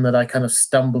was one that I kind of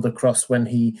stumbled across when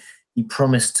he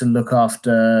promised to look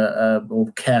after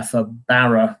or care for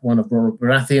Barra, one of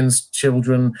Baratheon's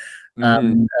children,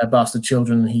 bastard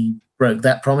children. He broke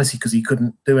that promise because he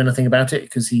couldn't do anything about it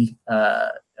because he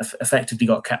effectively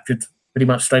got captured pretty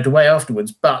much straight away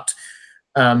afterwards. But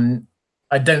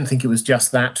I don't think it was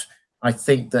just that. I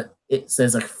think that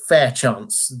there's a fair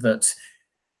chance that,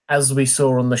 as we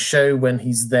saw on the show when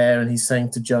he's there and he's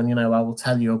saying to Jon, you know, I will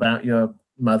tell you about your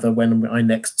mother when I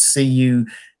next see you.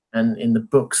 And in the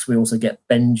books, we also get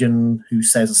Benjen, who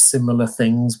says similar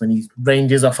things when he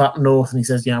ranges off up north and he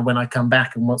says, when I come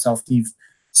back and once after you've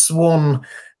sworn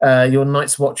your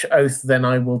Night's Watch oath, then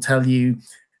I will tell you,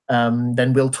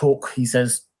 then we'll talk, he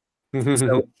says.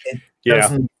 So it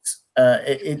doesn't,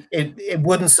 it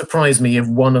wouldn't surprise me if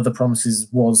one of the promises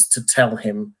was to tell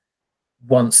him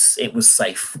once it was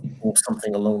safe or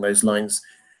something along those lines.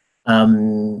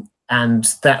 And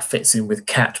that fits in with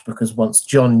Cat because once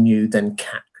Jon knew, then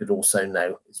Cat could also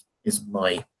know, is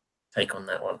my take on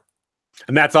that one.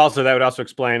 And that would also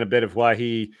explain a bit of why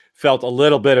he felt a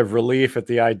little bit of relief at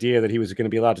the idea that he was going to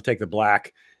be allowed to take the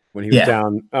black when he was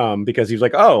down, because he was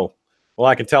like, oh, well,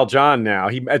 I can tell Jon now.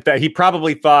 He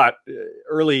probably thought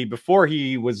early, before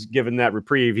he was given that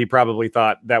reprieve, he probably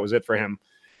thought that was it for him.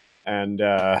 And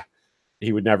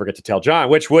he would never get to tell Jon,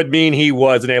 which would mean he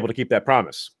wasn't able to keep that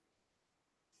promise.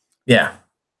 Yeah,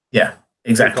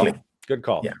 exactly. Good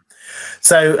call. Yeah.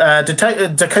 So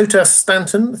Dakota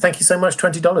Stanton, thank you so much,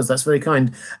 $20. That's very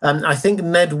kind. I think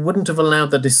Ned wouldn't have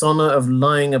allowed the dishonor of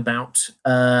lying about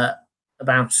the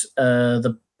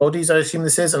bodies, I assume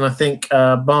this is, and I think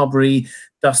Barbary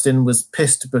Dustin was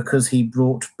pissed because he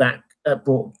brought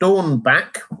Dawn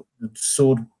back, the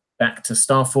sword back to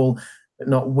Starfall, but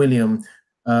not William.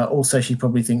 Also, she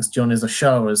probably thinks Jon is a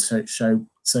Shara's,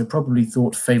 so probably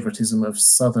thought favoritism of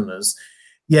Southerners.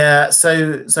 Yeah,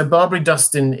 so Barbary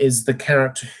Dustin is the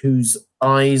character whose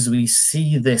eyes we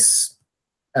see this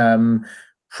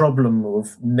problem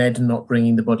of Ned not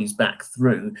bringing the bodies back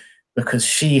through, because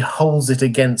she holds it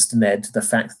against Ned the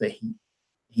fact that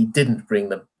he didn't bring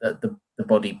the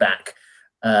body back.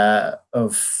 It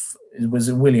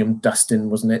was William Dustin,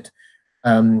 wasn't it?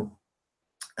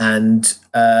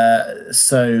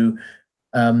 So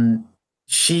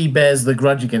she bears the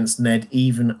grudge against Ned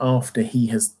even after he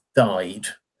has died,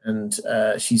 and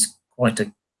she's quite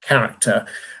a character.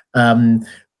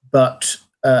 But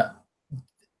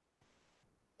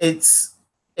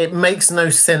it makes no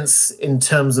sense in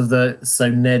terms of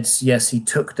Ned, yes, he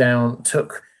took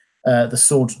the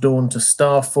sword to Dawn to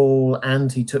Starfall,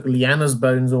 and he took Lyanna's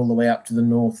bones all the way up to the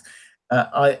north.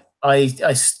 I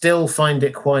still find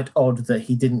it quite odd that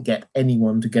he didn't get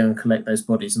anyone to go and collect those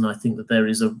bodies, and I think that there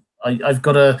is a I've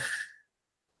got a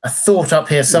thought up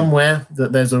here somewhere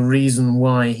that there's a reason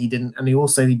why he didn't, and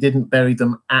he didn't bury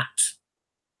them at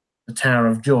the Tower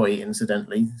of Joy,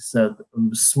 incidentally. So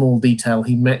small detail,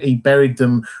 he buried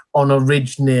them on a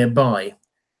ridge nearby.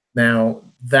 Now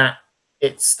that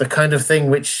it's the kind of thing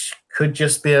which could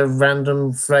just be a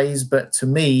random phrase, but to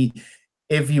me,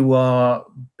 if you are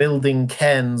building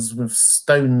cairns with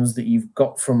stones that you've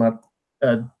got from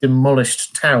a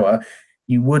demolished tower,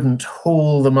 you wouldn't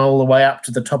haul them all the way up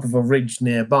to the top of a ridge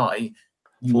nearby.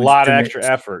 A lot of extra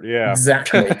effort, yeah.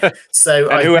 Exactly. So,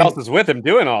 and who else is with him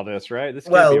doing all this, right? This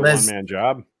can't be a one-man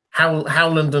job.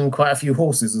 Howland and quite a few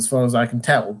horses, as far as I can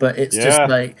tell. But it's just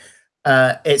like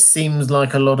it seems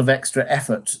like a lot of extra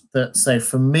effort. So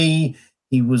for me,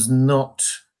 he was not.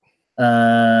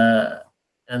 And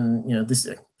this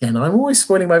again, I'm always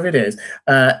spoiling my videos.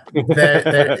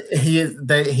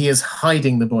 He is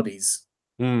hiding the bodies.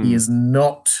 He is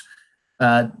not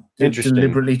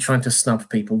deliberately trying to snub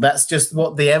people. That's just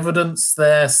what the evidence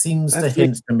there seems to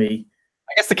hint to me.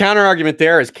 I guess the counter argument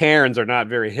there is cairns are not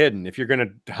very hidden. If you're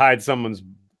going to hide someone's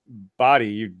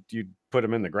body, you put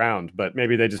them in the ground. But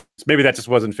maybe that just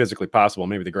wasn't physically possible.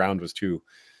 Maybe the ground was too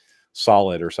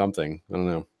solid or something. I don't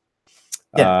know.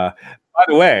 Yeah. By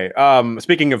the way,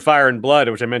 speaking of Fire and Blood,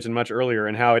 which I mentioned much earlier,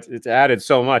 and how it's added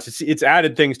so much, it's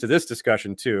added things to this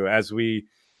discussion too. As we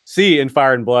see in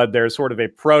Fire and Blood, there's sort of a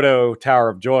proto Tower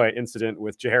of Joy incident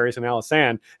with Jaehaerys and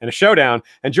Alysanne and a showdown.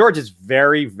 And George is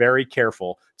very, very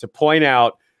careful to point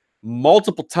out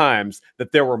multiple times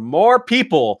that there were more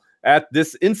people at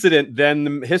this incident than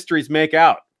the histories make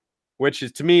out, which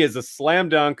is, to me, is a slam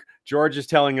dunk. George is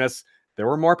telling us there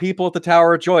were more people at the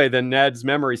Tower of Joy than Ned's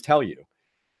memories tell you.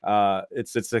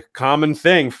 It's a common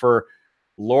thing for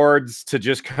lords to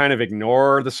just kind of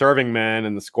ignore the serving men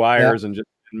and the squires, and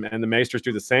the maesters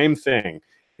do the same thing.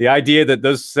 The idea that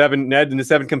those Ned and the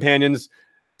 7 companions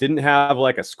didn't have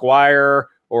like a squire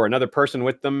or another person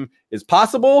with them is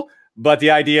possible, but the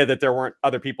idea that there weren't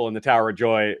other people in the Tower of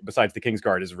Joy besides the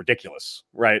Kingsguard is ridiculous,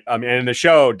 right? I mean, and the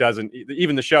show doesn't,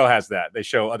 even the show has that. They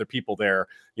show other people there,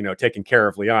 taking care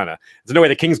of Lyanna. There's no way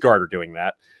the Kingsguard are doing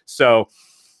that. So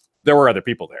there were other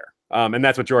people there. And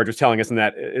that's what George was telling us, and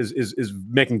that is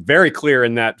making very clear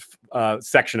in that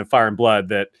section of Fire and Blood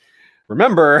that,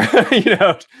 remember,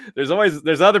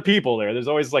 there's other people there. There's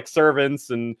always like servants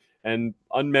and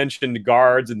unmentioned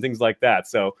guards and things like that.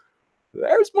 So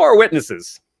there's more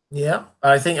witnesses. Yeah,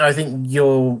 I think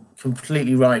you're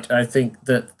completely right. I think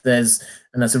that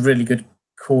and that's a really good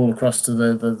call across to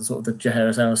the sort of the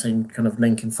Jaehaerys Alysanne kind of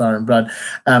link in Fire and Blood.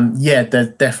 Yeah, there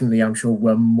definitely, I'm sure,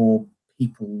 were more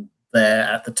people there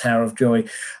at the Tower of Joy.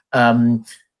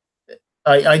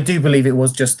 I do believe it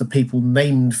was just the people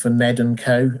named for Ned and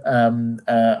co.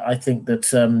 I think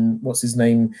that what's his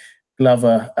name,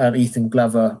 Glover, Ethan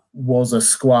Glover, was a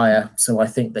squire, so I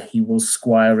think that he was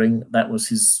squiring. That was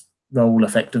his role,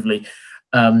 effectively.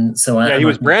 He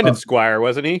was Brandon's squire,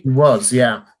 wasn't he? He was,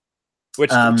 yeah.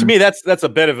 Which to me, that's a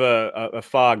bit of a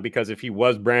fog, because if he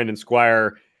was Brandon's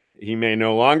squire, he may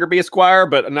no longer be a squire,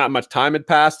 but not much time had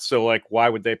passed. So, like, why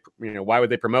would they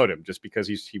promote him just because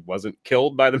he wasn't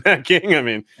killed by the Mad King? I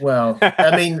mean, well,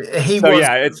 I mean,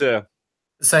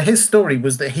 So his story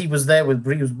was that he was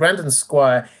Brandon's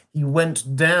squire. He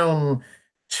went down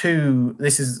to,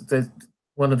 this is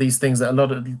one of these things that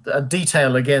a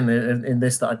detail again in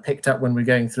this that I picked up when we're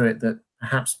going through it that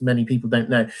perhaps many people don't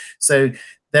know. So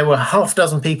there were half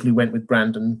dozen people who went with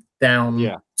Brandon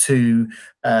down to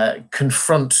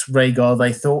confront Rhaegar,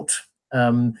 they thought.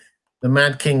 The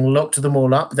Mad King locked them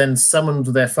all up, then summoned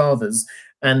their fathers,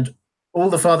 and all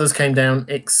the fathers came down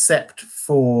except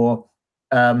for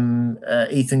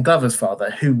Ethan Glover's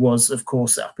father, who was, of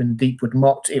course, up in Deepwood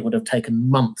Motte. It would have taken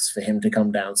months for him to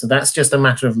come down. So that's just a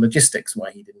matter of logistics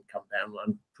why he didn't come down,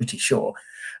 I'm pretty sure.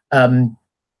 And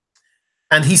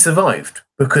he survived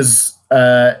because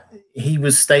he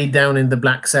was stayed down in the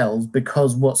Black Cells,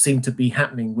 because what seemed to be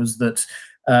happening was that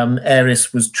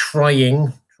Aerys was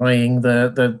trying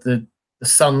the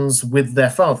sons with their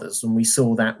fathers, and we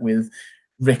saw that with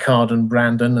Rickard and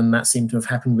Brandon, and that seemed to have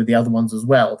happened with the other ones as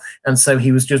well. And so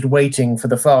he was just waiting for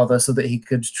the father so that he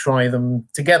could try them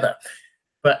together.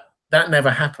 But that never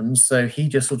happened, so he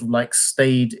just sort of like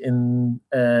stayed in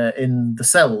the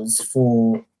cells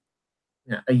for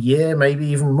a year, maybe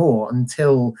even more,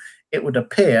 until it would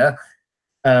appear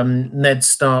Ned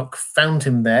Stark found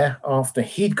him there after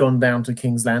he'd gone down to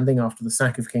King's Landing, after the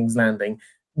sack of King's Landing,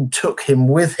 and took him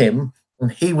with him.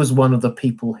 And he was one of the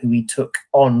people who he took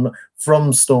on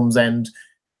from Storm's End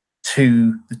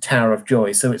to the Tower of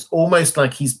Joy. So it's almost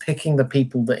like he's picking the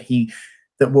people that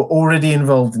were already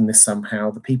involved in this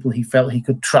somehow, the people he felt he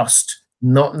could trust,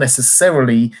 not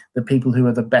necessarily the people who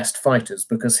are the best fighters,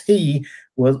 because he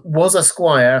was a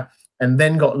squire and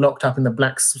then got locked up in the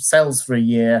black cells for a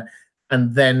year,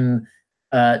 and then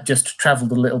just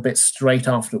traveled a little bit straight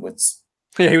afterwards.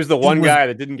 Yeah, he was the one guy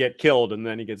that didn't get killed, and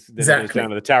then he goes down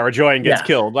to the Tower of Joy and gets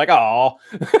killed. Like, oh.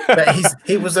 But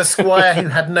he was a squire who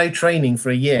had no training for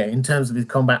a year in terms of his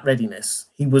combat readiness.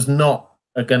 He was not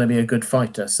going to be a good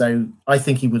fighter. So I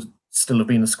think he would still have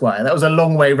been a squire. That was a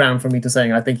long way round for me to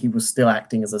saying I think he was still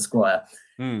acting as a squire.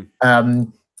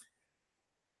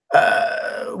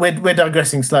 We're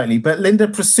digressing slightly, but Linda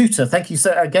Prasuta, thank you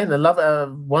so again. I love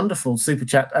a wonderful super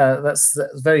chat. That's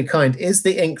very kind. Is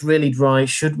the ink really dry?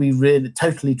 Should we really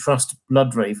totally trust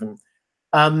Bloodraven?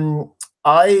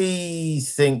 I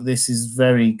think this is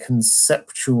very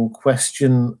conceptual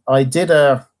question. I did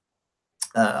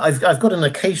I've got an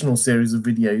occasional series of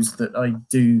videos that I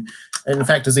do. And in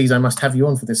fact, Aziz, I must have you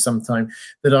on for this sometime.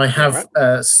 That I have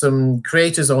some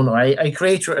creators on, or a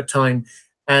creator at a time,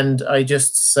 and I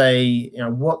just say,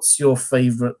 what's your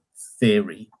favorite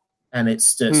theory? And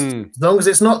it's just as long as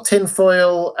it's not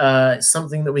tinfoil, it's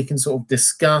something that we can sort of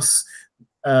discuss.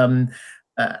 And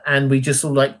we just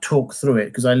sort of like talk through it,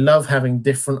 because I love having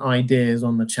different ideas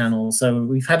on the channel. So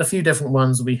we've had a few different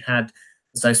ones. We had,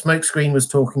 so Smokescreen was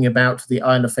talking about the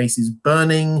Isle of Faces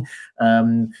burning.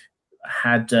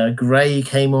 Had Gray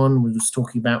came on, was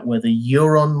talking about whether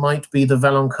Euron might be the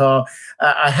Valonqar.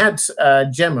 I had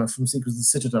Gemma from Secrets of the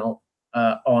Citadel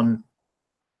on,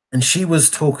 and she was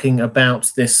talking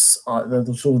about this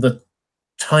the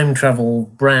time travel,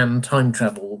 Bran time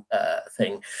travel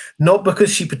thing, not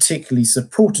because she particularly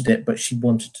supported it, but she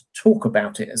wanted to talk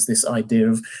about it as this idea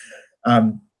of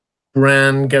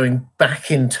Bran going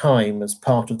back in time as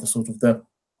part of the sort of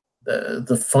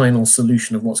the final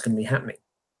solution of what's going to be happening.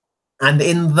 And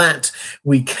in that,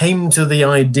 we came to the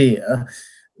idea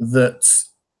that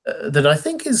I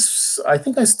think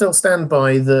I still stand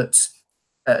by, that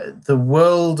the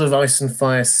world of Ice and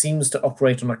Fire seems to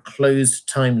operate on a closed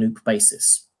time loop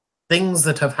basis. Things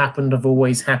that have happened have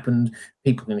always happened.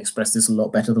 People can express this a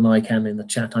lot better than I can in the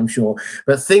chat, I'm sure.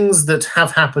 But things that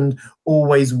have happened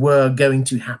always were going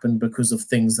to happen because of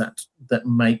things that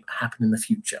might happen in the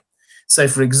future. So,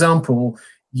 for example,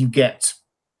 you get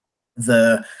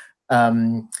the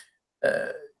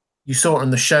you saw it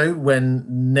on the show when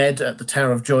Ned at the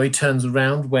Tower of Joy turns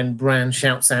around when Bran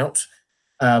shouts out,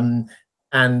 and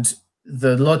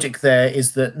the logic there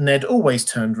is that Ned always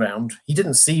turned round. He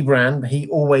didn't see Bran, but he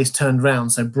always turned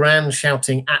round. So Bran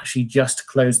shouting actually just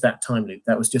closed that time loop.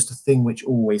 That was just a thing which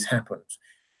always happened.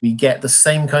 We get the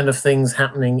same kind of things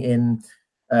happening in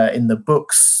the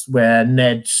books, where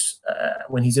Ned,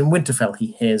 when he's in Winterfell, he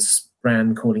hears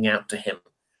Bran calling out to him,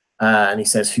 and he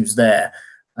says, "Who's there?"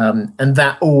 And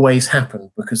that always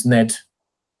happened because Ned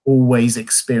always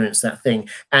experienced that thing.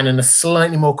 And in a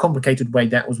slightly more complicated way,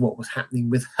 that was what was happening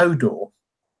with Hodor,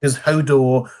 because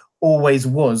Hodor always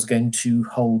was going to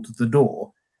hold the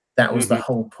door. That was the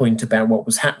whole point about what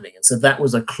was happening. And so that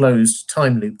was a closed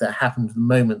time loop that happened the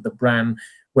moment that Bran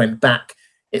went back.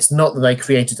 It's not that they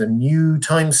created a new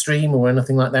time stream or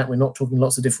anything like that. We're not talking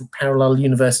lots of different parallel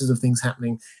universes of things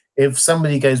happening. If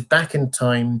somebody goes back in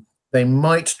time, they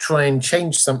might try and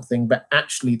change something, but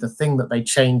actually the thing that they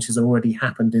change has already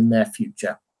happened in their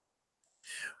future.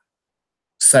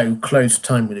 So closed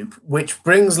time loop, which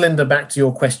brings Linda back to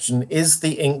your question, is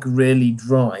the ink really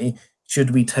dry?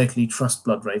 Should we totally trust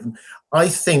Bloodraven? I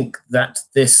think that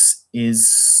this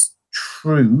is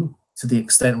true to the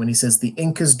extent when he says the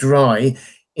ink is dry,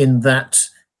 in that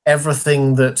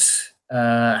everything that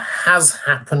has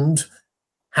happened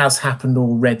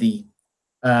already.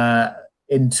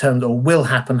 In terms, or will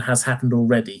happen, has happened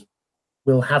already.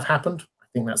 Will have happened. I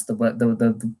think that's the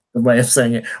way of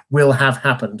saying it. Will have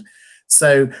happened.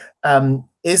 So,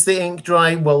 is the ink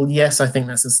dry? Well, yes. I think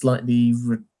that's a slightly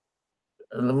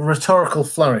rhetorical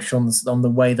flourish on the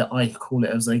way that I call it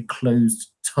as a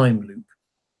closed time loop.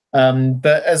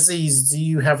 But Aziz, do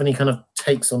you have any kind of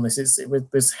takes on this?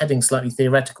 It's heading slightly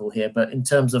theoretical here, but in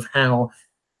terms of how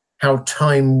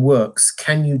time works,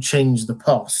 can you change the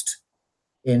past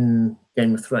in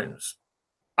Game of Thrones?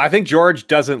 I think George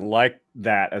doesn't like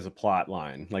that as a plot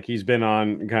line. Like, he's been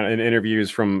on kind of in interviews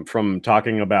from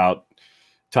talking about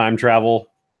time travel.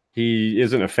 He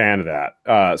isn't a fan of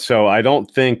that. So I don't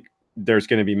think there's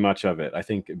going to be much of it. I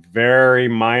think very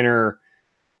minor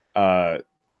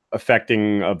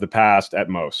affecting of the past at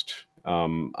most.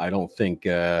 I don't think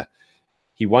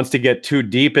he wants to get too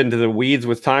deep into the weeds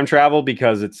with time travel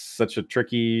because it's such a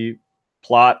tricky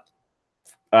plot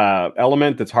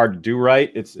element that's hard to do right.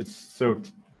 It's so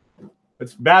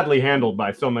it's badly handled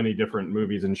by so many different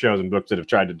movies and shows and books that have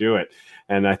tried to do it.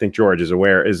 And I think George is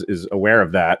aware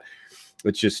of that.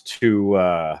 It's just too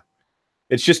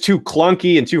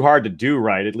clunky and too hard to do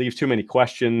right. It leaves too many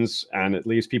questions and it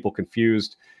leaves people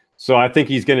confused. So I think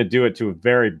he's going to do it to a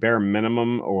very bare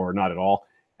minimum or not at all.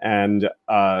 And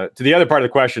to the other part of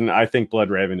the question, I think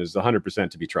Bloodraven is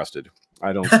 100% to be trusted.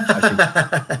 I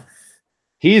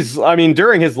think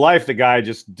during his life, the guy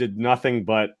just did nothing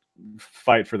but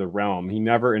fight for the realm. He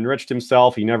never enriched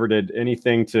himself. He never did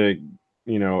anything to,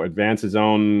 advance his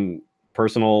own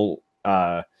personal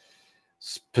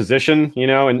position,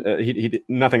 and he did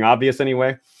nothing obvious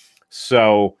anyway.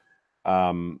 So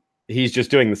he's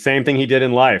just doing the same thing he did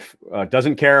in life.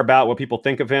 Doesn't care about what people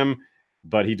think of him,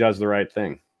 but he does the right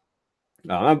thing.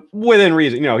 Within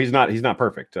reason, he's not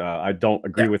perfect. I don't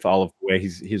agree with all of the way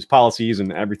his policies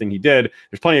and everything he did.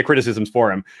 There's plenty of criticisms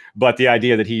for him, but the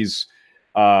idea that he's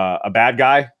a bad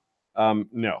guy,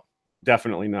 no,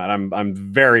 definitely not. I'm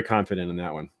very confident in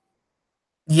that one.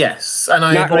 Yes, and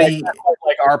I agree.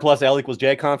 Like R plus L equals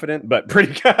J confident, but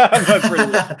pretty.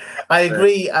 I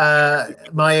agree.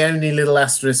 My only little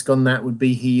asterisk on that would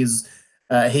be he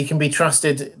can be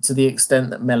trusted to the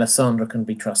extent that Melisandre can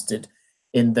be trusted,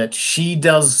 in that she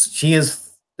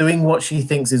is doing what she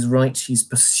thinks is right. She's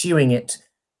pursuing it,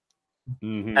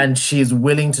 and she is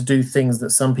willing to do things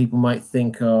that some people might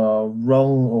think are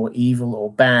wrong or evil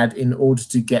or bad in order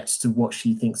to get to what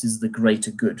she thinks is the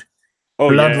greater good.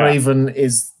 Bloodraven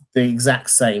is the exact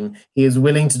same. He is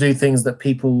willing to do things that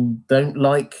people don't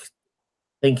like,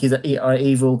 think are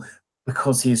evil,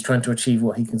 because he is trying to achieve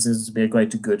what he considers to be a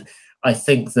greater good. I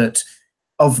think that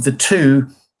of the two,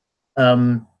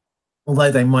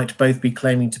 although they might both be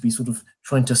claiming to be sort of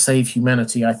trying to save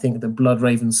humanity, I think that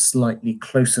Bloodraven's slightly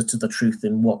closer to the truth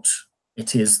in what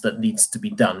it is that needs to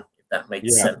be done, if that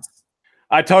makes sense.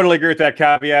 I totally agree with that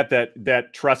caveat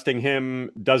that trusting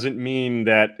him doesn't mean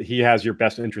that he has your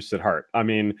best interests at heart. I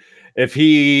mean, if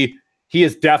he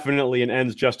is definitely an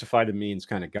ends justify the means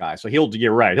kind of guy. So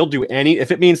you're right. He'll do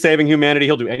if it means saving humanity,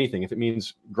 he'll do anything. If it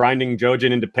means grinding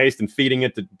Jojen into paste and feeding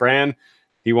it to Bran,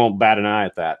 he won't bat an eye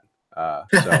at that.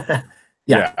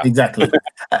 Yeah, exactly.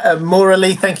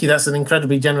 Morally, thank you. That's an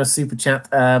incredibly generous super chat.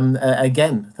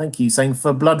 Again, thank you. Saying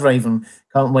for Bloodraven,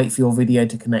 can't wait for your video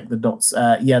to connect the dots.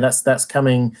 That's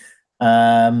coming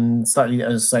slightly,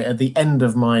 as I say, at the end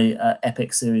of my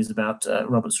epic series about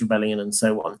Robert's Rebellion and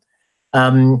so on.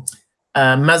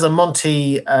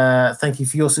 Mazamonti, thank you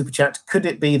for your super chat. Could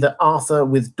it be that Arthur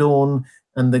with Dawn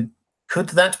and Could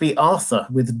that be Arthur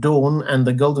with Dawn and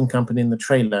the Golden Company in the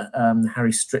trailer?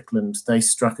 Harry Strickland, they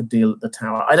struck a deal at the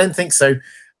Tower. I don't think so.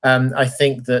 I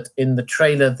think that in the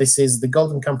trailer, this is the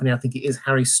Golden Company. I think it is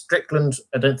Harry Strickland.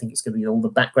 I don't think it's going to be all the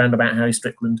background about Harry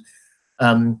Strickland.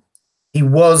 He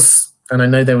was, and I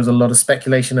know there was a lot of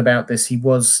speculation about this, he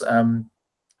was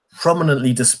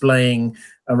prominently displaying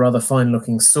a rather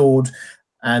fine-looking sword.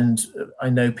 And I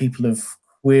know people have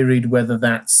queried whether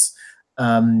that's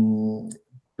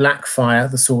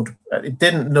Blackfire, the sword. It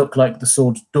didn't look like the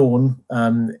sword Dawn.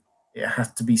 It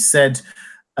has to be said.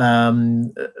 I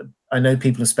know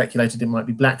people have speculated it might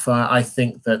be Blackfire. I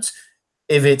think that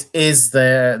if it is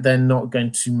there, they're not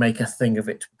going to make a thing of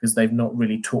it because they've not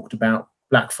really talked about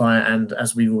Blackfire. And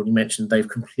as we've already mentioned, they've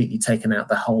completely taken out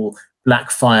the whole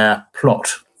Blackfire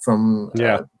plot from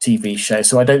TV show.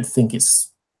 So I don't think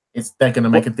they're going to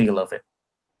make a deal of it.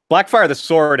 Blackfire the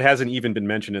sword hasn't even been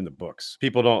mentioned in the books. I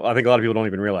think a lot of people don't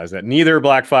even realize that. Neither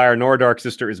Blackfire nor Dark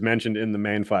Sister is mentioned in the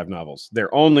main 5 novels.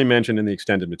 They're only mentioned in the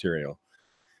extended material.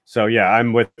 So yeah,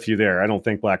 I'm with you there. I don't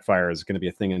think Blackfire is going to be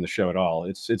a thing in the show at all.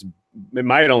 It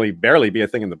might only barely be a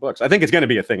thing in the books. I think it's going to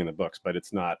be a thing in the books, but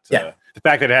it's not. The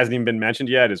fact that it hasn't even been mentioned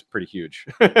yet is pretty huge.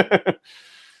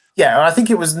 Yeah, I think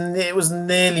it was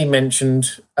nearly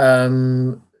mentioned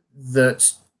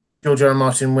that George R. R.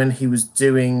 Martin, when he was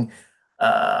doing,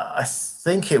 I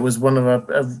think it was one of a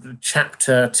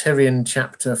Tyrion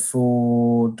chapter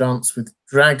for Dance with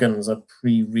Dragons, a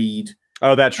pre-read.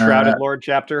 Oh, that Shrouded Lord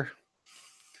chapter?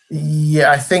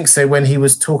 Yeah, I think so. When he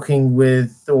was talking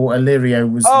with, or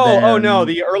Illyrio was there. Oh, no,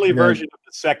 the early version of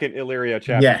the second Illyrio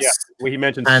chapter. Yes. Yeah, where he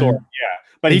mentioned sword. Yeah,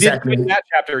 but exactly. He didn't, in that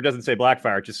chapter, it doesn't say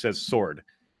Blackfire, it just says sword.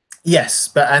 Yes,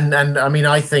 but and I mean,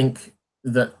 I think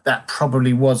that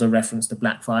probably was a reference to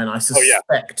Blackfire, and I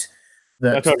suspect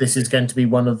that this is going to be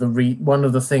one of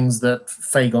the things that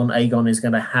Aegon is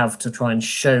going to have to try and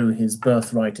show his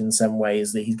birthright in some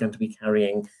ways, that he's going to be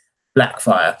carrying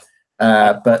Blackfire.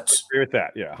 But I agree with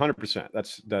that. Yeah, 100%.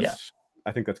 That's.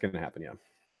 I think that's going to happen. Yeah.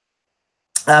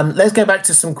 Let's go back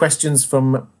to some questions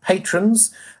from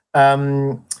patrons.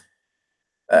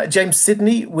 James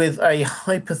Sidney with a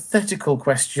hypothetical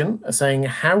question saying,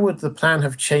 how would the plan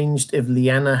have changed if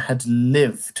Lyanna had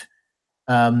lived?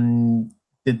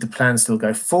 Did the plan still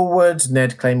go forward?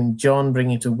 Ned claiming Jon,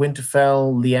 bringing to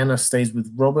Winterfell. Lyanna stays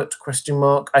with Robert? Question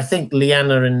mark. I think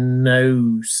Lyanna in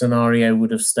no scenario would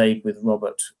have stayed with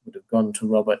Robert, would have gone to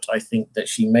Robert. I think that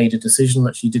she made a decision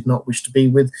that she did not wish to be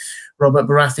with Robert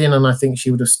Baratheon, and I think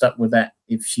she would have stuck with that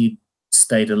if she'd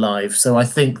stayed alive. So I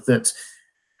think that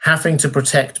having to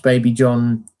protect baby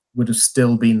Jon would have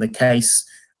still been the case.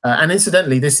 And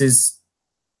incidentally, this is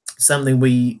something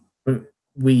we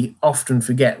often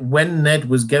forget. When Ned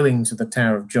was going to the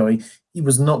Tower of Joy, he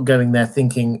was not going there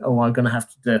thinking, oh, I'm going to have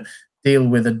to deal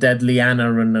with a dead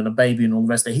Lyanna and a baby and all the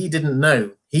rest of it. He didn't know.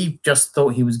 He just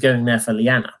thought he was going there for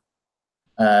Lyanna.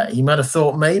 He might have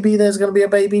thought maybe there's going to be a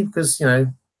baby because, you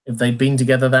know, if they'd been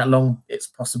together that long, it's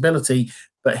a possibility.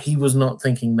 But he was not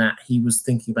thinking that. He was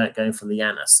thinking about going for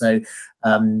Lyanna. So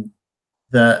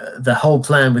the whole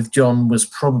plan with Jon was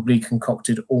probably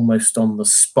concocted almost on the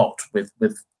spot with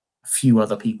a few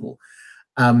other people.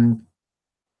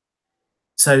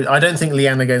 So I don't think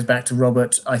Lyanna goes back to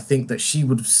Robert. I think that she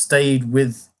would have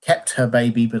kept her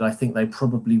baby, but I think they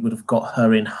probably would have got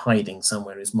her in hiding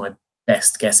somewhere, is my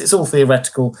best guess. It's all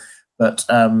theoretical, but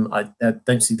I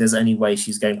don't see there's any way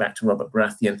she's going back to Robert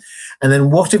Baratheon. And then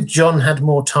what if Jon had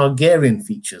more Targaryen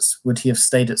features? Would he have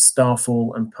stayed at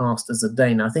Starfall and passed as a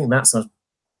Dane? I think that's a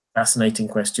fascinating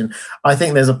question. I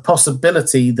think there's a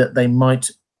possibility that they might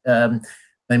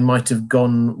have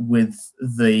gone with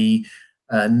the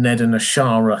Ned and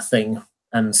Ashara thing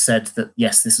and said that,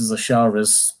 yes, this is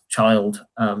Ashara's child,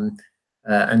 and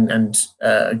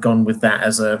gone with that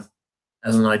as an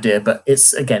idea. But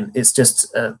it's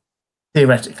just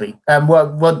theoretically.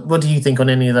 What do you think on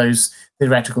any of those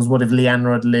theoreticals? What if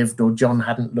Lyanna had lived or Jon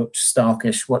hadn't looked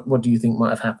Starkish? What do you think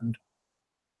might have happened?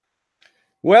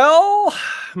 Well,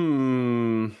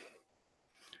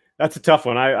 that's a tough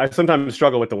one. I sometimes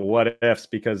struggle with the what ifs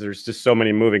because there's just so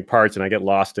many moving parts, and I get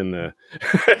lost in the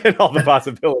in all the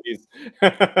possibilities.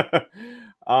 Well,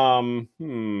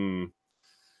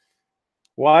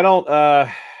 I don't.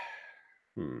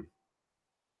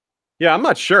 Yeah, I'm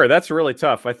not sure. That's really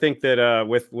tough. I think that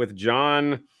with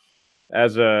Jon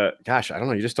as a I don't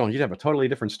know. You'd have a totally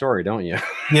different story, don't you?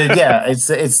 yeah.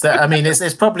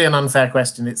 It's probably an unfair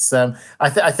question. It's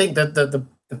I think that the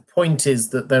point is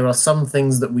that there are some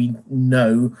things that we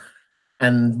know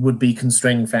and would be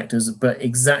constraining factors, but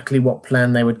exactly what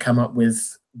plan they would come up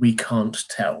with, we can't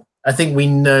tell. I think we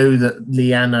know that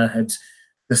Lyanna had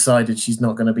decided she's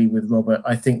not going to be with Robert.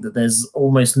 I think that there's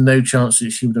almost no chance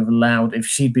that she would have allowed, if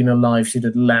she'd been alive, she'd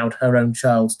have allowed her own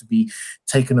child to be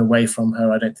taken away from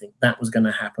her. I don't think that was going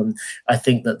to happen. I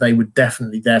think that they would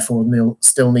definitely, therefore,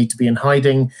 still need to be in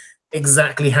hiding.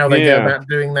 Exactly how they go about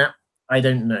doing that, I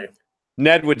don't know.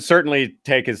 Ned would certainly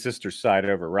take his sister's side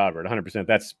over Robert, 100%.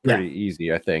 That's pretty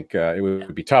easy, I think. It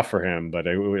would be tough for him, but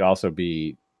it would also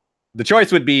be... The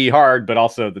choice would be hard, but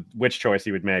also which choice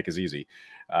he would make is easy.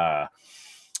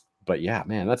 But yeah,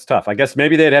 man, that's tough. I guess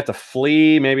maybe they'd have to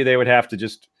flee. Maybe they would have to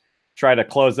just try to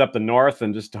close up the north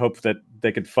and just hope that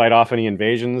they could fight off any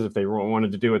invasions if they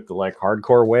wanted to do it the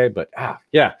hardcore way. But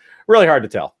yeah, really hard to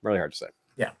tell. Really hard to say.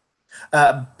 Yeah.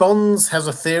 Bonds has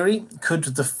a theory. Could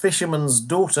the fisherman's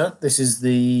daughter, this is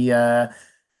the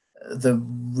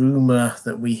rumor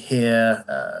that we hear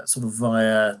sort of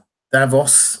via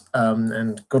Davos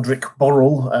and Godric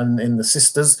Borrell and in the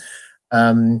Sisters,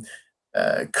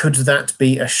 could that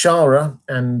be Ashara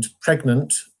and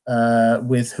pregnant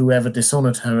with whoever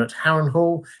dishonored her at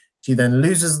Harrenhal? She then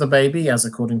loses the baby, as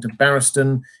according to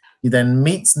Barristan. He then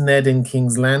meets Ned in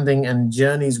King's Landing and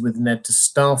journeys with Ned to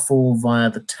Starfall via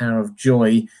the Tower of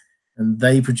Joy. And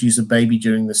they produce a baby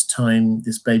during this time.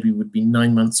 This baby would be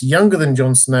 9 months younger than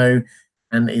Jon Snow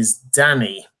and is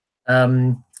Dany.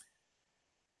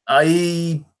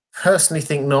 I personally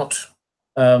think not.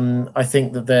 I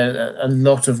think that there a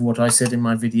lot of what I said in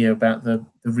my video about the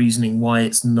reasoning why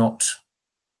it's not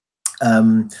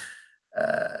Ashara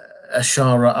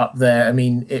up there. I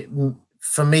mean,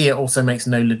 for me, it also makes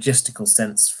no logistical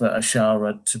sense for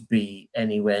Ashara to be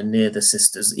anywhere near the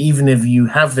sisters, even if you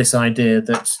have this idea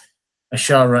that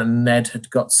Ashara and Ned had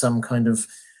got some kind of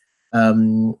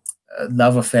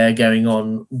love affair going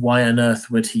on. Why on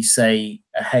earth would he say,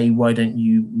 hey, why don't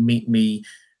you meet me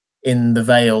in the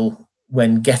Vale?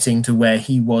 When getting to where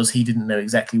he was, he didn't know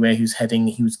exactly where he was heading.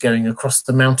 He was going across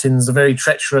the mountains, very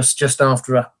treacherous, just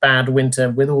after a bad winter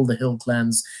with all the hill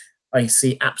clans. I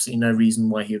see absolutely no reason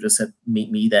why he would have said,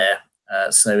 meet me there.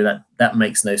 So that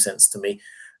makes no sense to me.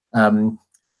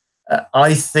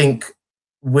 I think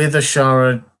with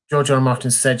Ashara, George R. R.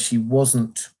 Martin said she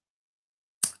wasn't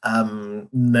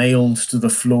nailed to the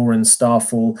floor in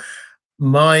Starfall.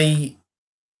 My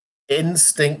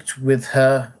instinct with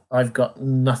her, I've got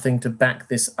nothing to back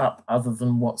this up other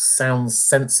than what sounds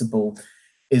sensible,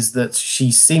 is that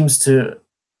she seems to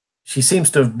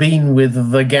have been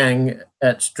with the gang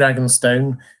at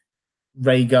Dragonstone,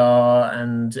 Rhaegar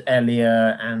and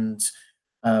Elia and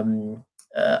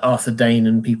Arthur Dayne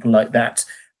and people like that.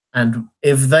 And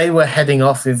if they were heading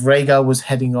off, if Rhaegar was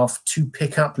heading off to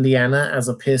pick up Lyanna, as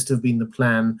appears to have been the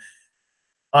plan,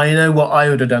 I know what I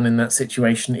would have done in that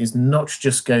situation is not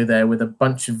just go there with a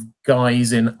bunch of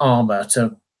guys in armor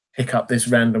to pick up this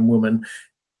random woman.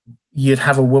 You'd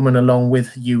have a woman along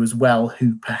with you as well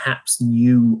who perhaps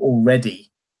knew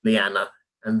already Lyanna,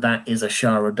 and that is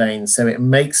Ashara Dayne. So it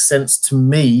makes sense to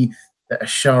me that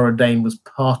Ashara Dayne was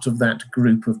part of that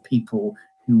group of people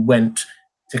who went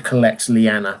to collect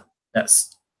Lyanna.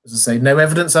 That's, as I say, no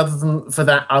evidence for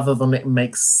that other than it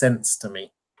makes sense to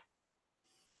me.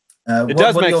 It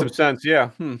does make some sense,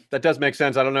 yeah. That does make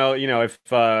sense. I don't know, if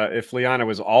Lyanna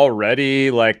was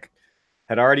already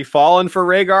had already fallen for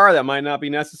Rhaegar, that might not be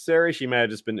necessary. She might have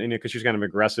just been, because she's kind of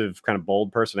aggressive, kind of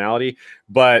bold personality.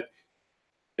 But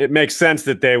it makes sense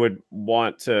that they would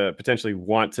potentially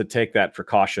want to take that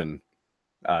precaution,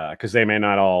 because they may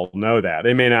not all know that.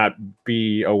 They may not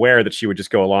be aware that she would just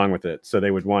go along with it. So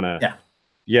they would want to,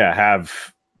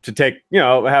 have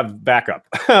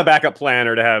backup plan,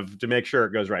 or to make sure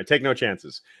it goes right. Take no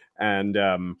chances. And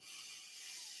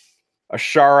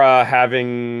Ashara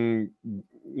having,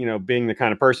 being the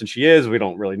kind of person she is, we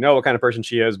don't really know what kind of person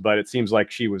she is, but it seems like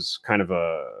she was kind of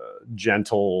a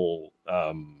gentle,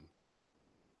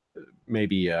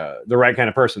 maybe the right kind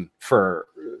of person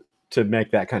to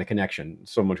make that kind of connection.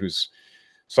 Someone who's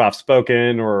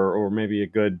soft-spoken, or maybe a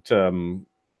good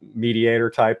mediator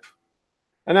type.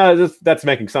 And that's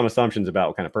making some assumptions about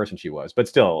what kind of person she was, but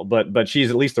still, but she's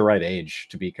at least the right age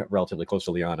to be relatively close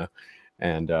to Lyanna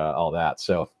and all that.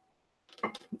 So,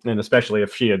 and especially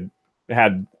if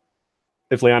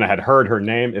if Lyanna had heard her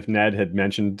name, if Ned had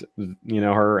mentioned,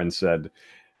 her and said,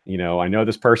 I know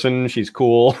this person, she's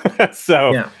cool.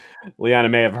 So Lyanna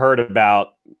may have heard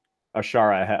about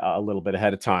Ashara a little bit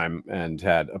ahead of time and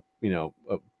had,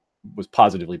 was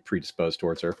positively predisposed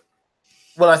towards her.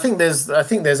 Well, I think there's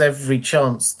every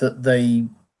chance that they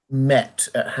met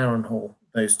at Harrenhal.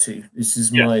 Those two. This is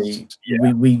we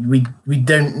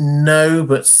don't know,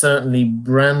 but certainly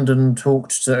Brandon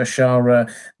talked to Ashara.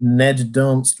 Ned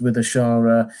danced with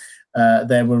Ashara.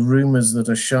 There were rumors that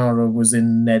Ashara was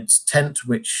in Ned's tent,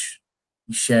 which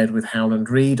he shared with Howland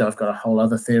Reed. I've got a whole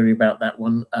other theory about that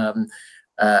one.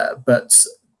 But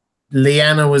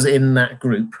Lyanna was in that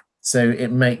group. So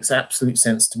it makes absolute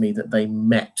sense to me that they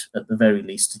met at the very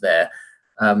least there.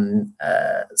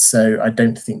 So I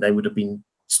don't think they would have been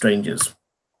strangers.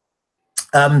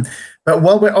 But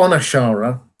while we're on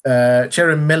Ashara,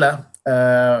 Cherin Miller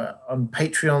on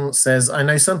Patreon says, I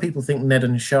know some people think Ned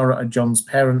and Ashara are Jon's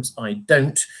parents. I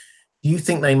don't. Do you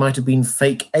think they might have been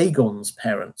fake Aegon's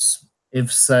parents?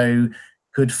 If so,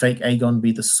 could fake Aegon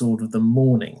be the Sword of the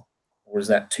Morning? Or is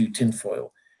that too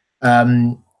tinfoil?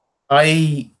 I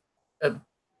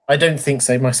don't think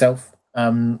so myself.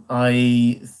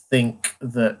 I think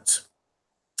that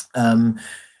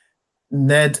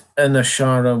Ned and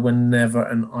Ashara were never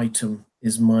an item,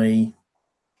 is my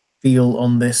feel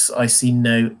on this. I see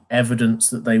no evidence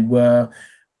that they were.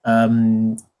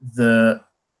 I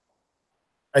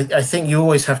think you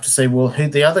always have to say, well, who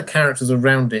the other characters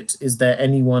around it, is there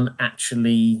anyone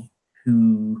actually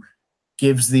who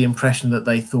gives the impression that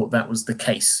they thought that was the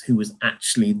case, who was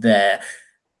actually there?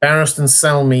 Barristan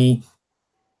Selmy,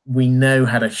 we know,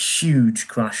 had a huge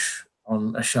crush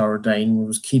on Ashara Dayne,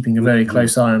 was keeping a very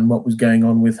close eye on what was going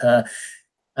on with her.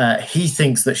 He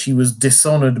thinks that she was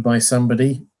dishonored by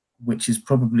somebody, which is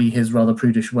probably his rather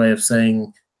prudish way of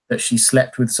saying that she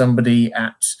slept with somebody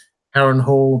at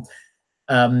Harrenhal.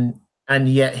 And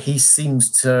yet he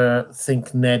seems to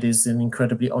think Ned is an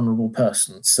incredibly honorable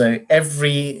person. So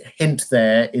every hint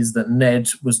there is that Ned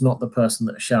was not the person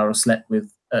that Ashara slept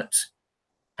with at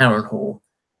Harrenhal.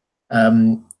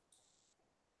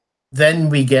 Then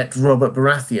we get Robert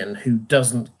Baratheon, who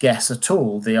doesn't guess at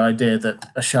all the idea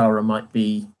that Ashara might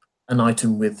be an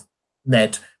item with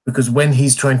Ned, because when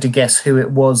he's trying to guess who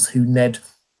it was who Ned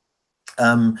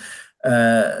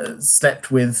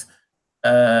slept with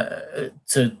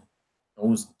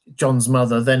was Jon's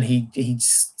mother, then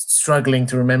he's struggling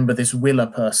to remember this Willa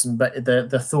person, but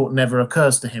the thought never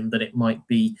occurs to him that it might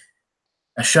be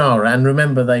Ashara. And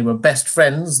remember, they were best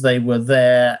friends. They were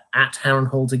there at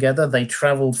Harrenhal together. They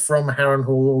travelled from Harrenhal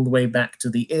all the way back to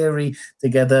the Eyrie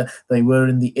together. They were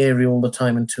in the Eyrie all the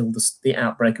time until the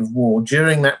outbreak of war.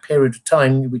 During that period of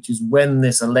time, which is when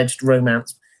this alleged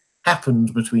romance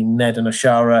happened between Ned and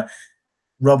Ashara,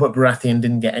 Robert Baratheon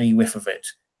didn't get any whiff of it.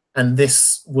 And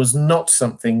this was not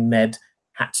something Ned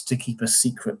had to keep a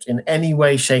secret in any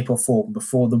way, shape, or form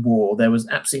before the war. There was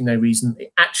absolutely no reason.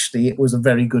 Actually, it was a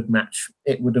very good match.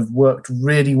 It would have worked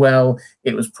really well.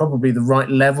 It was probably the right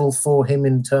level for him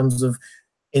in terms of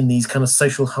in these kind of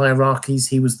social hierarchies.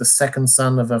 He was the second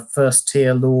son of a first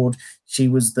tier lord. She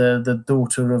was the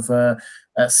daughter of a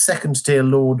second tier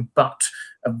lord, but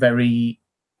a very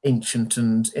ancient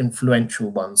and influential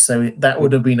one. So that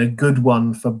would have been a good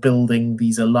one for building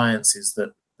these alliances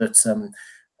that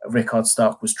Rickard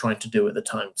Stark was trying to do at the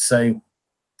time. So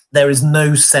there is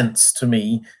no sense to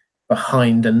me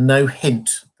behind and no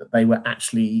hint that they were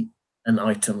actually an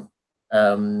item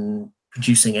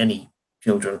producing any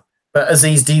children. But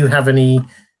Aziz, do you have any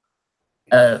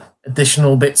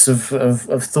additional bits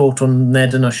of thought on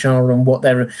Ned and Ashara and what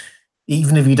they're,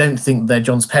 even if you don't think they're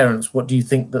Jon's parents, what do you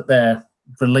think that their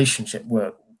relationship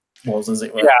was, as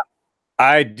it were? Yeah.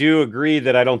 I do agree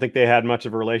that I don't think they had much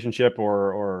of a relationship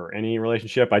or any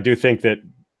relationship. I do think that,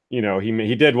 you know,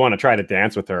 he did want to try to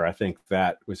dance with her. I think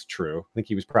that was true. I think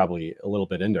he was probably a little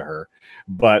bit into her.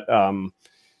 But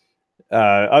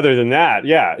other than that,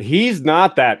 yeah, he's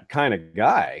not that kind of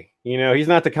guy. You know, he's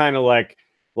not the kind of like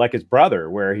his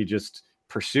brother where he just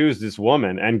pursues this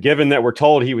woman. And given that we're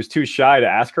told he was too shy to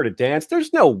ask her to dance,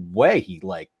 there's no way he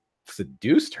like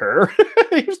seduced her.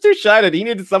 He was too shy that he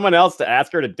needed someone else to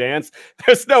ask her to dance.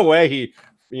 There's no way he,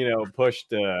 you know,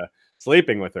 pushed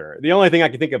sleeping with her. The only thing I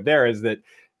can think of there is that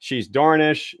she's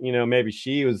Dornish. You know, maybe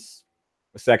she was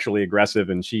sexually aggressive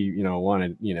and she, you know,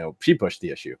 wanted, you know, she pushed the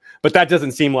issue. But that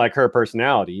doesn't seem like her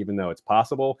personality, even though it's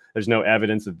possible. There's no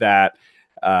evidence of that.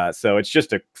 So it's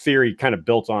just a theory kind of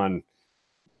built on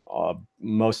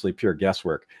mostly pure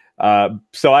guesswork.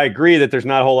 So I agree that there's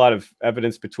not a whole lot of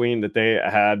evidence between that they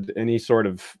had any sort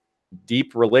of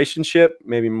deep relationship,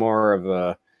 maybe more of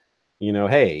a, you know,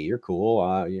 hey, you're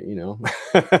cool, you know,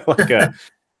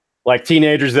 like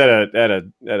teenagers at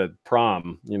a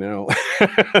prom, you know,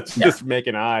 just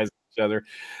making eyes at each other.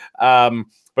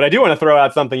 But I do want to throw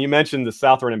out something. You mentioned the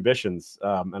Southern ambitions,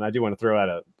 and I do want to throw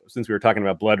out since we were talking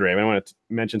about Bloodraven, I want to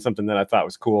mention something that I thought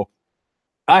was cool.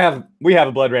 We have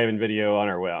a Bloodraven video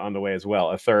on the way as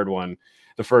well. A third one.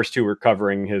 The first two were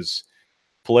covering his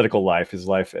political life, his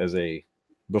life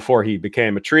before he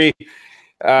became a tree.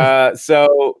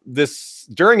 So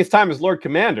during his time as Lord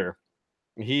Commander,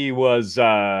 he was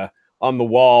on the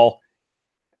wall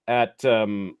at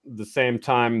the same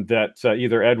time that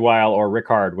either Edwyle or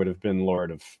Rickard would have been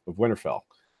Lord of Winterfell.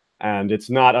 And it's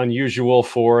not unusual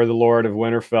for the Lord of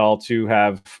Winterfell to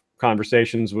have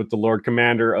conversations with the Lord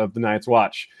Commander of the Night's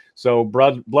Watch. So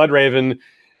Bloodraven,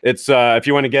 it's if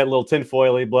you want to get a little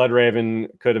tinfoily, Bloodraven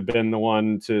could have been the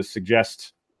one to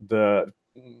suggest the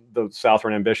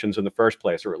Southern ambitions in the first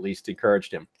place, or at least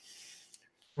encouraged him.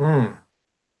 Yeah,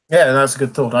 that's a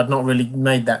good thought. I'd not really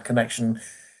made that connection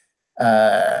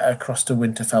across to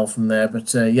Winterfell from there,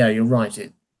 but yeah, you're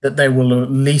right. That they will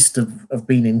at least have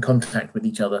been in contact with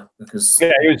each other, because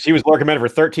he was Lord Commander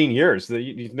for 13 years.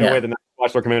 There's no way the Night's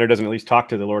Watch Lord Commander doesn't at least talk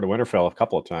to the Lord of Winterfell a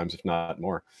couple of times, if not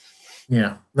more.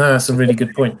 Yeah, no, that's a really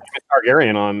good point.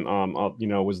 Targaryen you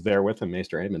know, was there with him,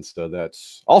 Maester Aemon. So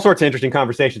that's all sorts of interesting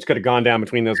conversations could have gone down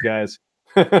between those guys.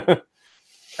 Got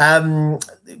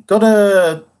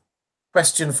a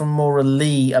question from Maura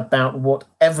Lee about what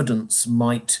evidence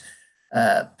might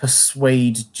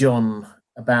persuade Jon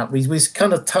about. We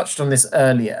kind of touched on this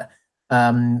earlier,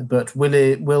 but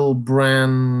will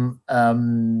Bran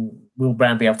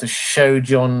be able to show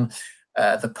Jon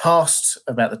the past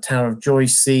about the Tower of Joy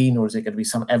scene, or is it going to be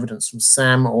some evidence from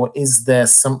Sam, or is there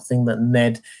something that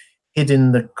Ned hid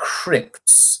in the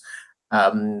crypts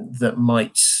that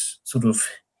might sort of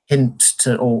hint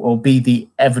to or be the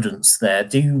evidence there?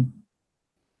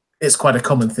 It's quite a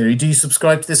common theory. Do you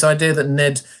subscribe to this idea that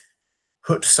Ned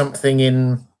put something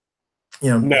in,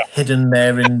 hidden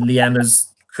there in Lyanna's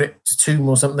crypt tomb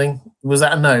or something? Was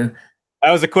that a no?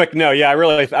 That was a quick no. Yeah,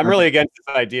 I'm really against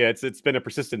this idea. It's been a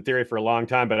persistent theory for a long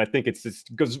time, but I think it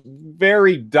goes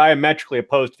very diametrically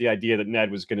opposed to the idea that Ned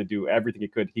was going to do everything he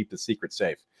could to keep the secret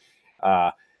safe.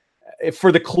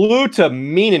 For the clue to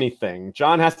mean anything,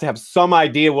 Jon has to have some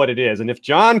idea what it is. And if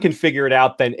Jon can figure it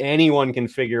out, then anyone can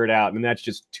figure it out. And that's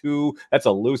that's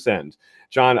a loose end.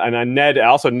 Jon and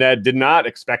Ned did not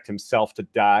expect himself to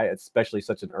die, especially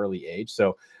such an early age.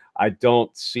 So I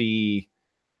don't see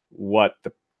what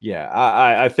the Yeah,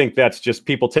 I think that's just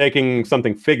people taking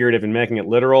something figurative and making it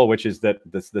literal, which is that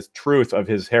this truth of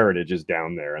his heritage is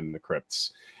down there in the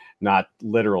crypts, not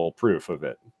literal proof of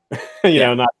it. You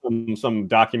know, not some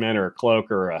document or a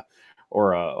cloak or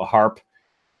a harp.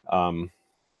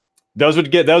 Those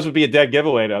would be a dead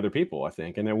giveaway to other people, I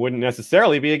think, and it wouldn't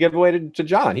necessarily be a giveaway to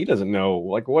Jon. He doesn't know,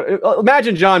 like, what.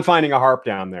 Imagine Jon finding a harp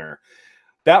down there.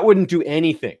 That wouldn't do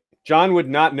anything. Jon would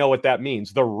not know what that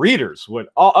means. The readers would,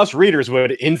 us readers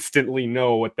would instantly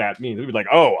know what that means. We'd be like,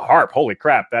 oh, harp, holy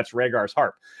crap, that's Rhaegar's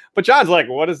harp. But Jon's like,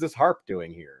 what is this harp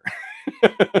doing here?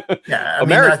 Yeah, I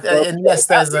mean, unless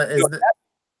there's a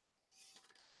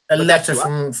letter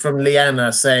from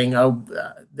Lyanna saying, "Oh,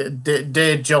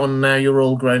 dear Jon, now you're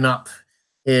all grown up.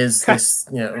 Here's this."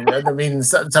 You know, I mean,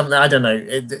 something. I don't know.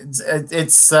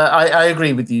 It's. I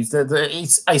agree with you.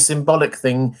 It's a symbolic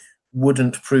thing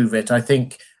wouldn't prove it. I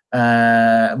think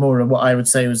more of what I would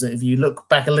say was that if you look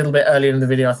back a little bit earlier in the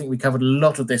video, I think we covered a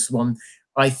lot of this one.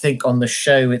 I think on the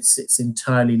show, it's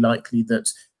entirely likely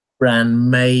that Bran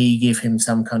may give him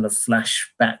some kind of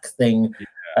flashback thing.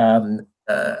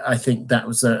 I think that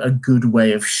was a good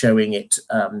way of showing it.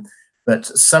 But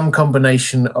some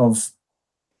combination of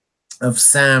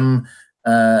Sam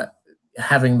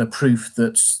having the proof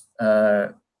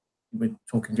that we're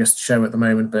talking just show at the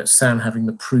moment, but Sam having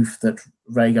the proof that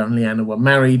Rhaegar and Lyanna were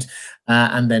married,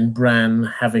 and then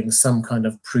Bran having some kind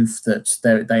of proof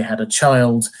that they had a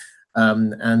child,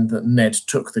 and that Ned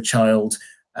took the child.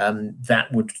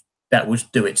 That would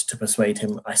do it to persuade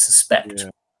him, I suspect. Yeah.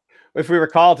 If we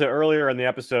recall to earlier in the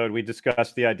episode, we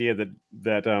discussed the idea that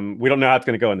we don't know how it's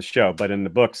going to go in the show, but in the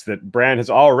books that Bran has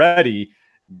already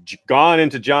gone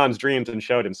into Jon's dreams and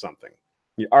showed him something.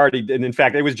 He already, and in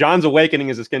fact, it was Jon's awakening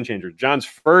as a skin changer. Jon's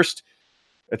first,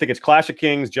 I think it's Clash of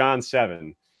Kings, Jon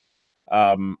 7.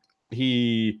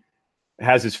 He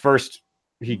has his first.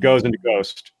 He goes into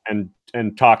Ghost and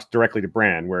talks directly to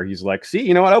Bran, where he's like, "See,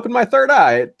 you know, I opened my third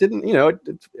eye. It didn't, you know,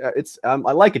 it's I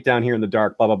like it down here in the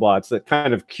dark. Blah blah blah. It's that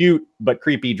kind of cute but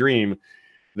creepy dream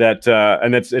that,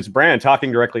 and it's Bran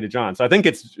talking directly to Jon. So I think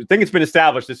it's been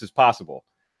established this is possible.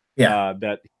 Yeah,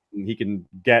 that he can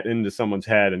get into someone's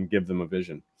head and give them a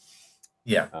vision.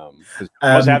 Yeah,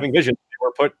 was having vision. They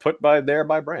were put by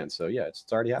Bran. So yeah, it's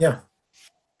already happened.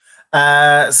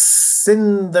 Yeah.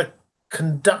 Sin the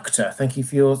Conductor, thank you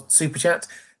for your super chat.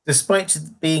 Despite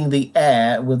being the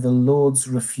heir, will the Lords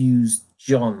refuse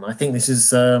Jon? I think this is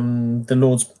the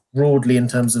Lords broadly in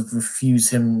terms of refuse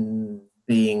him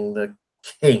being the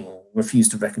king, refuse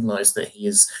to recognize that he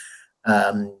is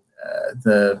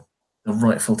the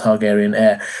rightful Targaryen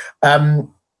heir.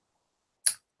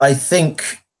 I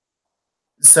think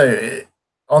so.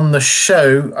 On the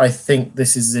show, I think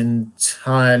this is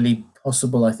entirely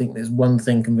possible. I think there's one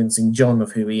thing convincing Jon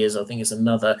of who he is. I think it's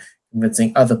another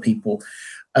convincing other people.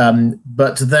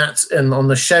 But that, and on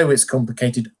the show, it's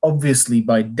complicated, obviously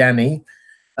by Dany,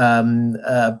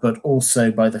 but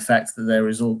also by the fact that there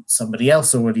is somebody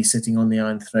else already sitting on the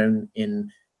Iron Throne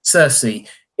in Cersei.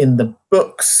 In the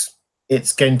books,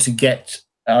 it's going to get,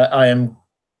 I am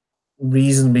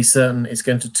reasonably certain it's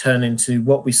going to turn into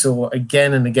what we saw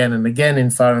again and again and again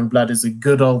in Fire and Blood, is a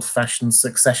good old-fashioned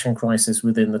succession crisis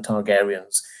within the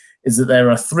Targaryens, is that there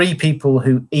are three people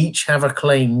who each have a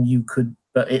claim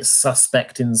but it's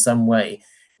suspect in some way.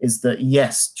 Is that,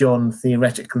 yes, Jon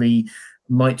theoretically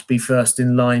might be first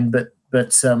in line, but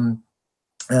then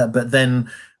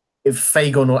if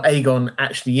Fagon or Aegon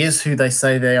actually is who they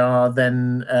say they are,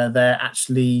 then they're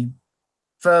actually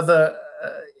further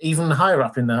even higher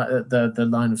up in the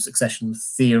line of succession,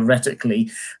 theoretically,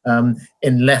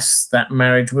 unless that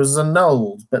marriage was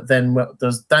annulled. But then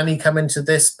does Dany come into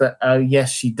this? But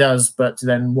yes, she does. But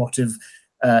then what if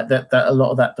that a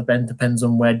lot of that depends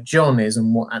on where Jon is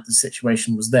and what the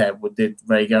situation was there. Did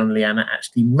Rhaegar and Lyanna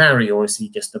actually marry, or is he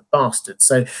just a bastard?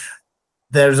 So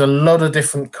there's a lot of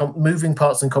different moving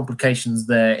parts and complications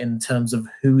there in terms of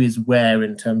who is where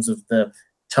in terms of the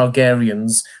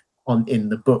Targaryens in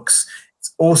the books.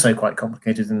 It's also quite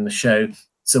complicated in the show.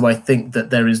 So I think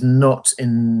that there is not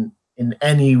in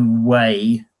any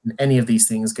way, in any of these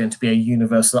things, going to be a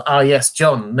universal, yes,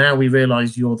 Jon, now we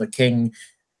realize you're the king,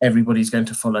 everybody's going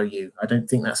to follow you. I don't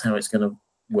think that's how it's going to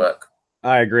work.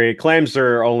 I agree. Claims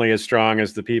are only as strong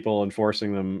as the people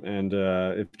enforcing them. And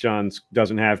if Jon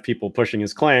doesn't have people pushing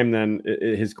his claim, then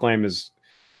his claim is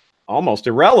almost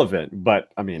irrelevant. But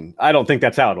I mean, I don't think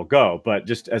that's how it'll go. But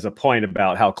just as a point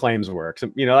about how claims work, so,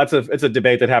 you know, it's a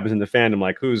debate that happens in the fandom,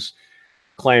 like whose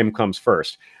claim comes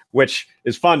first. which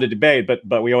is fun to debate,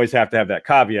 but we always have to have that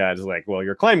caveat. Is like, well,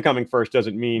 your claim coming first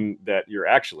doesn't mean that you're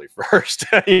actually first.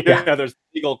 There's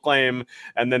legal claim,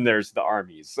 and then there's the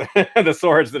armies, the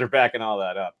swords that are backing all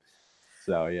that up.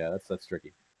 So yeah, that's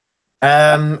tricky.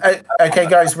 Okay,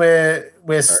 guys,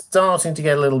 we're starting to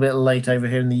get a little bit late over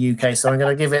here in the UK, so I'm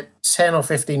going to give it 10 or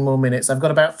 15 more minutes. I've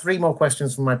got about 3 more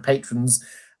questions from my patrons,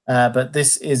 but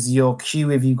this is your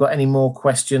cue. If you've got any more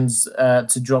questions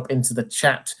to drop into the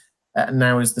chat,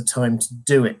 now is the time to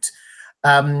do it.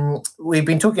 We've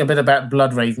been talking a bit about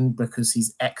Bloodraven because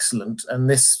he's excellent, and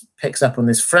this picks up on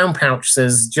this. Frown Pouch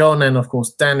says, Jon and, of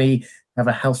course, Dany have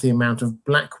a healthy amount of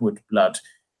Blackwood blood.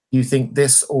 Do you think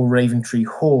this or Raventree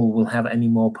Hall will have any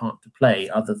more part to play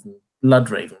other than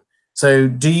Bloodraven? So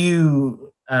do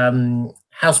you,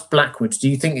 House Blackwood, do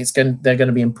you think they're going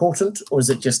to be important, or is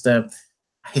it just a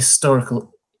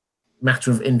historical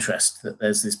matter of interest that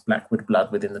there's this Blackwood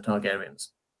blood within the Targaryens?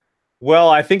 Well,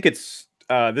 I think it's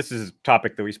this is a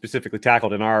topic that we specifically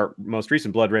tackled in our most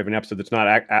recent Bloodraven episode that's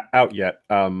not out yet,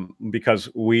 because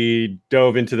we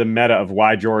dove into the meta of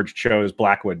why George chose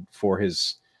Blackwood for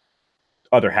his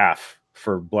other half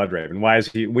for Bloodraven. Why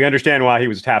is he? We understand why he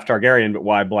was half Targaryen, but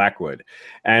why Blackwood?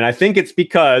 And I think it's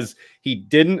because he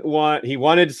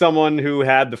wanted someone who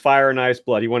had the fire and ice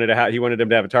blood. He wanted him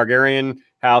to have a Targaryen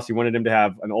house. He wanted him to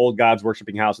have an old gods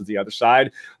worshipping house at the other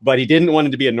side, but he didn't want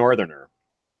him to be a northerner,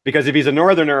 because if he's a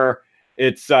northerner,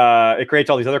 it creates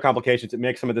all these other complications. It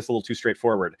makes some of this a little too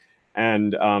straightforward,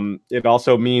 and it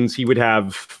also means he would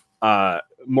have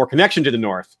more connection to the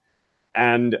north.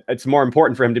 And it's more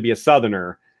important for him to be a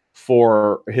southerner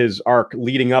for his arc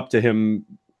leading up to him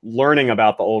learning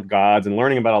about the old gods and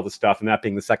learning about all this stuff, and that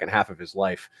being the second half of his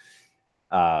life.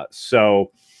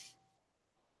 So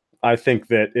I think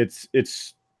that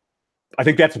I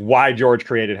think that's why George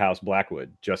created House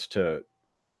Blackwood, just to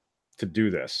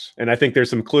do this. And I think there's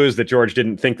some clues that George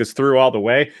didn't think this through all the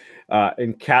way.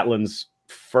 In Catelyn's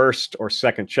first or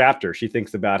second chapter, she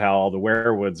thinks about how all the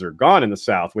werewoods are gone in the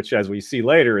South, which, as we see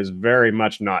later, is very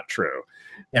much not true.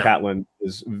 Yeah. Catelyn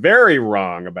is very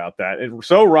wrong about that. It's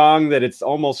so wrong that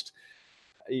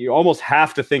you almost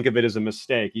have to think of it as a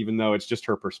mistake, even though it's just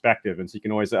her perspective. And so you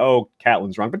can always say, "Oh,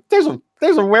 Catelyn's wrong," but there's a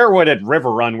werewood at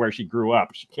River Run where she grew up.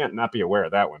 She can't not be aware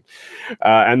of that one.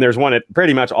 And there's one at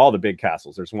pretty much all the big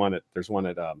castles. There's one at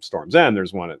Storm's End.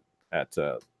 There's one at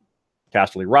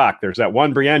Casterly Rock. There's that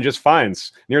one Brienne just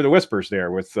finds near the Whispers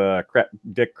there with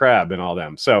Dick Crabb and all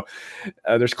them. So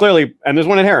there's clearly, and there's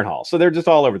one at Harrenhal. So they're just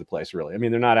all over the place, really. I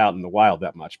mean, they're not out in the wild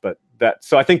that much,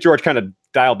 so I think George kind of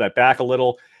dialed that back a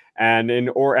little. And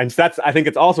that's, I think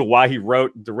it's also why he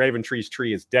wrote the Raventree's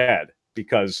tree is dead,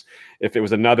 because if it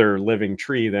was another living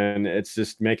tree, then it's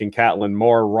just making Catelyn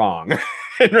more wrong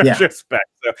in retrospect.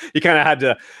 So he kind of had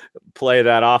to play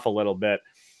that off a little bit.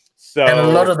 So, and a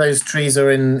lot of those trees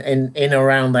are in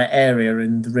around that area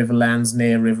in the Riverlands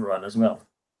near Riverrun as well.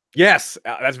 Yes,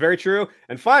 that's very true.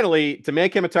 And finally, to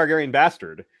make him a Targaryen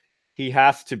bastard,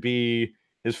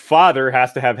 his father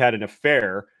has to have had an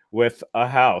affair with a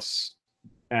house,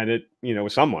 and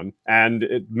with someone, and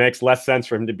it makes less sense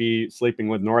for him to be sleeping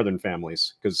with northern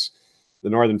families, because the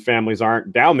northern families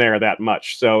aren't down there that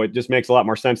much. So it just makes a lot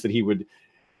more sense that he would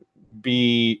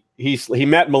be. He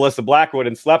met Melissa Blackwood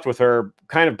and slept with her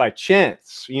kind of by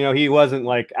chance. He wasn't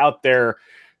like out there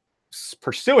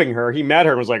pursuing her. He met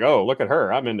her and was like, "Oh, look at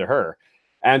her, I'm into her."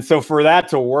 And so for that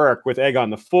to work with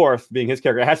Aegon IV being his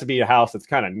character, it has to be a house that's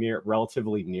kind of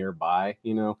relatively nearby.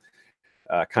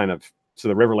 So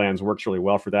the Riverlands works really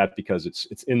well for that, because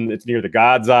it's near the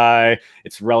God's Eye.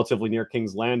 It's relatively near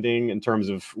King's Landing in terms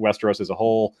of Westeros as a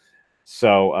whole.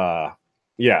 So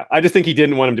yeah, I just think he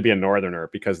didn't want him to be a northerner,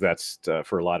 because that's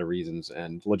for a lot of reasons,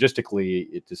 and logistically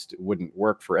it just wouldn't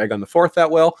work for Aegon IV that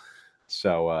well.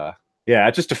 So yeah,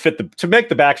 just to make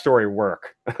the backstory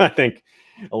work, I think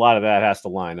a lot of that has to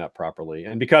line up properly.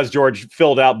 And because George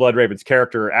filled out Bloodraven's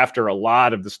character after a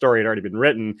lot of the story had already been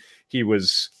written, he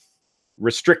was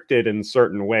restricted in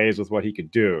certain ways with what he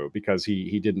could do, because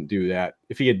he didn't do that.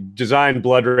 If he had designed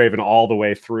Bloodraven all the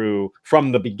way through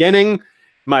from the beginning, it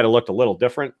might have looked a little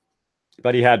different,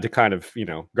 but he had to kind of,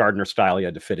 Gardner style, he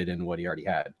had to fit it in what he already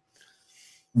had.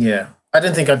 Yeah, I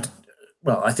think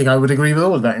I would agree with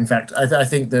all of that. In fact, I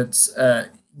think that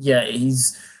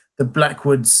he's the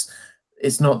Blackwoods.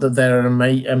 It's not that they're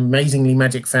an amazingly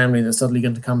magic family that's suddenly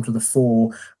going to come to the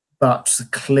fore, but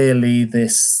clearly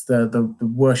the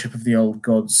worship of the old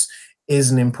gods is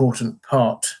an important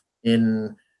part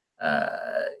in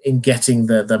getting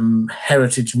the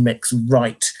heritage mix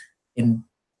right,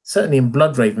 certainly in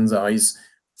Bloodraven's eyes,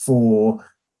 for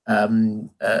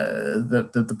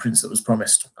the prince that was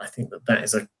promised. I think that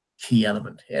is a key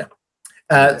element here.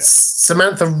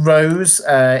 Samantha Rose,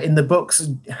 in the books,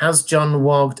 has Jon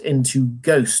warged into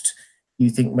Ghost? Do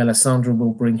you think Melisandre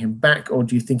will bring him back, or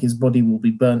do you think his body will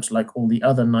be burnt like all the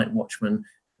other Night Watchmen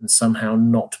and somehow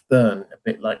not burn, a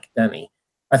bit like Dany?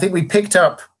 I think we picked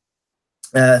up.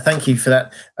 Thank you for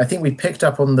that. I think we picked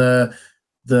up on the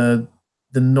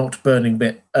not burning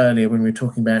bit earlier when we were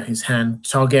talking about his hand.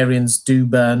 Targaryens do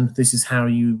burn. This is how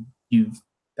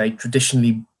they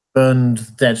traditionally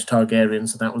burned dead Targaryens,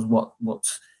 so that was what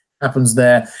happens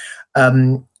there.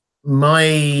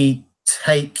 My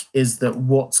take is that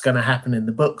what's going to happen in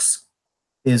the books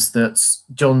is that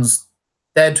Jon's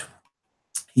dead.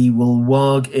 He will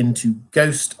warg into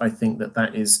Ghost. I think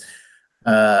that is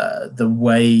the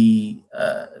way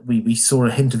we saw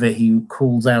a hint of it. He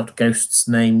calls out Ghost's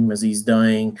name as he's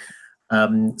dying.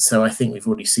 So I think we've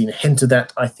already seen a hint of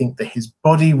that. I think that his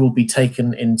body will be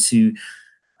taken into,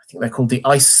 I think they're called the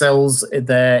ice cells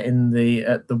there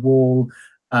at the wall,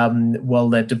 while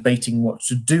they're debating what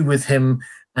to do with him.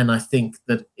 And I think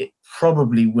that it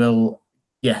probably will,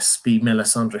 yes, be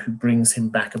Melisandre who brings him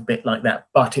back a bit like that.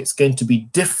 But it's going to be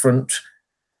different,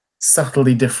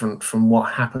 subtly different from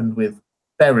what happened with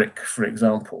Beric, for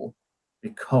example,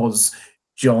 because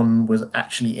Jon was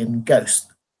actually in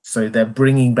Ghost. So they're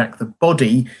bringing back the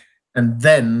body, and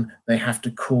then they have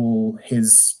to call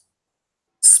his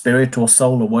spirit or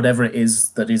soul or whatever it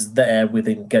is that is there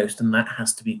within Ghost, and that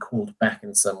has to be called back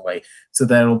in some way. So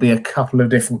there will be a couple of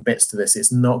different bits to this.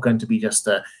 It's not going to be just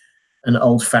an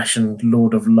old-fashioned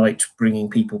Lord of Light bringing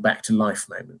people back to life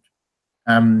moment.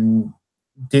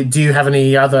 Do you have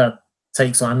any other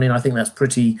takes on? I mean, I think that's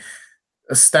pretty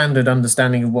a standard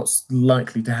understanding of what's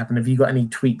likely to happen. Have you got any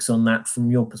tweaks on that from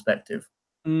your perspective?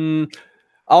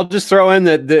 I'll just throw in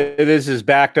that this is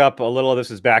backed up, a little of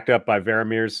this is backed up by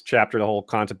Varamir's chapter, the whole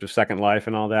concept of second life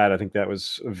and all that. I think that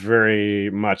was very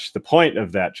much the point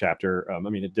of that chapter. I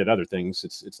mean, it did other things.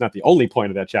 It's not the only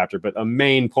point of that chapter, but a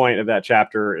main point of that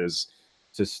chapter is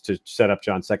just to set up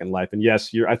Jon's second life. And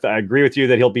yes, I agree with you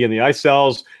that he'll be in the ice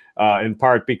cells, in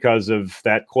part because of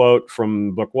that quote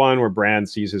from book 1 where Bran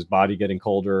sees his body getting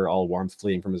colder, all warmth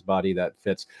fleeing from his body. That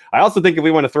fits. I also think if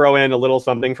we want to throw in a little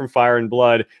something from Fire and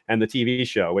Blood and the TV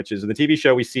show, which is in the TV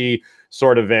show, we see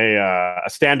sort of a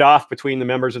standoff between the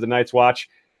members of the Night's Watch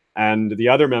and the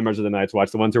other members of the Night's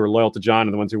Watch, the ones who were loyal to Jon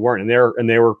and the ones who weren't, and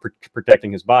they were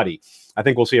protecting his body. I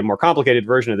think we'll see a more complicated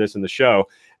version of this in the show,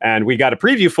 and we got a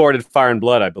preview for it at Fire and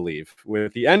Blood, I believe.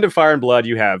 With the end of Fire and Blood,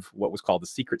 you have what was called the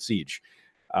Secret Siege,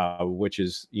 which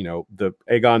is, the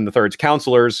Aegon III's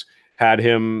counselors had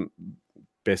him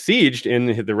besieged in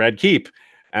the Red Keep,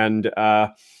 and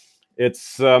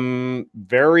it's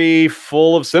very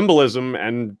full of symbolism,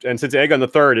 and since Aegon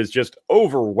III is just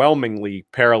overwhelmingly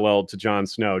paralleled to Jon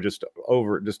Snow, just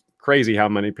crazy how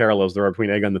many parallels there are between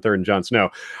Aegon III and Jon Snow.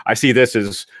 I see this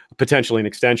as potentially an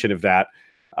extension of that.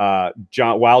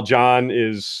 While Jon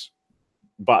his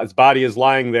body is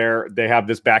lying there, they have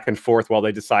this back and forth while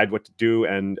they decide what to do,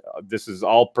 and this is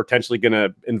all potentially going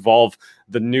to involve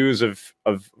the news of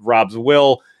Robb's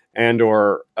will and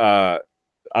or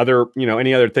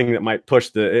any other thing that might push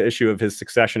the issue of his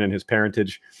succession and his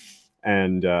parentage.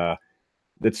 And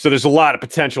so there's a lot of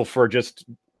potential for just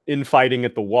infighting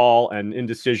at the wall and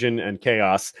indecision and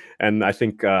chaos. And I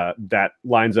think that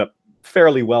lines up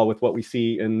fairly well with what we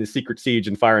see in the Secret Siege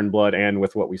and Fire and Blood and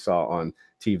with what we saw on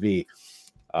TV.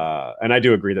 And I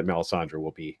do agree that Melisandre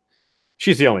will be,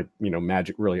 she's the only,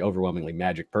 really overwhelmingly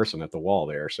magic person at the wall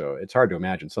there. So it's hard to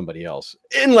imagine somebody else,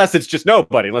 unless it's just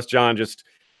nobody, unless Jon just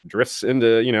drifts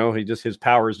into, his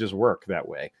powers just work that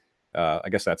way. I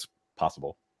guess that's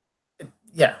possible.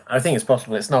 Yeah, I think it's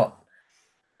possible. It's not,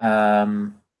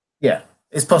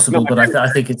 it's possible, but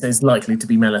I think it's likely to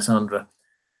be Melisandre.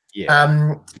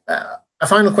 Yeah. A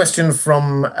final question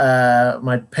from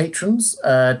my patrons.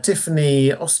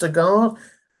 Tiffany Ostergaard,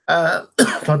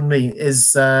 pardon me,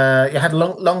 is you had a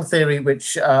long theory,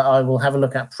 which I will have a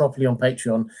look at properly on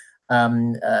Patreon.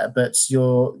 But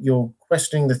you're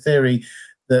questioning the theory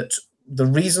that the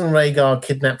reason Rhaegar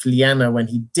kidnapped Lyanna when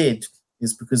he did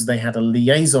is because they had a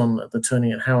liaison at the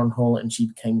tourney at Harrenhal and she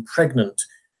became pregnant,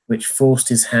 which forced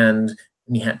his hand,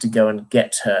 and he had to go and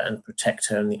get her and protect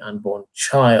her and the unborn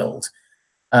child.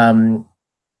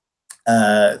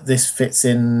 This fits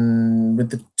in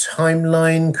with the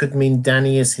timeline, could mean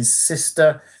Dany is his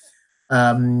sister.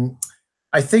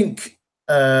 I think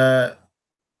for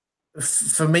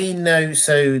me, no.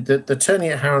 So the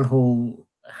tourney at Harrenhal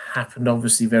happened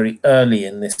obviously very early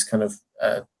in this kind of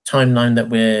timeline that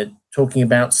we're talking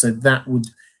about. So that would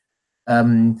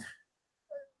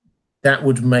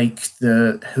make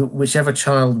whichever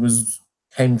child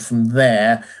came from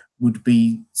there would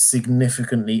be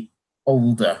significantly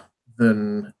older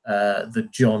than the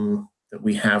Jon that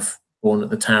we have born at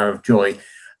the Tower of Joy.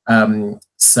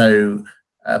 So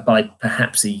by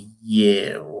perhaps a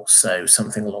year or so,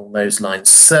 something along those lines.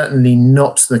 Certainly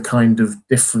not the kind of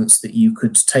difference that you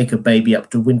could take a baby up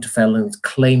to Winterfell and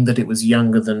claim that it was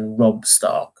younger than Robb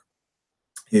Stark,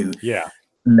 who,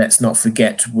 let's not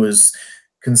forget, was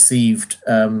conceived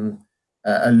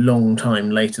a long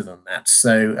time later than that.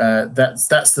 So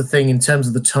that's the thing in terms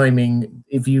of the timing.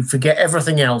 If you forget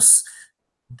everything else,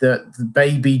 the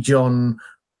baby Jon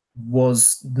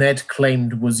was, Ned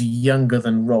claimed, was younger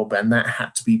than Robb, and that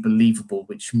had to be believable,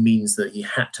 which means that he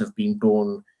had to have been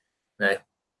born,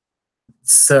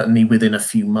 certainly within a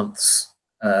few months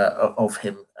of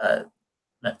him,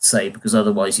 let's say, because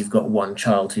otherwise you've got one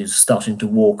child who's starting to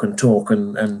walk and talk,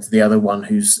 and the other one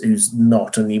who's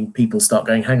not, and people start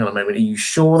going, hang on a moment, are you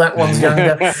sure that one's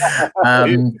younger?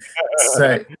 And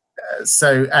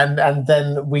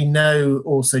then we know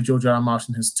also George R. R.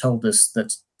 Martin has told us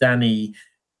that Dany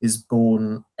is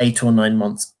born 8 or 9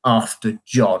 months after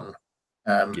Jon,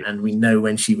 and we know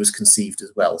when she was conceived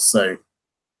as well. So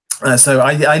I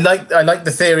like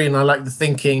the theory, and I like the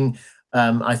thinking.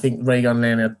 I think Rhaegar and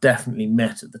Lyanna definitely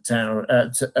met at the tower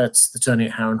at the tourney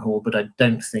at Harrenhal, but I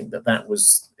don't think that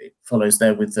was, it follows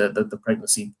there with the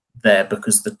pregnancy there,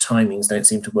 because the timings don't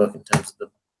seem to work in terms of the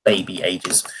baby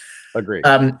ages. Agreed.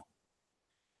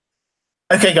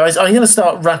 Okay, guys, I'm going to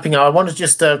start wrapping up. I want to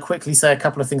just quickly say a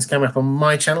couple of things coming up on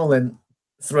my channel, then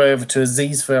throw over to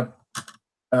Aziz for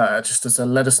just to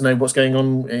let us know what's going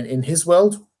on in his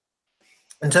world.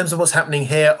 In terms of what's happening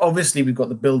here, obviously we've got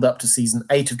the build up to season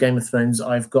 8 of Game of Thrones.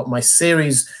 I've got my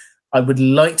series. I would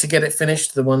like to get it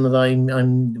finished, the one that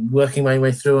I'm working my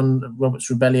way through on Robert's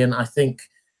Rebellion. I think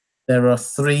there are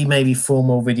 3, maybe 4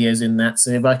 more videos in that.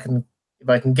 So if I can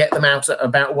get them out at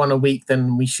about 1 a week,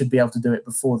 then we should be able to do it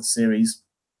before the series.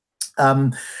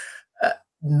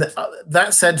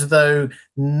 That said, though,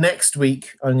 next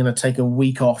week I'm going to take a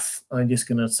week off. I'm just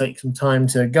going to take some time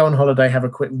to go on holiday, have a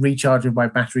quick recharge of my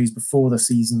batteries before the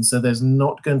season. So there's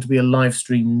not going to be a live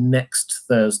stream next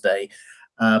Thursday.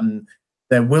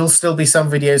 There will still be some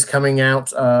videos coming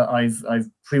out. I've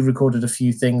pre-recorded a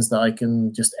few things that I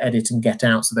can just edit and get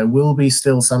out. So there will be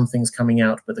still some things coming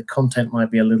out, but the content might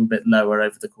be a little bit lower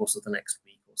over the course of the next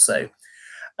week or so.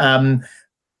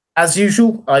 As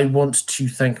usual, I want to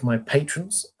thank my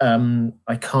patrons.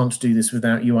 I can't do this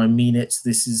without you. I mean it.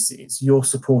 It's your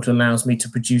support allows me to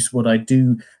produce what I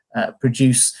do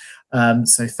produce.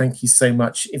 So thank you so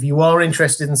much. If you are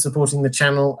interested in supporting the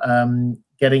channel,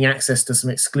 getting access to some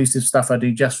exclusive stuff I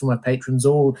do just for my patrons,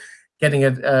 or getting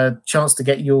a chance to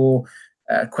get your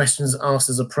questions asked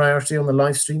as a priority on the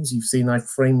live streams. You've seen I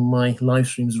frame my live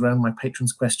streams around my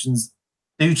patrons' questions.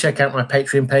 Do check out my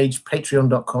Patreon page,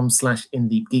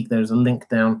 patreon.com/InDeepGeek. There's a link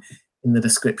down in the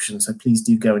description, so please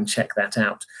do go and check that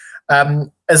out.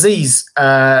 Aziz,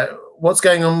 what's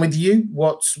going on with you?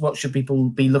 What should people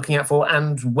be looking out for,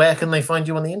 and where can they find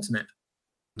you on the internet?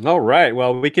 All right.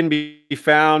 Well, we can be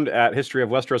found at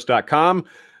historyofwesteros.com.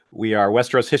 We are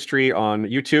Westeros History on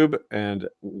YouTube, and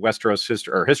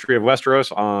History of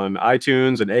Westeros on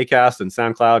iTunes and Acast and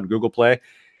SoundCloud and Google Play.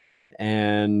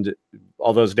 And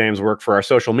all those names work for our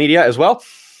social media as well.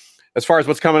 As far as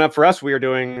what's coming up for us, we are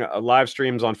doing live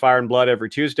streams on Fire and Blood every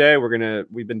Tuesday.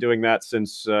 We've been doing that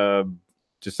since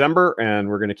December, and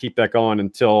we're going to keep that going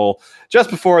until just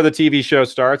before the TV show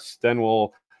starts. Then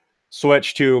we'll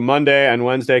switch to Monday and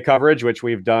Wednesday coverage, which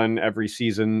we've done every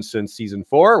season since season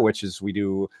 4, which is we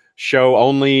do show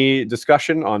only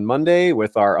discussion on Monday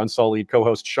with our Unsullied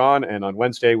co-host Sean, and on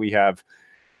Wednesday we have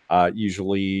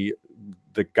usually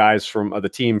the guys from the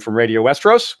team from Radio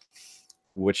Westeros,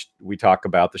 which we talk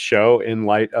about the show in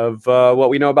light of what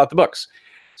we know about the books.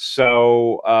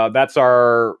 So that's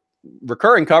our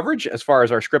recurring coverage. As far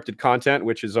as our scripted content,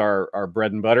 which is our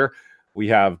bread and butter, we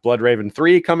have Bloodraven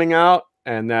 3 coming out,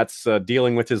 and that's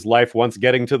dealing with his life once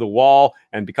getting to the Wall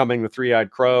and becoming the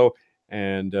Three-Eyed Crow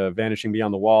and vanishing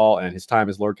beyond the Wall, and his time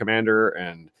as Lord Commander,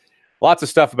 and lots of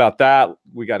stuff about that.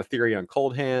 We got a theory on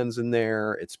Cold Hands in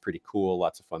there. It's pretty cool.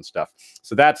 Lots of fun stuff.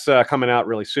 So that's coming out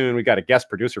really soon. We got a guest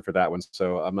producer for that one,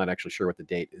 so I'm not actually sure what the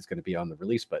date is going to be on the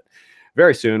release, but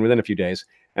very soon, within a few days.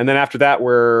 And then after that,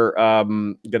 we're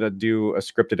going to do a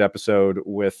scripted episode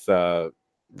with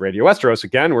Radio Westeros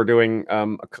again. We're doing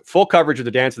a full coverage of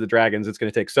the Dance of the Dragons. It's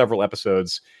going to take several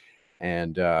episodes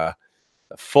and a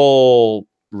full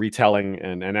retelling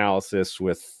and analysis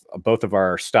with both of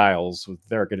our styles.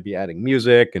 They're going to be adding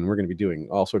music, and we're going to be doing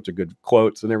all sorts of good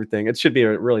quotes and everything. It should be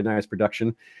a really nice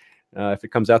production if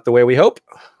it comes out the way we hope.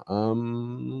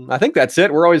 I think that's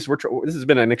it. This has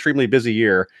been an extremely busy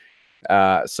year,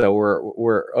 So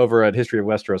we're over at History of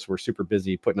Westeros. We're super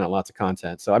busy putting out lots of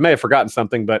content. So I may have forgotten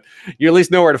something, but you at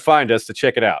least know where to find us to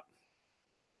check it out.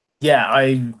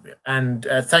 Yeah,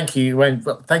 thank you.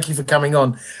 Thank you for coming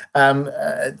on.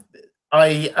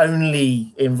 I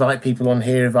only invite people on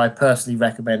here if I personally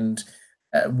recommend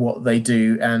what they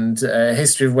do. And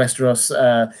History of Westeros,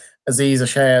 Aziz, I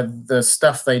share the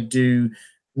stuff they do,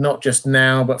 not just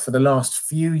now, but for the last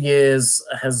few years,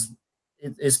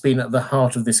 it's been at the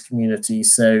heart of this community.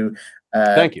 So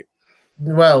thank you.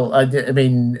 Well, I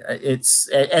mean, it's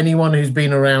anyone who's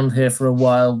been around here for a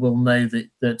while will know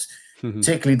that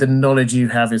particularly the knowledge you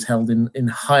have is held in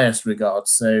highest regard.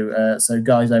 So,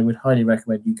 guys, I would highly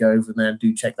recommend you go over there and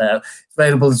do check that out. It's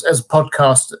available as a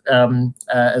podcast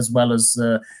as well as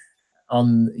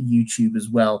on YouTube as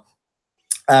well.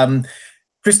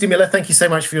 Christy Miller, thank you so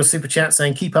much for your super chat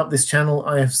saying, keep up this channel.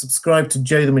 I have subscribed to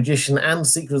Joe the Magician and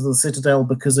Secrets of the Citadel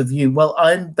because of you. Well,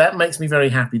 that makes me very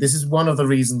happy. This is one of the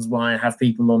reasons why I have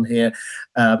people on here,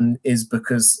 is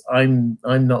because I'm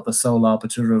not the sole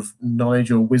arbiter of knowledge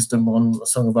or wisdom on A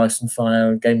Song of Ice and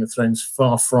Fire and Game of Thrones.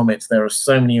 Far from it. There are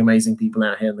so many amazing people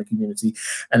out here in the community.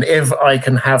 And if I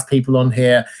can have people on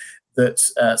here that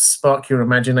spark your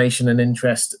imagination and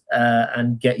interest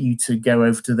and get you to go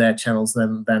over to their channels,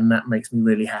 then that makes me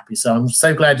really happy. So I'm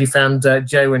so glad you found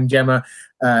Joe and Gemma.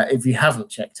 If you haven't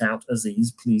checked out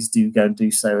Aziz, please do go and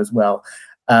do so as well.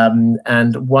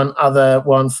 And one other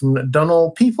one from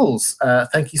Donald Peoples.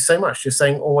 Thank you so much. You're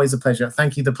saying always a pleasure.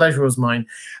 Thank you. The pleasure was mine.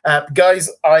 Guys,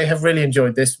 I have really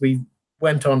enjoyed this. We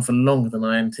went on for longer than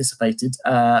I anticipated,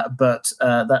 but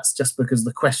that's just because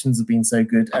the questions have been so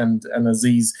good. And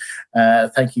Aziz,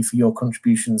 thank you for your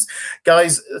contributions.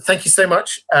 Guys, thank you so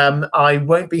much. I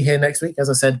won't be here next week, as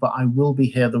I said, but I will be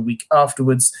here the week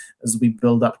afterwards as we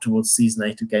build up towards Season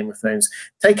 8 of Game of Thrones.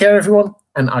 Take care, everyone,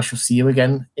 and I shall see you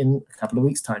again in a couple of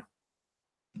weeks' time.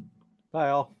 Bye,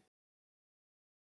 all.